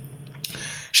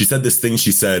she said this thing.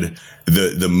 She said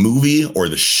the movie or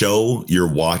the show you're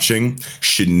watching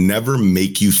should never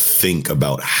make you think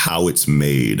about how it's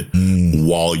made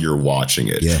while you're watching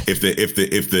it. Yeah. If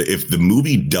the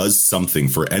movie does something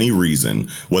for any reason,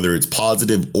 whether it's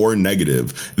positive or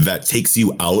negative, that takes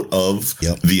you out of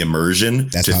the immersion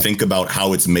think about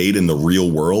how it's made in the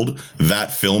real world,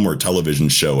 that film or television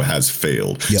show has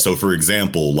failed. So, for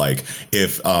example, like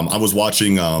if I was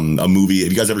watching a movie,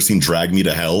 have you guys ever seen Drag Me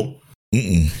to Hell?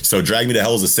 So Drag Me to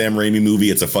Hell is a Sam Raimi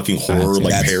movie. It's a fucking horror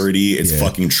parody. It's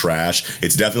fucking trash.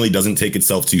 It definitely doesn't take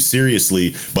itself too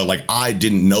seriously, but like I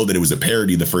didn't know that it was a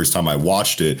parody the first time I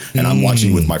watched it, and I'm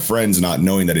watching it with my friends not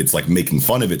knowing that it's like making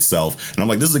fun of itself, and I'm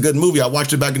like, this is a good movie. I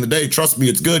watched it back in the day. Trust me,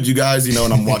 it's good, you guys, you know,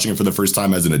 and I'm watching it for the first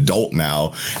time as an adult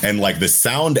now, and like the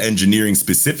sound engineering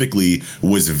specifically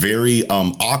was very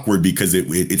awkward because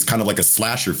it's kind of like a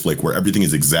slasher flick where everything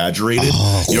is exaggerated. You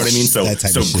know what I mean?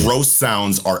 So gross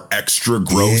sounds are extra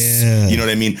gross. You know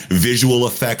what I mean? Visual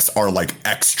effects are like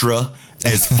extra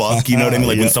as fuck. You know what I mean?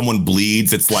 Like when someone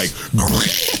bleeds, it's like,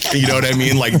 you know what I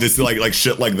mean? Like this, like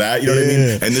shit like that. You know what I mean?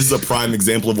 And this is a prime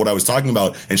example of what I was talking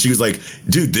about. And she was like,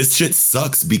 dude, this shit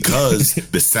sucks because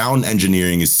the sound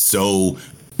engineering is so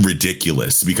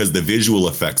ridiculous because the visual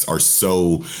effects are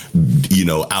so, you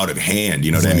know, out of hand.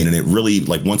 You know what I mean? And it really,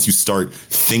 like, once you start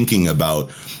thinking about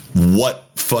what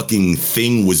fucking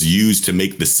thing was used to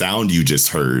make the sound you just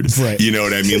heard. Right. You know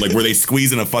what I mean? Like, were they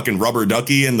squeezing a fucking rubber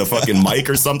ducky in the fucking mic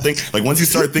or something? Like, once you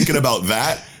start thinking about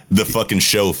that, the fucking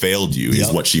show failed you,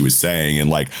 is what she was saying. And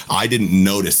like, I didn't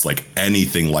notice like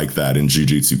anything like that in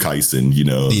Jujutsu Kaisen, you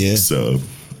know? Yeah. So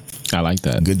I like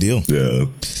that. Good deal. yeah.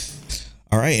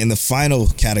 All right, in the final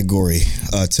category,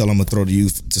 Tell, I'm gonna throw to you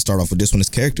to start off with this one is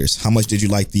characters. How much did you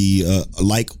like the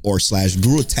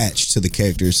grew attached to the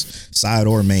characters, side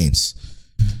or mains?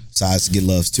 Sides get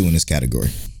loves too in this category.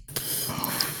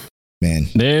 Man,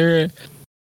 The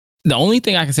only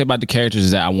thing I can say about the characters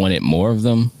is that I wanted more of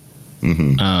them.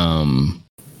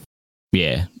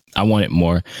 Yeah, I wanted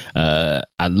more.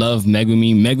 I love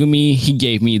Megumi. Megumi, he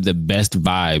gave me the best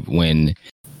vibe when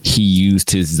he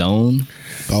used his zone.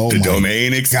 oh The my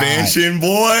domain expansion,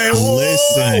 boy.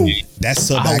 Listen, that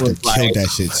sub I actor was killed like- that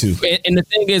shit too. And the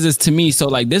thing is to me, so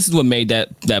like this is what made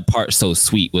that part so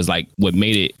sweet, was like what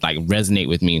made it like resonate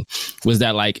with me was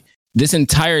that like this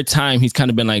entire time he's kind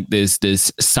of been like this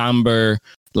somber,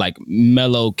 like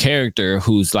mellow character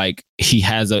who's like he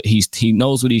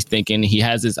knows what he's thinking, he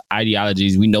has his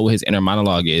ideologies, we know what his inner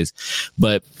monologue is,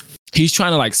 but he's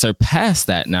trying to like surpass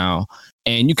that now.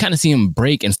 And you kind of see him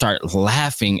break and start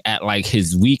laughing at like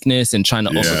his weakness and trying to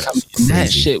overcome it. And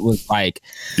that shit was like,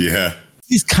 Yeah.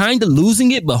 he's kind of losing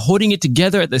it, but holding it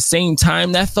together at the same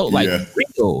time. That felt like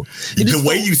real. The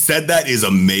way you said that is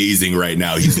amazing right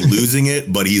now. He's losing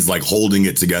it, but he's like holding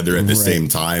it together at the same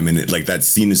time. And like that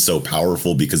scene is so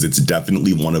powerful because it's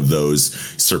definitely one of those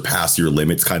surpass your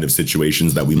limits kind of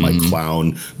situations that we might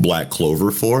clown Black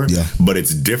Clover for. Yeah. But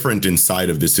it's different inside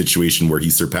of this situation where he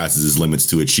surpasses his limits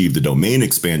to achieve the domain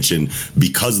expansion,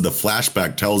 because the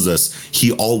flashback tells us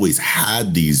he always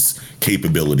had these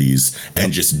capabilities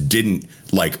and just didn't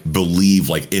like believe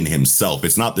like in himself.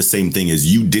 It's not the same thing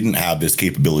as you didn't have this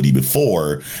capability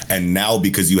before, and now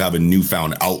because you have a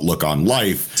newfound outlook on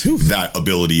life, that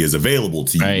ability is available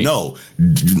to you. Right. No,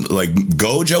 like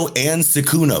Gojo and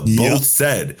Sukuna both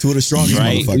said, Two of the strongest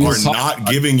Right. you motherfuckers. are not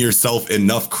giving yourself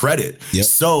enough credit. Yep.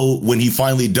 So when he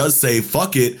finally does say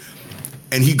fuck it,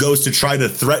 and he goes to try to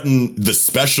threaten the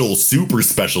super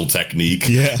special technique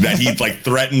that he like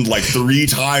threatened like 3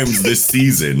 times this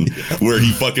season, where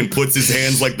he fucking puts his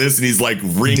hands like this and he's like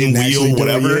ring Didn't actually wheel do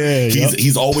whatever. it. Yeah,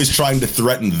 He's always trying to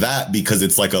threaten that because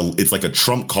it's like a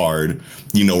trump card,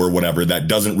 you know, or whatever, that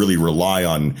doesn't really rely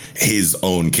on his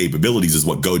own capabilities, is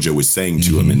what Gojo was saying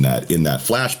to him in that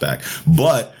flashback.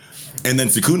 And then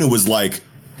Sukuna was like,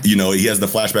 you know, he has the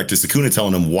flashback to Sukuna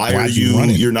telling him, why are you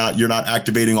running? you're not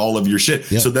activating all of your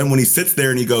shit. Yep. So then when he sits there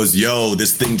and he goes, yo,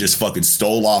 this thing just fucking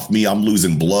stole off me, I'm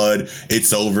losing blood,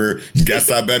 it's over,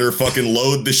 guess I better fucking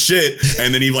load the shit.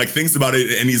 And then he like thinks about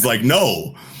it and he's like,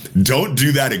 no, don't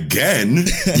do that again,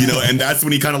 you know. And that's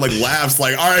when he kind of like laughs,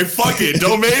 like, all right, fuck it,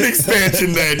 domain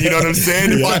expansion then, you know what I'm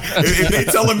saying? If they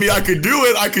telling me I could do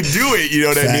it, I could do it, you know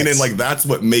what I mean? And like that's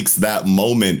what makes that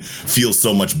moment feel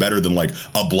so much better than like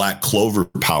a Black Clover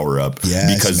power up,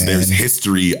 because there's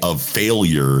history of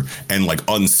failure and like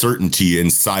uncertainty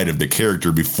inside of the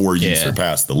character before you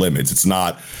surpass the limits. It's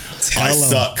not I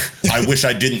suck, I wish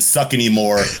I didn't suck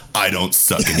anymore, I don't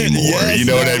suck anymore. You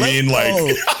know what I mean?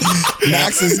 Like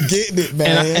Max is getting it,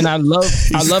 man. And I love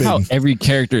how every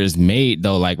character is made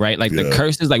though, like, right? Like the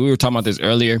curses, like we were talking about this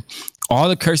earlier, all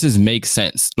the curses make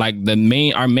sense. Like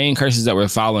our main curses that we're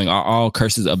following are all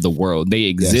curses of the world. They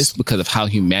exist because of how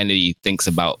humanity thinks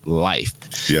about life.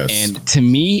 Yes. And to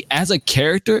me, as a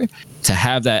character, to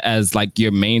have that as like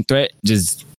your main threat,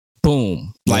 just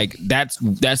boom. Like that's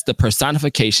the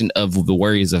personification of the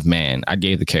worries of man. I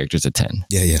gave the characters a 10.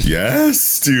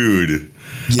 Yes, dude.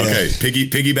 Yeah. Okay,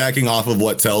 piggybacking off of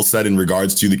what Tell said in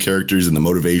regards to the characters and the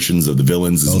motivations of the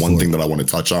villains is one thing that I want to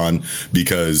touch on,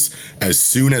 because as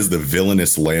soon as the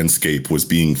villainous landscape was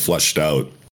being fleshed out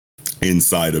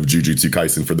inside of Jujutsu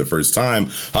Kaisen for the first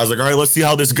time, I was like, all right, let's see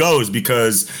how this goes,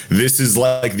 because this is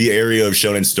like the area of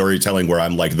shonen storytelling where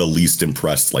I'm like the least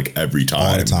impressed like every time.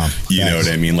 All the time. You know what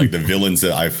I mean? Like the villains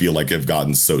that I feel like have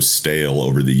gotten so stale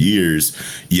over the years,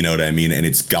 you know what I mean? And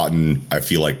it's gotten, I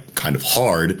feel like, kind of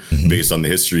hard based on the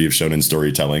history of shonen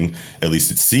storytelling. At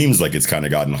least it seems like it's kind of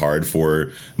gotten hard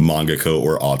for mangaka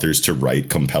or authors to write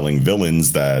compelling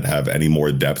villains that have any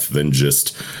more depth than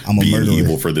just being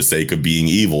evil for the sake of being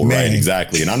evil, right?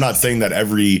 exactly. And I'm not saying that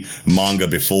every manga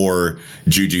before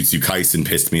Jujutsu Kaisen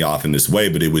pissed me off in this way,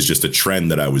 but it was just a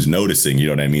trend that I was noticing. You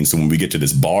know what I mean? So when we get to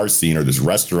this bar scene or this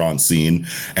restaurant scene,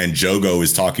 and Jogo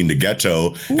is talking to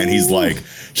Geto, and he's like,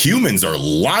 humans are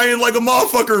lying like a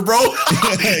motherfucker, bro.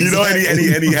 You know,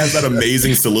 and he has that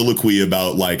amazing soliloquy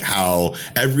about like how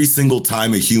every single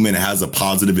time a human has a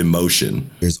positive emotion,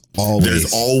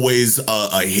 there's always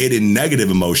a hidden negative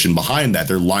emotion behind that.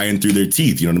 They're lying through their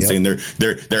teeth. You know what I'm saying?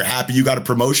 They're happy you got a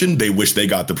promotion. They wish they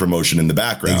got the promotion in the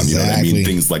background. Exactly. You know what I mean?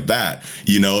 Things like that.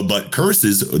 You know, but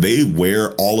curses, they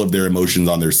wear all of their emotions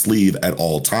on their sleeve at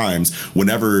all times.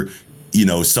 Whenever, you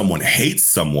know, someone hates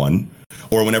someone,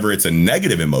 or whenever it's a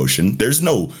negative emotion, there's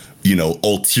no, you know,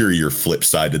 ulterior flip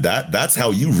side to that. That's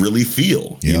how you really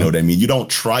feel. You know what I mean? You don't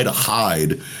try to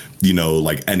hide, you know,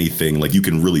 like anything. Like you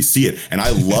can really see it. And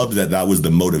I loved that was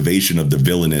the motivation of the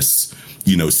villainous,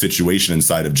 you know, situation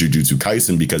inside of Jujutsu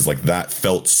Kaisen, because like that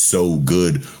felt so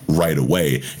good right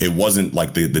away. It wasn't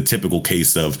like the typical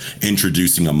case of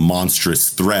introducing a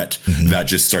monstrous threat that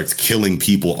just starts killing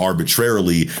people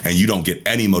arbitrarily and you don't get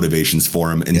any motivations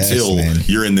for him until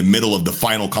you're in the middle of the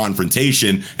final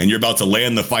confrontation and you're about to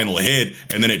land the final hit,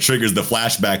 and then it triggers the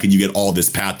flashback and you get all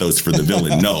this pathos for the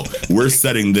villain. No, we're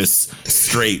setting this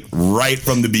straight right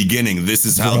from the beginning. This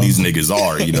is how these niggas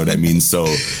are, you know what I mean? So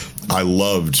I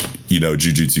loved, you know,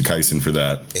 Jujutsu Kaisen for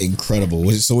that. Incredible.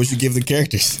 So what you give the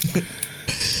characters?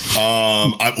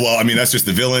 I mean, that's just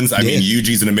the villains. I mean,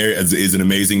 Yuji's is an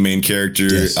amazing main character.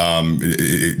 Yes.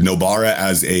 Nobara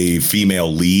as a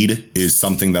female lead is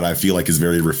something that I feel like is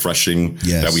very refreshing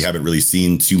that we haven't really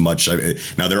seen too much.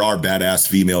 Now, there are badass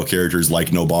female characters like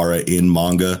Nobara in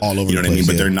manga. All over, you know what I mean?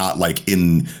 But they're not like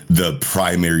in the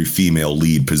primary female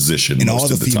lead position. And all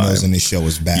the females in this show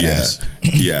is badass.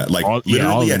 Yeah, like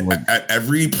literally at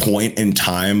every point in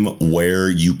time where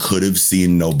you could have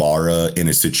seen Nobara in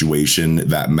a situation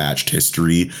that matched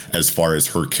history as far as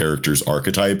her character's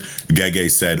archetype, Gege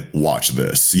said, watch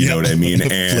this. You know what I mean?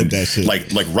 And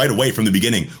like right away from the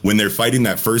beginning, when they're fighting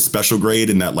that first special grade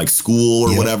in that like school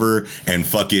or whatever, and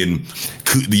fucking,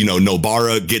 you know,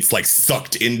 Nobara gets like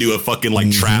sucked into a fucking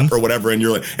like trap or whatever, and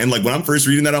you're like, and like when I'm first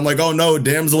reading that, I'm like, oh no,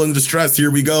 damsel in distress,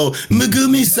 here we go.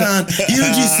 Megumi-san,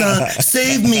 Yuji-san,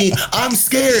 save me, I'm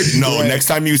scared. No, next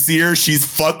time you see her, she's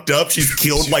fucked up. She's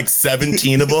killed like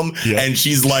 17 of them, and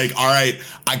she's like, all right,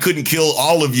 I couldn't kill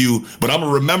all of you, but I'm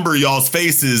gonna remember y'all's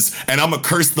faces and I'm gonna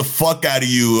curse the fuck out of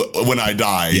you when I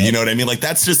die. You know what I mean? Like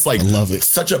that's just like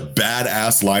such a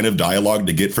badass line of dialogue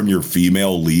to get from your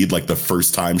female lead, like the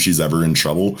first time she's ever in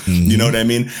trouble. You know what I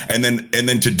mean? And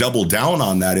then to double down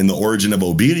on that in the Origin of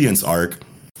Obedience arc,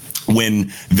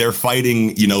 when they're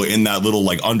fighting, you know, in that little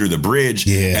like under the bridge,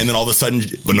 and then all of a sudden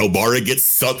Nobara gets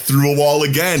sucked through a wall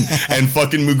again, and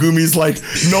fucking Megumi's like,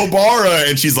 Nobara,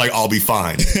 and she's like, I'll be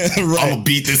fine. I'm gonna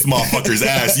beat this motherfucker's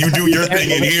ass. You do your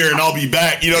thing in here and I'll be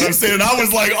back. You know what I'm saying? And I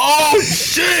was like, oh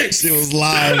shit. She was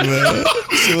live, man.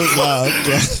 She was live,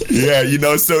 bro. Yeah, you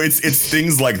know, so it's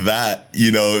things like that,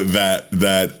 you know,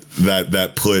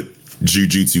 that put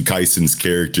Jujutsu Kaisen's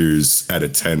characters at a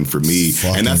 10 for me.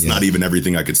 And that's not even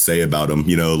everything I could say about them,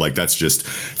 you know, like that's just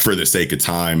for the sake of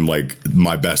time, like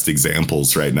my best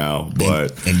examples right now.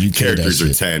 But and you characters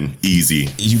are 10 easy.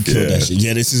 You killed that shit.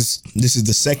 Yeah, this is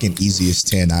the second easiest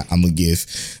 10 I'm gonna give,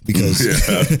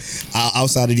 because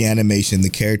outside of the animation, the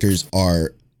characters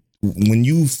are, when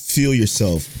you feel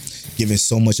yourself giving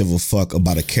so much of a fuck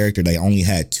about a character that only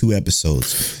had 2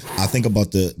 episodes. I think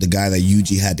about the guy that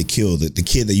Yuji had to kill, the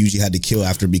kid that Yuji had to kill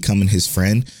after becoming his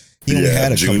friend. He only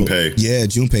had a Junpei.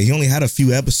 Junpei. He only had a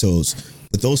few episodes,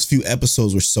 but those few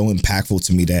episodes were so impactful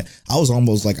to me that I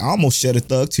almost shed a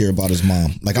thug tear about his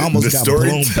mom. Like I almost got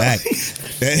blown back.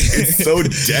 It's so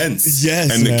dense.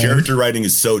 Yes, and the character writing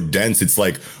is so dense. It's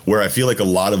like where I feel like a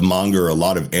lot of manga or a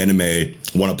lot of anime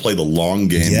want to play the long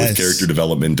game with character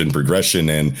development and progression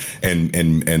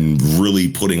and really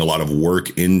putting a lot of work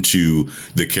into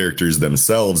the characters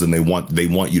themselves, and they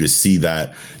want you to see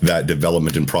that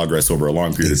development and progress over a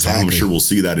long period of time. I'm sure we'll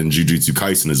see that in Jujutsu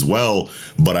Kaisen as well,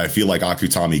 but I feel like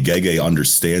Akutami Gege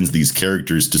understands these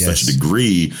characters to such a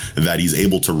degree that he's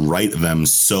able to write them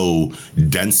so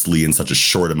densely in such a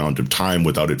short amount of time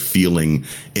without it feeling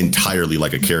entirely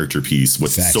like a character piece,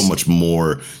 with so much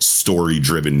more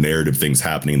story-driven narrative things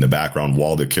happening in the background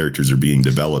while the characters are being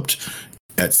developed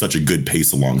at such a good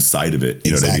pace alongside of it.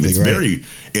 You know what I mean? It's very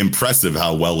impressive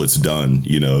how well it's done,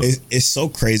 you know. It's so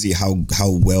crazy how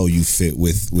well you fit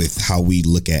with how we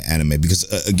look at anime, because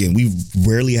again, we've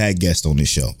rarely had guests on this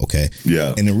show, okay?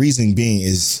 Yeah. And the reason being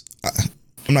is,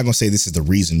 I'm not going to say this is the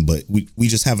reason, but we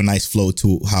just have a nice flow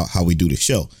to how we do the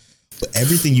show. But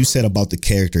everything you said about the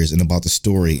characters and about the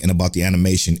story and about the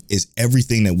animation is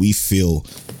everything that we feel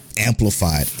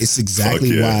amplified. It's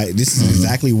exactly why this is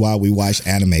exactly why we watch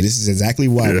anime. This is exactly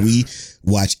why we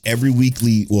watch every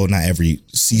weekly, well, not every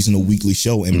seasonal weekly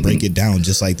show and break it down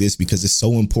just like this, because it's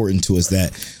so important to us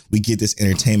that we get this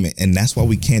entertainment. And that's why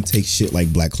we can't take shit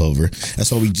like Black Clover.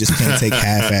 That's why we just can't take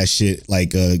half-ass shit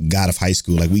like God of High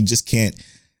School. Like we just can't.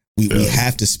 We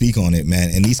have to speak on it,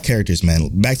 man. And these characters, man,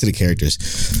 back to the characters.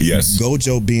 Yes.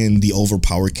 Gojo being the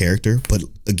overpowered character, but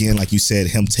again, like you said,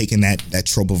 him taking that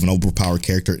trope of an overpowered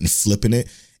character and flipping it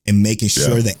and making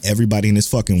sure that everybody in this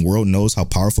fucking world knows how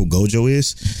powerful Gojo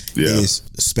is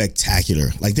spectacular.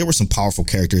 Like there were some powerful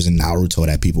characters in Naruto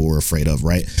that people were afraid of,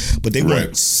 right? But they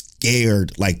weren't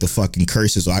scared like the fucking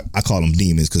curses. I call them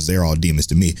demons because they're all demons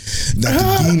to me. Like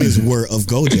the demons were of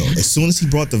Gojo. As soon as he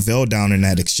brought the veil down in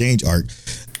that exchange arc,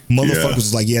 motherfuckers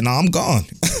was like, nah, I'm gone.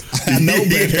 I know,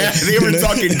 baby. They were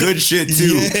talking good shit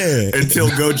too until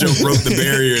Gojo broke the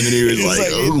barrier, and then he was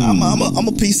like I'm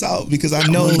a peace out because I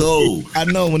know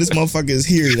when this motherfucker is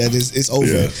here that it's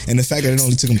over. And the fact that it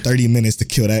only took him 30 minutes to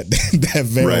kill that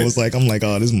veil was like, I'm like,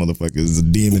 oh, this motherfucker is a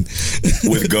demon.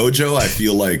 With Gojo, I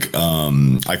feel like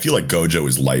Gojo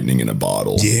is lightning in a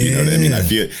bottle. You know what I mean? I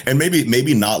feel, and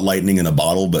maybe not lightning in a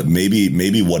bottle, but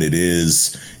maybe what it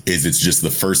is it's just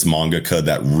the first mangaka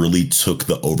that really took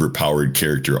the overpowered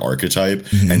character archetype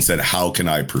and said, how can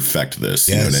I perfect this?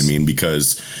 You know what I mean?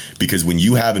 Because when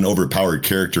you have an overpowered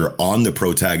character on the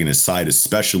protagonist side,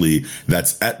 especially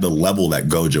that's at the level that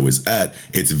Gojo is at,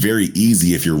 it's very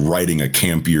easy if you're writing a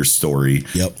campier story,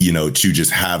 you know, to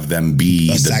just have them be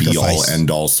the be all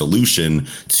end all solution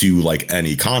to like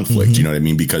any conflict. You know what I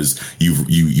mean? Because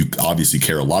you obviously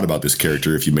care a lot about this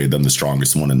character if you made them the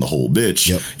strongest one in the whole bitch.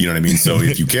 You know what I mean? So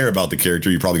if you care about the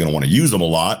character, you're probably going to want to use them a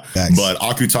lot. But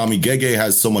Akutami Gege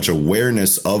has so much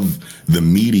awareness of the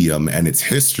medium and its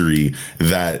history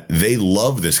that they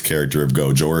love this character of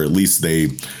Gojo, or at least they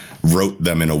wrote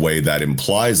them in a way that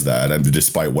implies that, and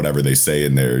despite whatever they say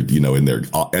in their, you know, in their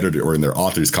editor or in their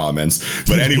author's comments.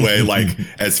 But anyway, like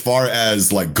as far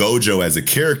as like Gojo as a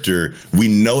character, we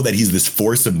know that he's this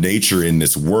force of nature in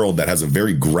this world that has a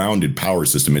very grounded power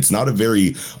system. It's not a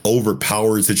very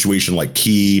overpowered situation like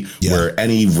Ki, where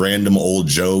any random old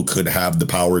Joe could have the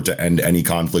power to end any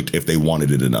conflict if they wanted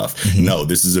it enough. No,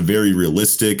 this is a very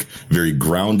realistic, very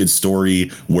grounded story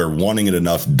where wanting it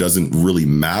enough doesn't really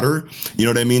matter. You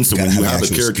know what I mean? So when you have a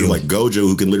character like Gojo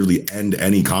who can literally end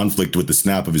any conflict with the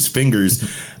snap of his fingers,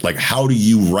 like how do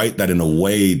you write that in a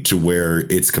way to where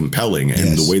it's compelling?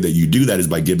 And the way that you do that is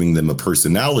by giving them a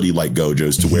personality like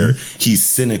Gojo's, to where he's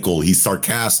cynical, he's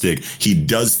sarcastic, he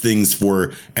does things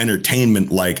for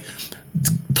entertainment, like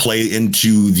play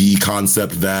into the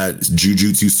concept that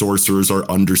jujutsu sorcerers are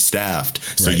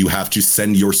understaffed. So you have to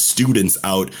send your students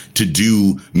out to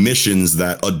do missions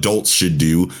that adults should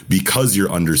do because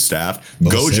you're understaffed.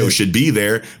 Gojo should be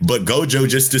there, but Gojo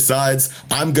just decides,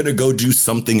 I'm going to go do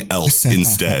something else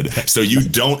instead. So you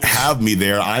don't have me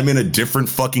there. I'm in a different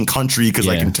fucking country because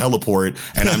I can teleport,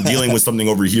 and I'm dealing with something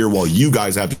over here while you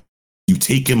guys have to. You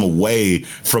take him away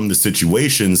from the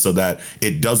situation so that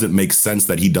it doesn't make sense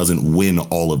that he doesn't win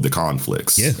all of the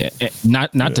conflicts.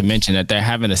 Not to mention that they're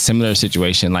having a similar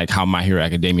situation like how My Hero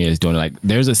Academia is doing. Like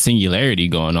there's a singularity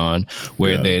going on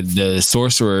where the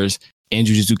sorcerers in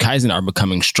Jujutsu Kaisen are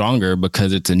becoming stronger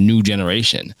because it's a new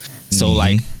generation. So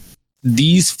like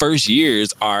these first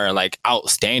years are like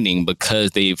outstanding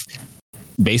because they've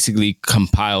basically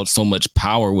compiled so much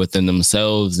power within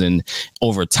themselves and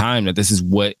over time that this is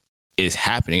what is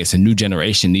happening. It's a new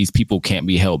generation. These people can't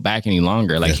be held back any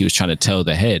longer. Like he was trying to tell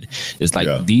the head. It's like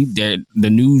the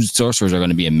new sorcerers are going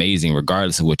to be amazing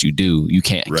regardless of what you do. You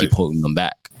can't keep holding them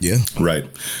back.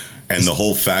 And the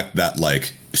whole fact that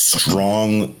like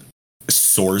strong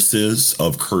sources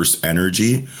of cursed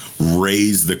energy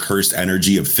raise the cursed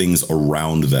energy of things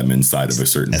around them inside of a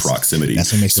certain proximity.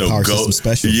 That's what makes the power system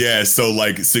special. So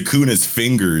like Sukuna's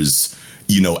fingers,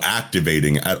 you know,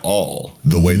 activating at all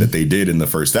the way that they did in the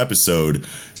first episode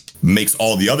makes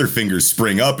all the other fingers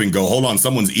spring up and go, hold on,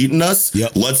 someone's eating us.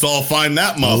 Let's all find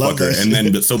that motherfucker. And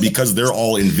then, so because they're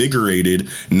all invigorated,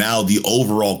 now the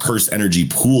overall curse energy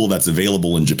pool that's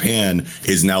available in Japan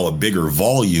is now a bigger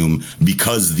volume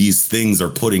because these things are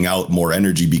putting out more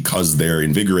energy because they're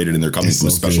invigorated and they're coming from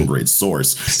a special grade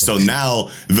source. So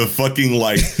now the fucking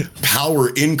like power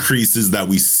increases that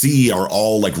we see are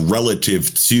all like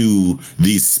relative to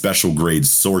these special grade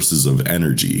sources of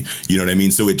energy. You know what I mean?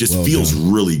 So it just feels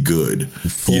really good.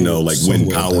 You know, like when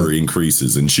power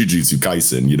increases in Jujutsu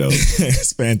Kaisen, you know.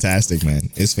 It's fantastic, man.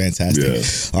 It's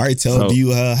fantastic. All right, do you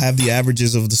have the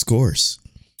averages of the scores?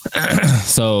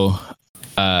 So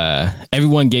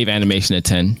Everyone gave animation a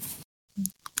 10.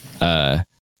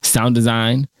 Sound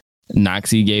design,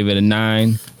 Noxie gave it a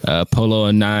 9. Polo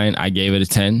a 9. I gave it a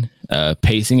 10.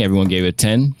 Pacing, everyone gave it a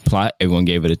 10. Plot, everyone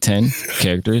gave it a 10.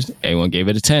 Characters, everyone gave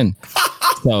it a 10.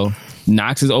 So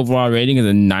Nox's overall rating is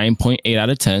a 9.8 out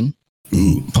of 10.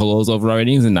 Polo's overall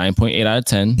rating is a 9.8 out of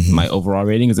 10. My overall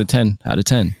rating is a 10 out of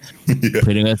 10.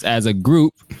 Putting us as a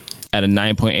group at a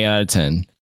 9.8 out of 10.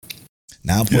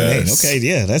 9.8. Yes. Okay,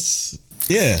 yeah, that's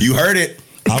You heard it.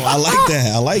 I like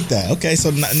that. I like that. Okay,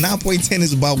 so 9.10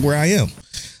 is about where I am.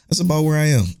 That's about where I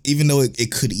am. Even though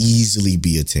it could easily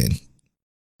be a 10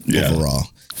 overall.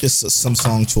 Just some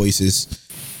song choices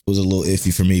was a little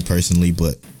iffy for me personally,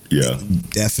 but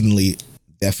definitely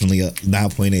a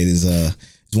 9.8 is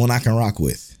one I can rock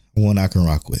with. No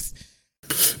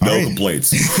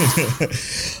complaints.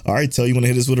 All right, Tell, you want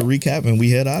to hit us with a recap and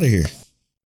we head out of here.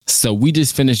 So we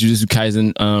just finished Jujutsu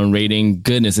Kaisen rating.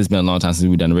 Goodness, it's been a long time since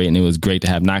we've done a rating. It was great to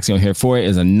have Noxie on here for it.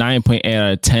 It's a 9.8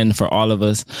 out of 10 for all of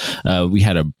us. We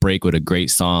had a break with a great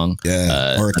song.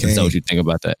 Hurricane. So what you think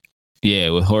about that?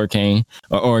 Yeah, with Hurricane.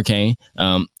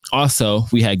 Also,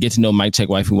 we had Get to Know Mic Check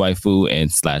Waifu and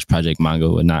 / Project Manga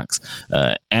with Nox.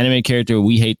 Anime character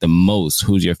we hate the most.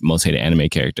 Who's your most hated anime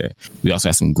character? We also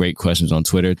had some great questions on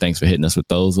Twitter. Thanks for hitting us with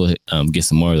those. We'll get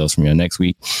some more of those from you next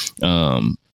week.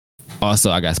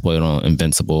 Also, I got spoiled on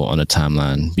Invincible on the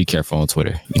timeline. Be careful on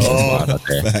Twitter. Out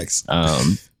there. Facts.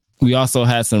 We also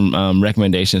had some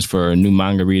recommendations for new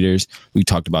manga readers. We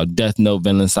talked about Death Note,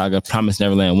 Vinland Saga, Promised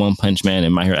Neverland, One Punch Man,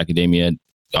 and My Hero Academia.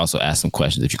 Also asked some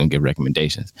questions if you're going to give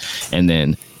recommendations. And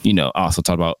then, also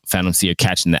talked about Phantom Seer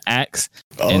catching the axe.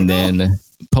 Then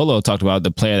Polo talked about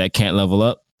the player that can't level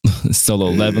up, solo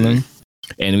leveling.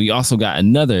 And we also got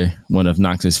another one of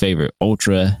Nox's favorite,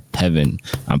 Ultra Heaven.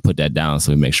 I'll put that down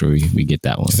so we make sure we get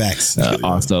that one. Facts.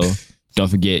 Also, don't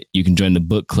forget, you can join the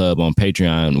book club on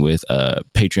Patreon with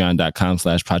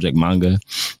patreon.com/Project Manga.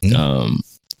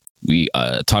 We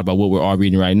talked about what we're all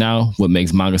reading right now, what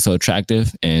makes manga so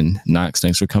attractive. And Nox,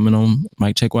 thanks for coming on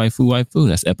Mic Check Waifu.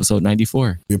 That's episode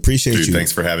 94. We appreciate you.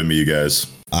 Thanks for having me, you guys.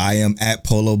 I am at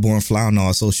Polo Born Fly on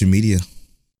all social media.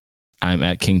 I'm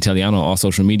at King Telliano on all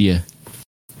social media.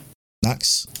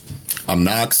 Nox. I'm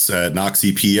Nox at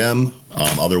NoxEPM.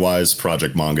 Otherwise,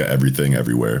 Project Manga, everything,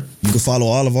 everywhere. You can follow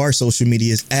all of our social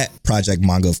medias at Project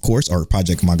Manga, of course, or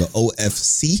Project Manga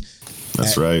OFC.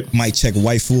 That's right. Mic Check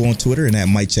Waifu on Twitter and at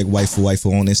Mic Check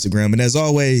Waifu on Instagram. And as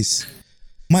always,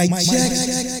 Mic Check.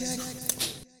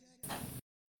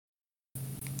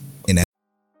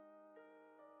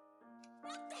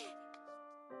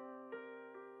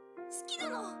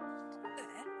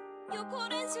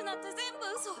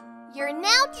 You're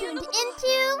now tuned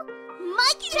into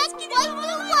Mic Check Waifu.